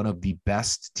considered one of the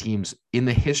best teams in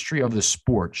the history of the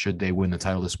sport should they win the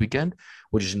title this weekend,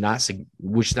 which is not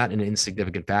an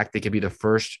insignificant fact. They could be the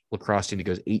first lacrosse team that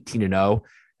goes 18-0,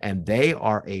 and they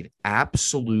are an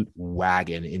absolute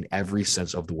wagon in every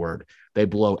sense of the word. They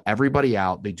blow everybody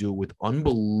out. They do it with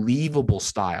unbelievable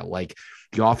style. Like,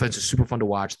 the offense is super fun to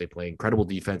watch. They play incredible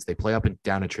defense. They play up and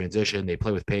down in transition. They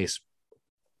play with pace.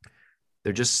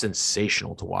 They're just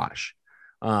sensational to watch.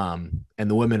 And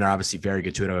the women are obviously very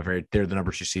good too. They're the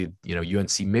numbers you see,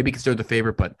 UNC maybe considered the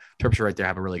favorite, but Terps are right there,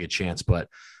 have a really good chance. But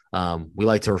we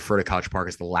like to refer to College Park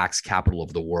as the lax capital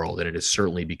of the world, and it is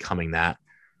certainly becoming that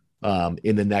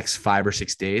in the next 5 or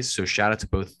 6 days. So shout out to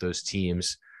both those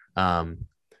teams.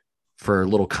 For a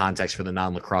little context for the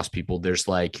non-lacrosse people, there's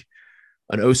like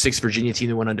an 06 Virginia team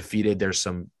that went undefeated. There's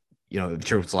some, in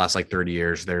terms of the last 30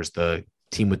 years, there's the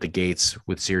team with the Gates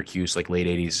with Syracuse, like late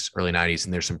 80s, early 90s.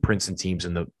 And there's some Princeton teams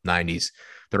in the 90s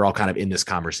that are all kind of in this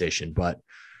conversation. But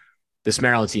this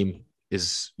Maryland team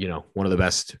is, one of the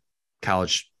best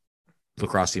college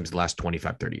lacrosse teams in the last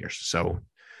 25, 30 years. So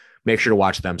make sure to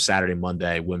watch them Saturday,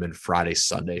 Monday, women Friday,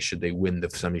 Sunday, should they win the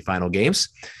semifinal games.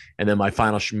 And then my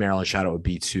final Maryland shout out would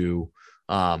be to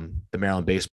the Maryland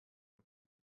baseball.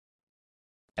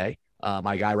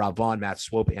 My guy, Rob Vaughn, Matt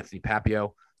Swope, Anthony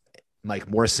Papio, Mike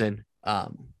Morrison,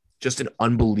 just an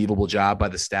unbelievable job by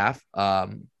the staff.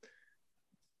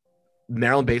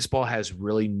 Maryland baseball has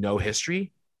really no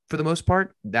history for the most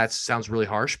part. That sounds really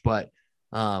harsh, but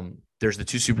there's the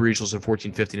two super regionals in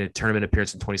 14-15, a tournament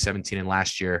appearance in 2017 and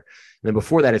last year. And then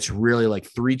before that, it's really like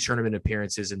 3 tournament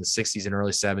appearances in the 60s and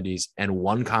early 70s and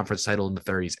 1 conference title in the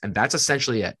 30s. And that's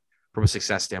essentially it from a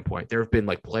success standpoint. There have been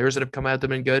players that have come out that have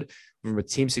been good. From a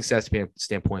team success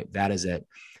standpoint, that is it.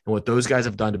 And what those guys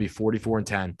have done to be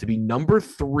 44-10, to be number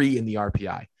 3 in the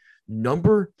RPI,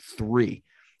 number 3,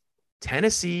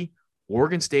 Tennessee,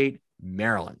 Oregon State,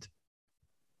 Maryland.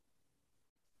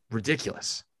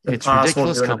 Ridiculous. It's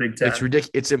ridiculous. It's ridiculous.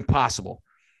 It's impossible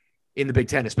in the Big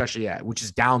Ten, especially which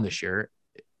is down this year.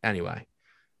 Anyway,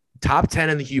 top 10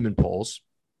 in the human polls,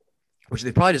 which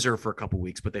they probably deserve for a couple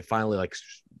weeks, but they finally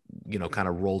kind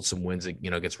of rolled some wins,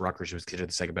 against Rutgers, who was considered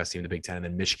the second best team in the Big Ten, and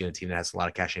then Michigan, a team that has a lot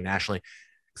of cachet nationally,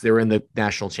 because they were in the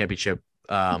national championship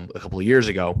a couple of years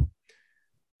ago.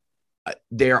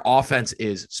 Their offense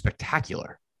is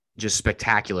spectacular, just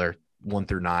spectacular, 1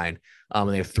 through 9. And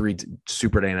they have 3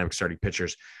 super dynamic starting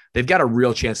pitchers. They've got a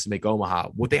real chance to make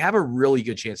Omaha. What they have a really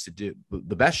good chance to do,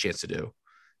 the best chance to do,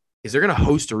 is they're going to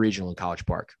host a regional in College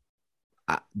Park.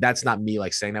 That's not me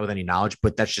saying that with any knowledge,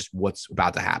 but that's just what's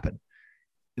about to happen.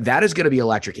 That is going to be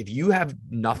electric. If you have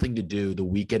nothing to do the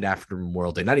weekend after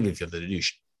Memorial Day, not even if you have to do, you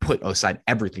should put aside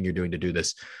everything you're doing to do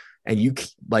this, and you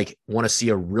want to see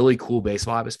a really cool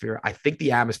baseball atmosphere, I think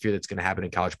the atmosphere that's going to happen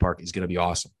in College Park is going to be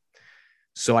awesome.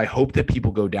 So I hope that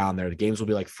people go down there. The games will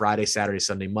be Friday, Saturday,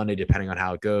 Sunday, Monday, depending on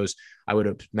how it goes. I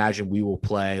would imagine we will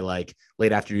play late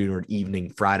afternoon or evening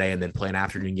Friday and then play an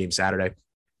afternoon game Saturday.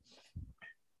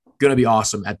 Going to be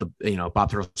awesome at the, Bob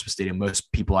Turtle Stadium.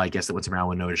 Most people, I guess, that went to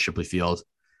Maryland know it as Shipley Field.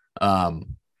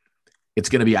 It's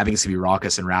going to be, I think it's going to be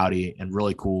raucous and rowdy and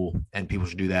really cool, and people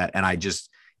should do that. And I just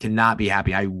cannot be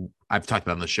happy. I I've talked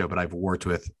about on the show, but I worked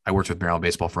with Maryland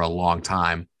baseball for a long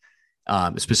time,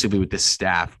 specifically with this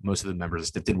staff. Most of the members of the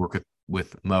staff didn't work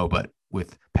with Mo, but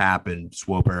with Pap and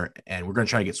Swoper. And we're going to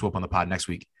try to get Swope on the pod next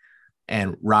week.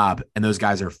 And Rob, and those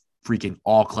guys are freaking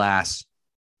all class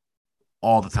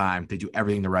all the time. They do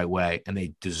everything the right way, and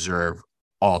they deserve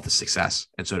all the success.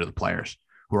 And so do the players,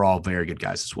 who are all very good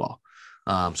guys as well.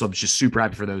 So I'm just super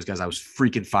happy for those guys. I was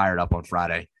freaking fired up on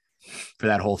Friday for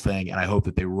that whole thing, and I hope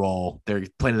that they roll. They're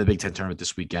playing in the Big Ten tournament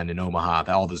this weekend in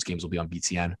Omaha. All those games will be on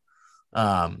BTN.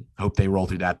 Hope they roll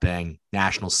through that thing,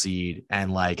 national seed,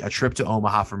 and like a trip to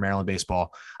Omaha for Maryland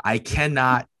baseball. I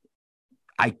cannot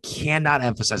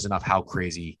emphasize enough how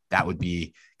crazy that would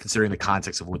be, considering the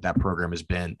context of what that program has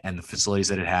been and the facilities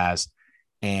that it has,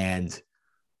 and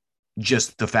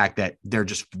just the fact that there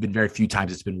just been very few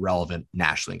times it's been relevant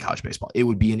nationally in college baseball. It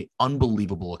would be an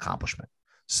unbelievable accomplishment.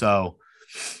 So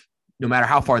no matter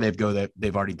how far they've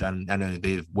already done, I know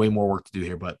they have way more work to do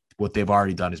here, but what they've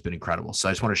already done has been incredible. So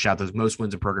I just want to shout those most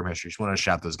wins in program history. Just want to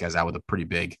shout those guys out with a pretty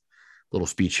big little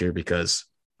speech here, because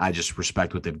I just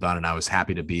respect what they've done. And I was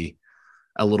happy to be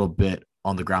a little bit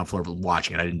on the ground floor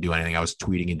watching it. I didn't do anything. I was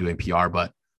tweeting and doing PR,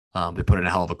 but they put in a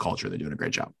hell of a culture. They're doing a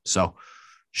great job. So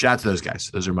shout out to those guys.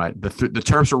 Those are the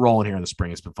Terps are rolling here in the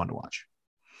spring. It's been fun to watch.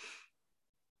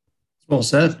 Well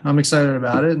said. I'm excited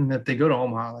about it. And if they go to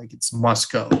Omaha, like, it's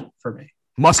must go for me.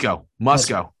 Must go.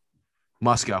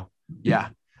 Yeah.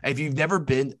 If you've never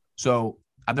been, so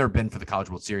I've never been for the College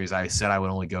World Series. I said I would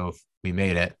only go if we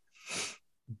made it,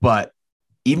 but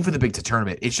even for the Big Ten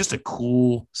tournament, it's just a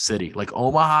cool city. Like,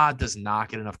 Omaha does not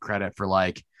get enough credit for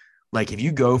like if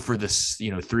you go for this,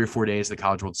 3 or 4 days of the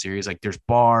College World Series, like, there's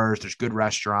bars, there's good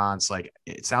restaurants. Like,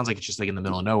 it sounds like it's just like in the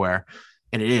middle of nowhere.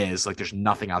 And it is, like, there's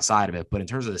nothing outside of it. But in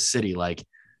terms of the city, like,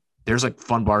 there's like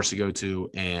fun bars to go to,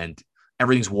 and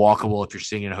everything's walkable if you're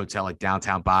staying in a hotel like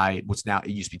downtown by what's now, it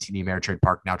used to be TD Ameritrade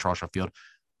Park, now Charles Shaw Field.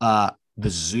 The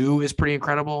zoo is pretty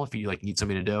incredible if you like need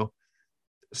something to do.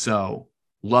 So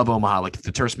love Omaha. Like, if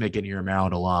the Terps make it and you're a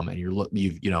Maryland alum and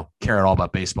you care at all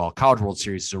about baseball, College World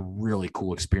Series is a really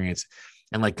cool experience.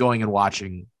 And like going and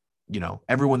watching,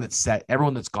 everyone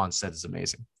that's gone said is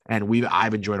amazing. And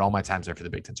I've enjoyed all my times there for the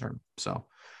Big Ten tournament. So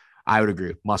I would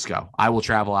agree. Must go. I will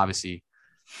travel, obviously,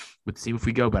 with the team if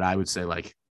we go, but I would say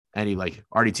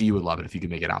RDT would love it if you could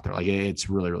make it out there. Like, it's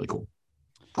really, really cool.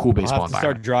 Cool baseball I'll have to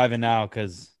environment. start driving now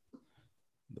because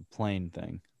the plane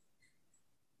thing.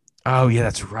 Oh, yeah,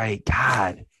 that's right.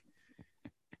 God.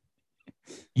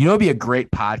 It'd be a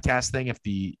great podcast thing if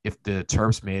the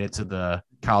Terps made it to the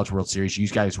College World Series. You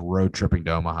guys road tripping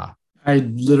to Omaha. I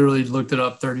literally looked it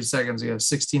up 30 seconds ago.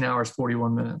 16 hours,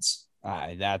 41 minutes.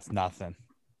 That's nothing.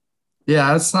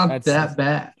 Yeah, that's not that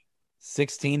bad.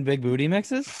 16 big booty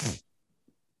mixes?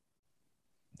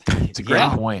 It's a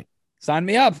great point. Sign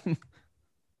me up.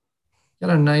 Got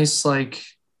a nice, like...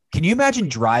 Can you imagine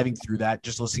driving through that,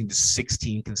 just listening to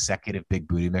 16 consecutive big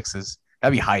booty mixes?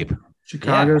 That'd be hype.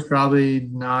 Chicago's probably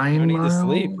 9 need to miles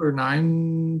sleep. or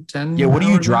 9, 10. Yeah, what do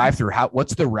you drive through?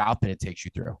 What's the route that it takes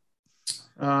you through?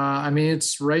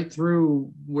 It's right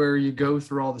through where you go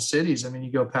through all the cities.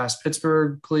 You go past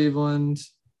Pittsburgh, Cleveland,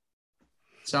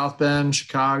 South Bend,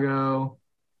 Chicago,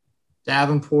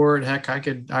 Davenport. Heck,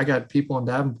 I got people in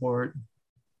Davenport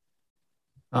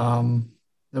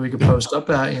that we could post up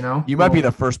at, You might be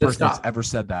the first person that's ever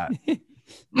said that.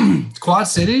 Quad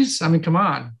Cities? Come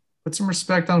on. Put some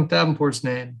respect on Davenport's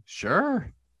name.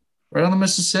 Sure. Right on the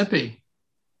Mississippi.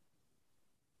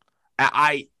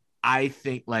 I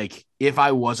think, like, if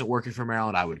I wasn't working for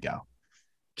Maryland, I would go.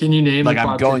 Can you name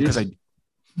I'm going because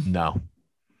no.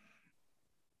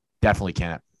 Definitely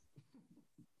can't.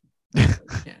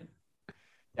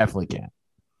 Definitely can't.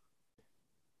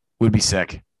 Would be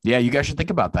sick. Yeah, you guys should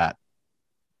think about that.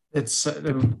 It's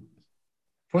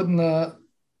putting the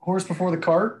horse before the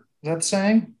cart. Is that the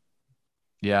saying?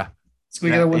 Yeah. So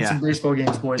we got to win some baseball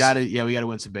games, boys. We got to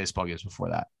win some baseball games before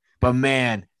that. But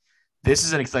man, this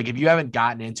is like, if you haven't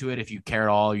gotten into it, if you care at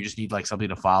all, you just need like something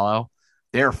to follow.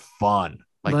 They're fun.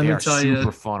 Like, they are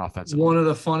super fun offensively. One of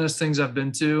the funnest things I've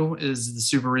been to is the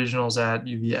Super Regionals at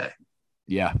UVA.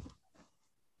 Yeah.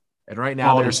 And right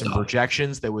now, there's some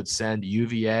projections that would send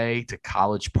UVA to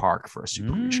College Park for a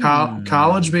Super Regional.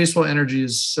 College baseball energy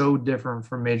is so different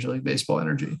from Major League Baseball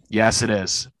energy. Yes, it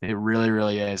is. It really,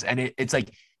 really is. And it's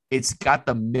like, it's got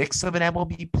the mix of an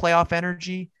MLB playoff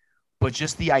energy, but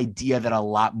just the idea that a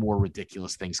lot more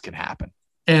ridiculous things can happen.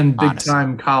 And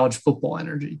big-time college football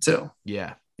energy, too.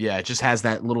 Yeah. Yeah, it just has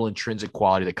that little intrinsic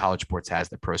quality that college sports has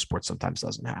that pro sports sometimes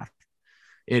doesn't have.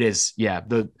 It is, yeah.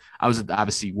 I was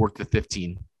obviously worked the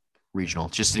 15 regional,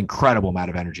 just an incredible amount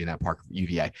of energy in that park.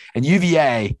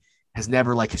 UVA has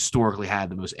never like historically had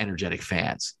the most energetic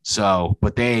fans. So,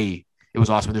 but it was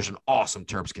awesome. There's an awesome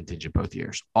Terps contingent both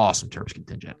years. Awesome Terps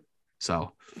contingent.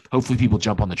 So hopefully people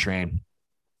jump on the train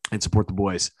and support the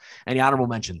boys. Any honorable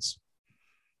mentions?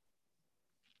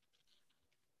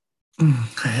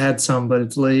 I had some, but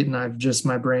it's late and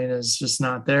my brain is just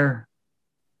not there.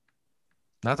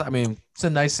 It's a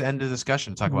nice end of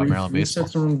discussion to talk about Maryland We baseball.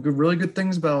 said some really good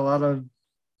things about a lot of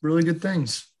really good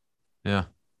things. Yeah.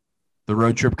 The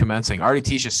road trip commencing. Artie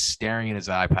T's just staring at his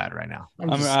iPad right now.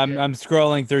 I'm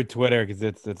scrolling through Twitter because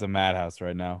it's a madhouse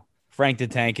right now. Frank the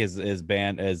Tank is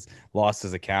banned, has lost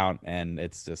his account, and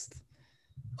it's just.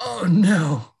 Oh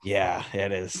no! Yeah,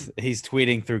 it is. He's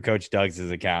tweeting through Coach Doug's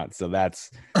account, so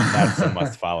that's some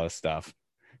must follow stuff.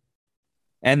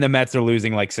 And the Mets are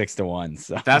losing like 6-1.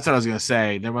 So that's what I was gonna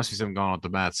say. There must be something going on with the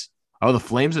Mets. Oh, the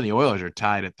Flames and the Oilers are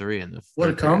tied at 3 in the. What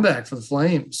a comeback for the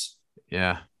Flames!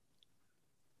 Yeah,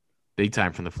 big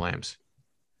time from the Flames.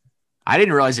 I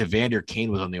didn't realize Evander Kane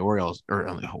was on the Orioles or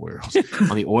on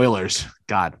the Oilers.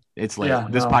 God, it's late. Yeah,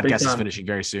 this podcast is finishing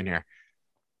very soon here.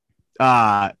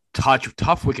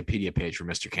 Tough Wikipedia page for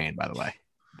Mr. Kane, by the way.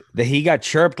 He got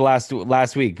chirped last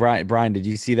week. Brian, did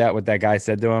you see that? What that guy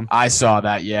said to him? I saw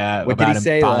that. Yeah. What did he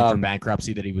say? For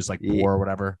bankruptcy, that he was like poor or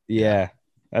whatever. Yeah.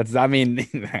 Probably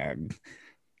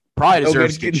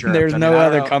deserves to get chirped. There's no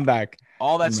other comeback.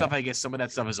 All that stuff, I guess some of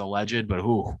that stuff is alleged, but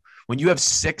when you have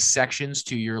 6 sections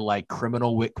to your like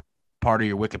criminal part of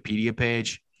your Wikipedia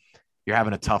page, you're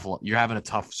having a tough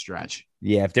stretch.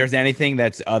 Yeah. If there's anything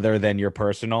that's other than your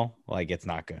personal, like it's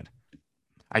not good.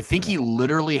 I think he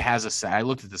literally has I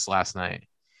looked at this last night.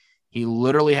 He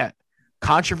literally had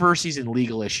controversies and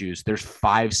legal issues. There's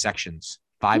 5 sections,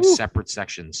 5 separate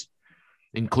sections,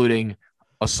 including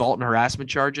assault and harassment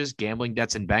charges, gambling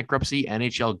debts and bankruptcy,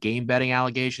 NHL game betting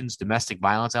allegations, domestic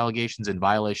violence allegations, and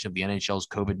violation of the NHL's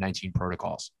COVID-19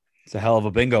 protocols. It's a hell of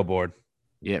a bingo board.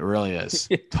 Yeah, it really is.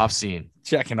 Tough scene.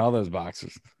 Checking all those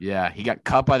boxes. Yeah, he got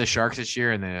cut by the Sharks this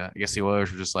year, and I guess the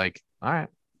Oilers were just like, all right.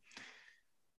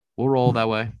 We'll roll that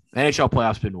way. NHL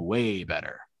playoffs been way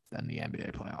better than the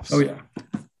NBA playoffs. Oh, yeah.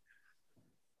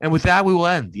 And with that, we will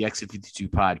end the Exit 52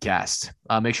 podcast.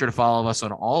 Make sure to follow us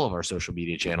on all of our social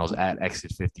media channels at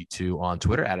Exit 52 on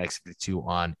Twitter, at Exit 52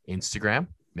 on Instagram.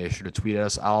 Make sure to tweet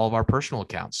us all of our personal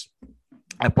accounts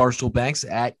at Barstool Banks,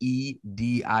 at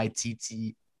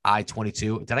EDITTI22.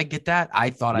 Did I get that? I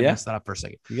thought I messed that up for a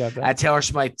second. You got that. At Taylor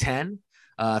Smythe 10.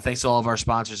 Thanks to all of our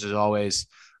sponsors as always.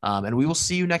 And we will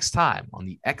see you next time on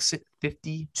the Exit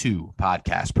 52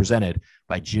 podcast presented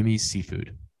by Jimmy's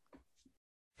Seafood.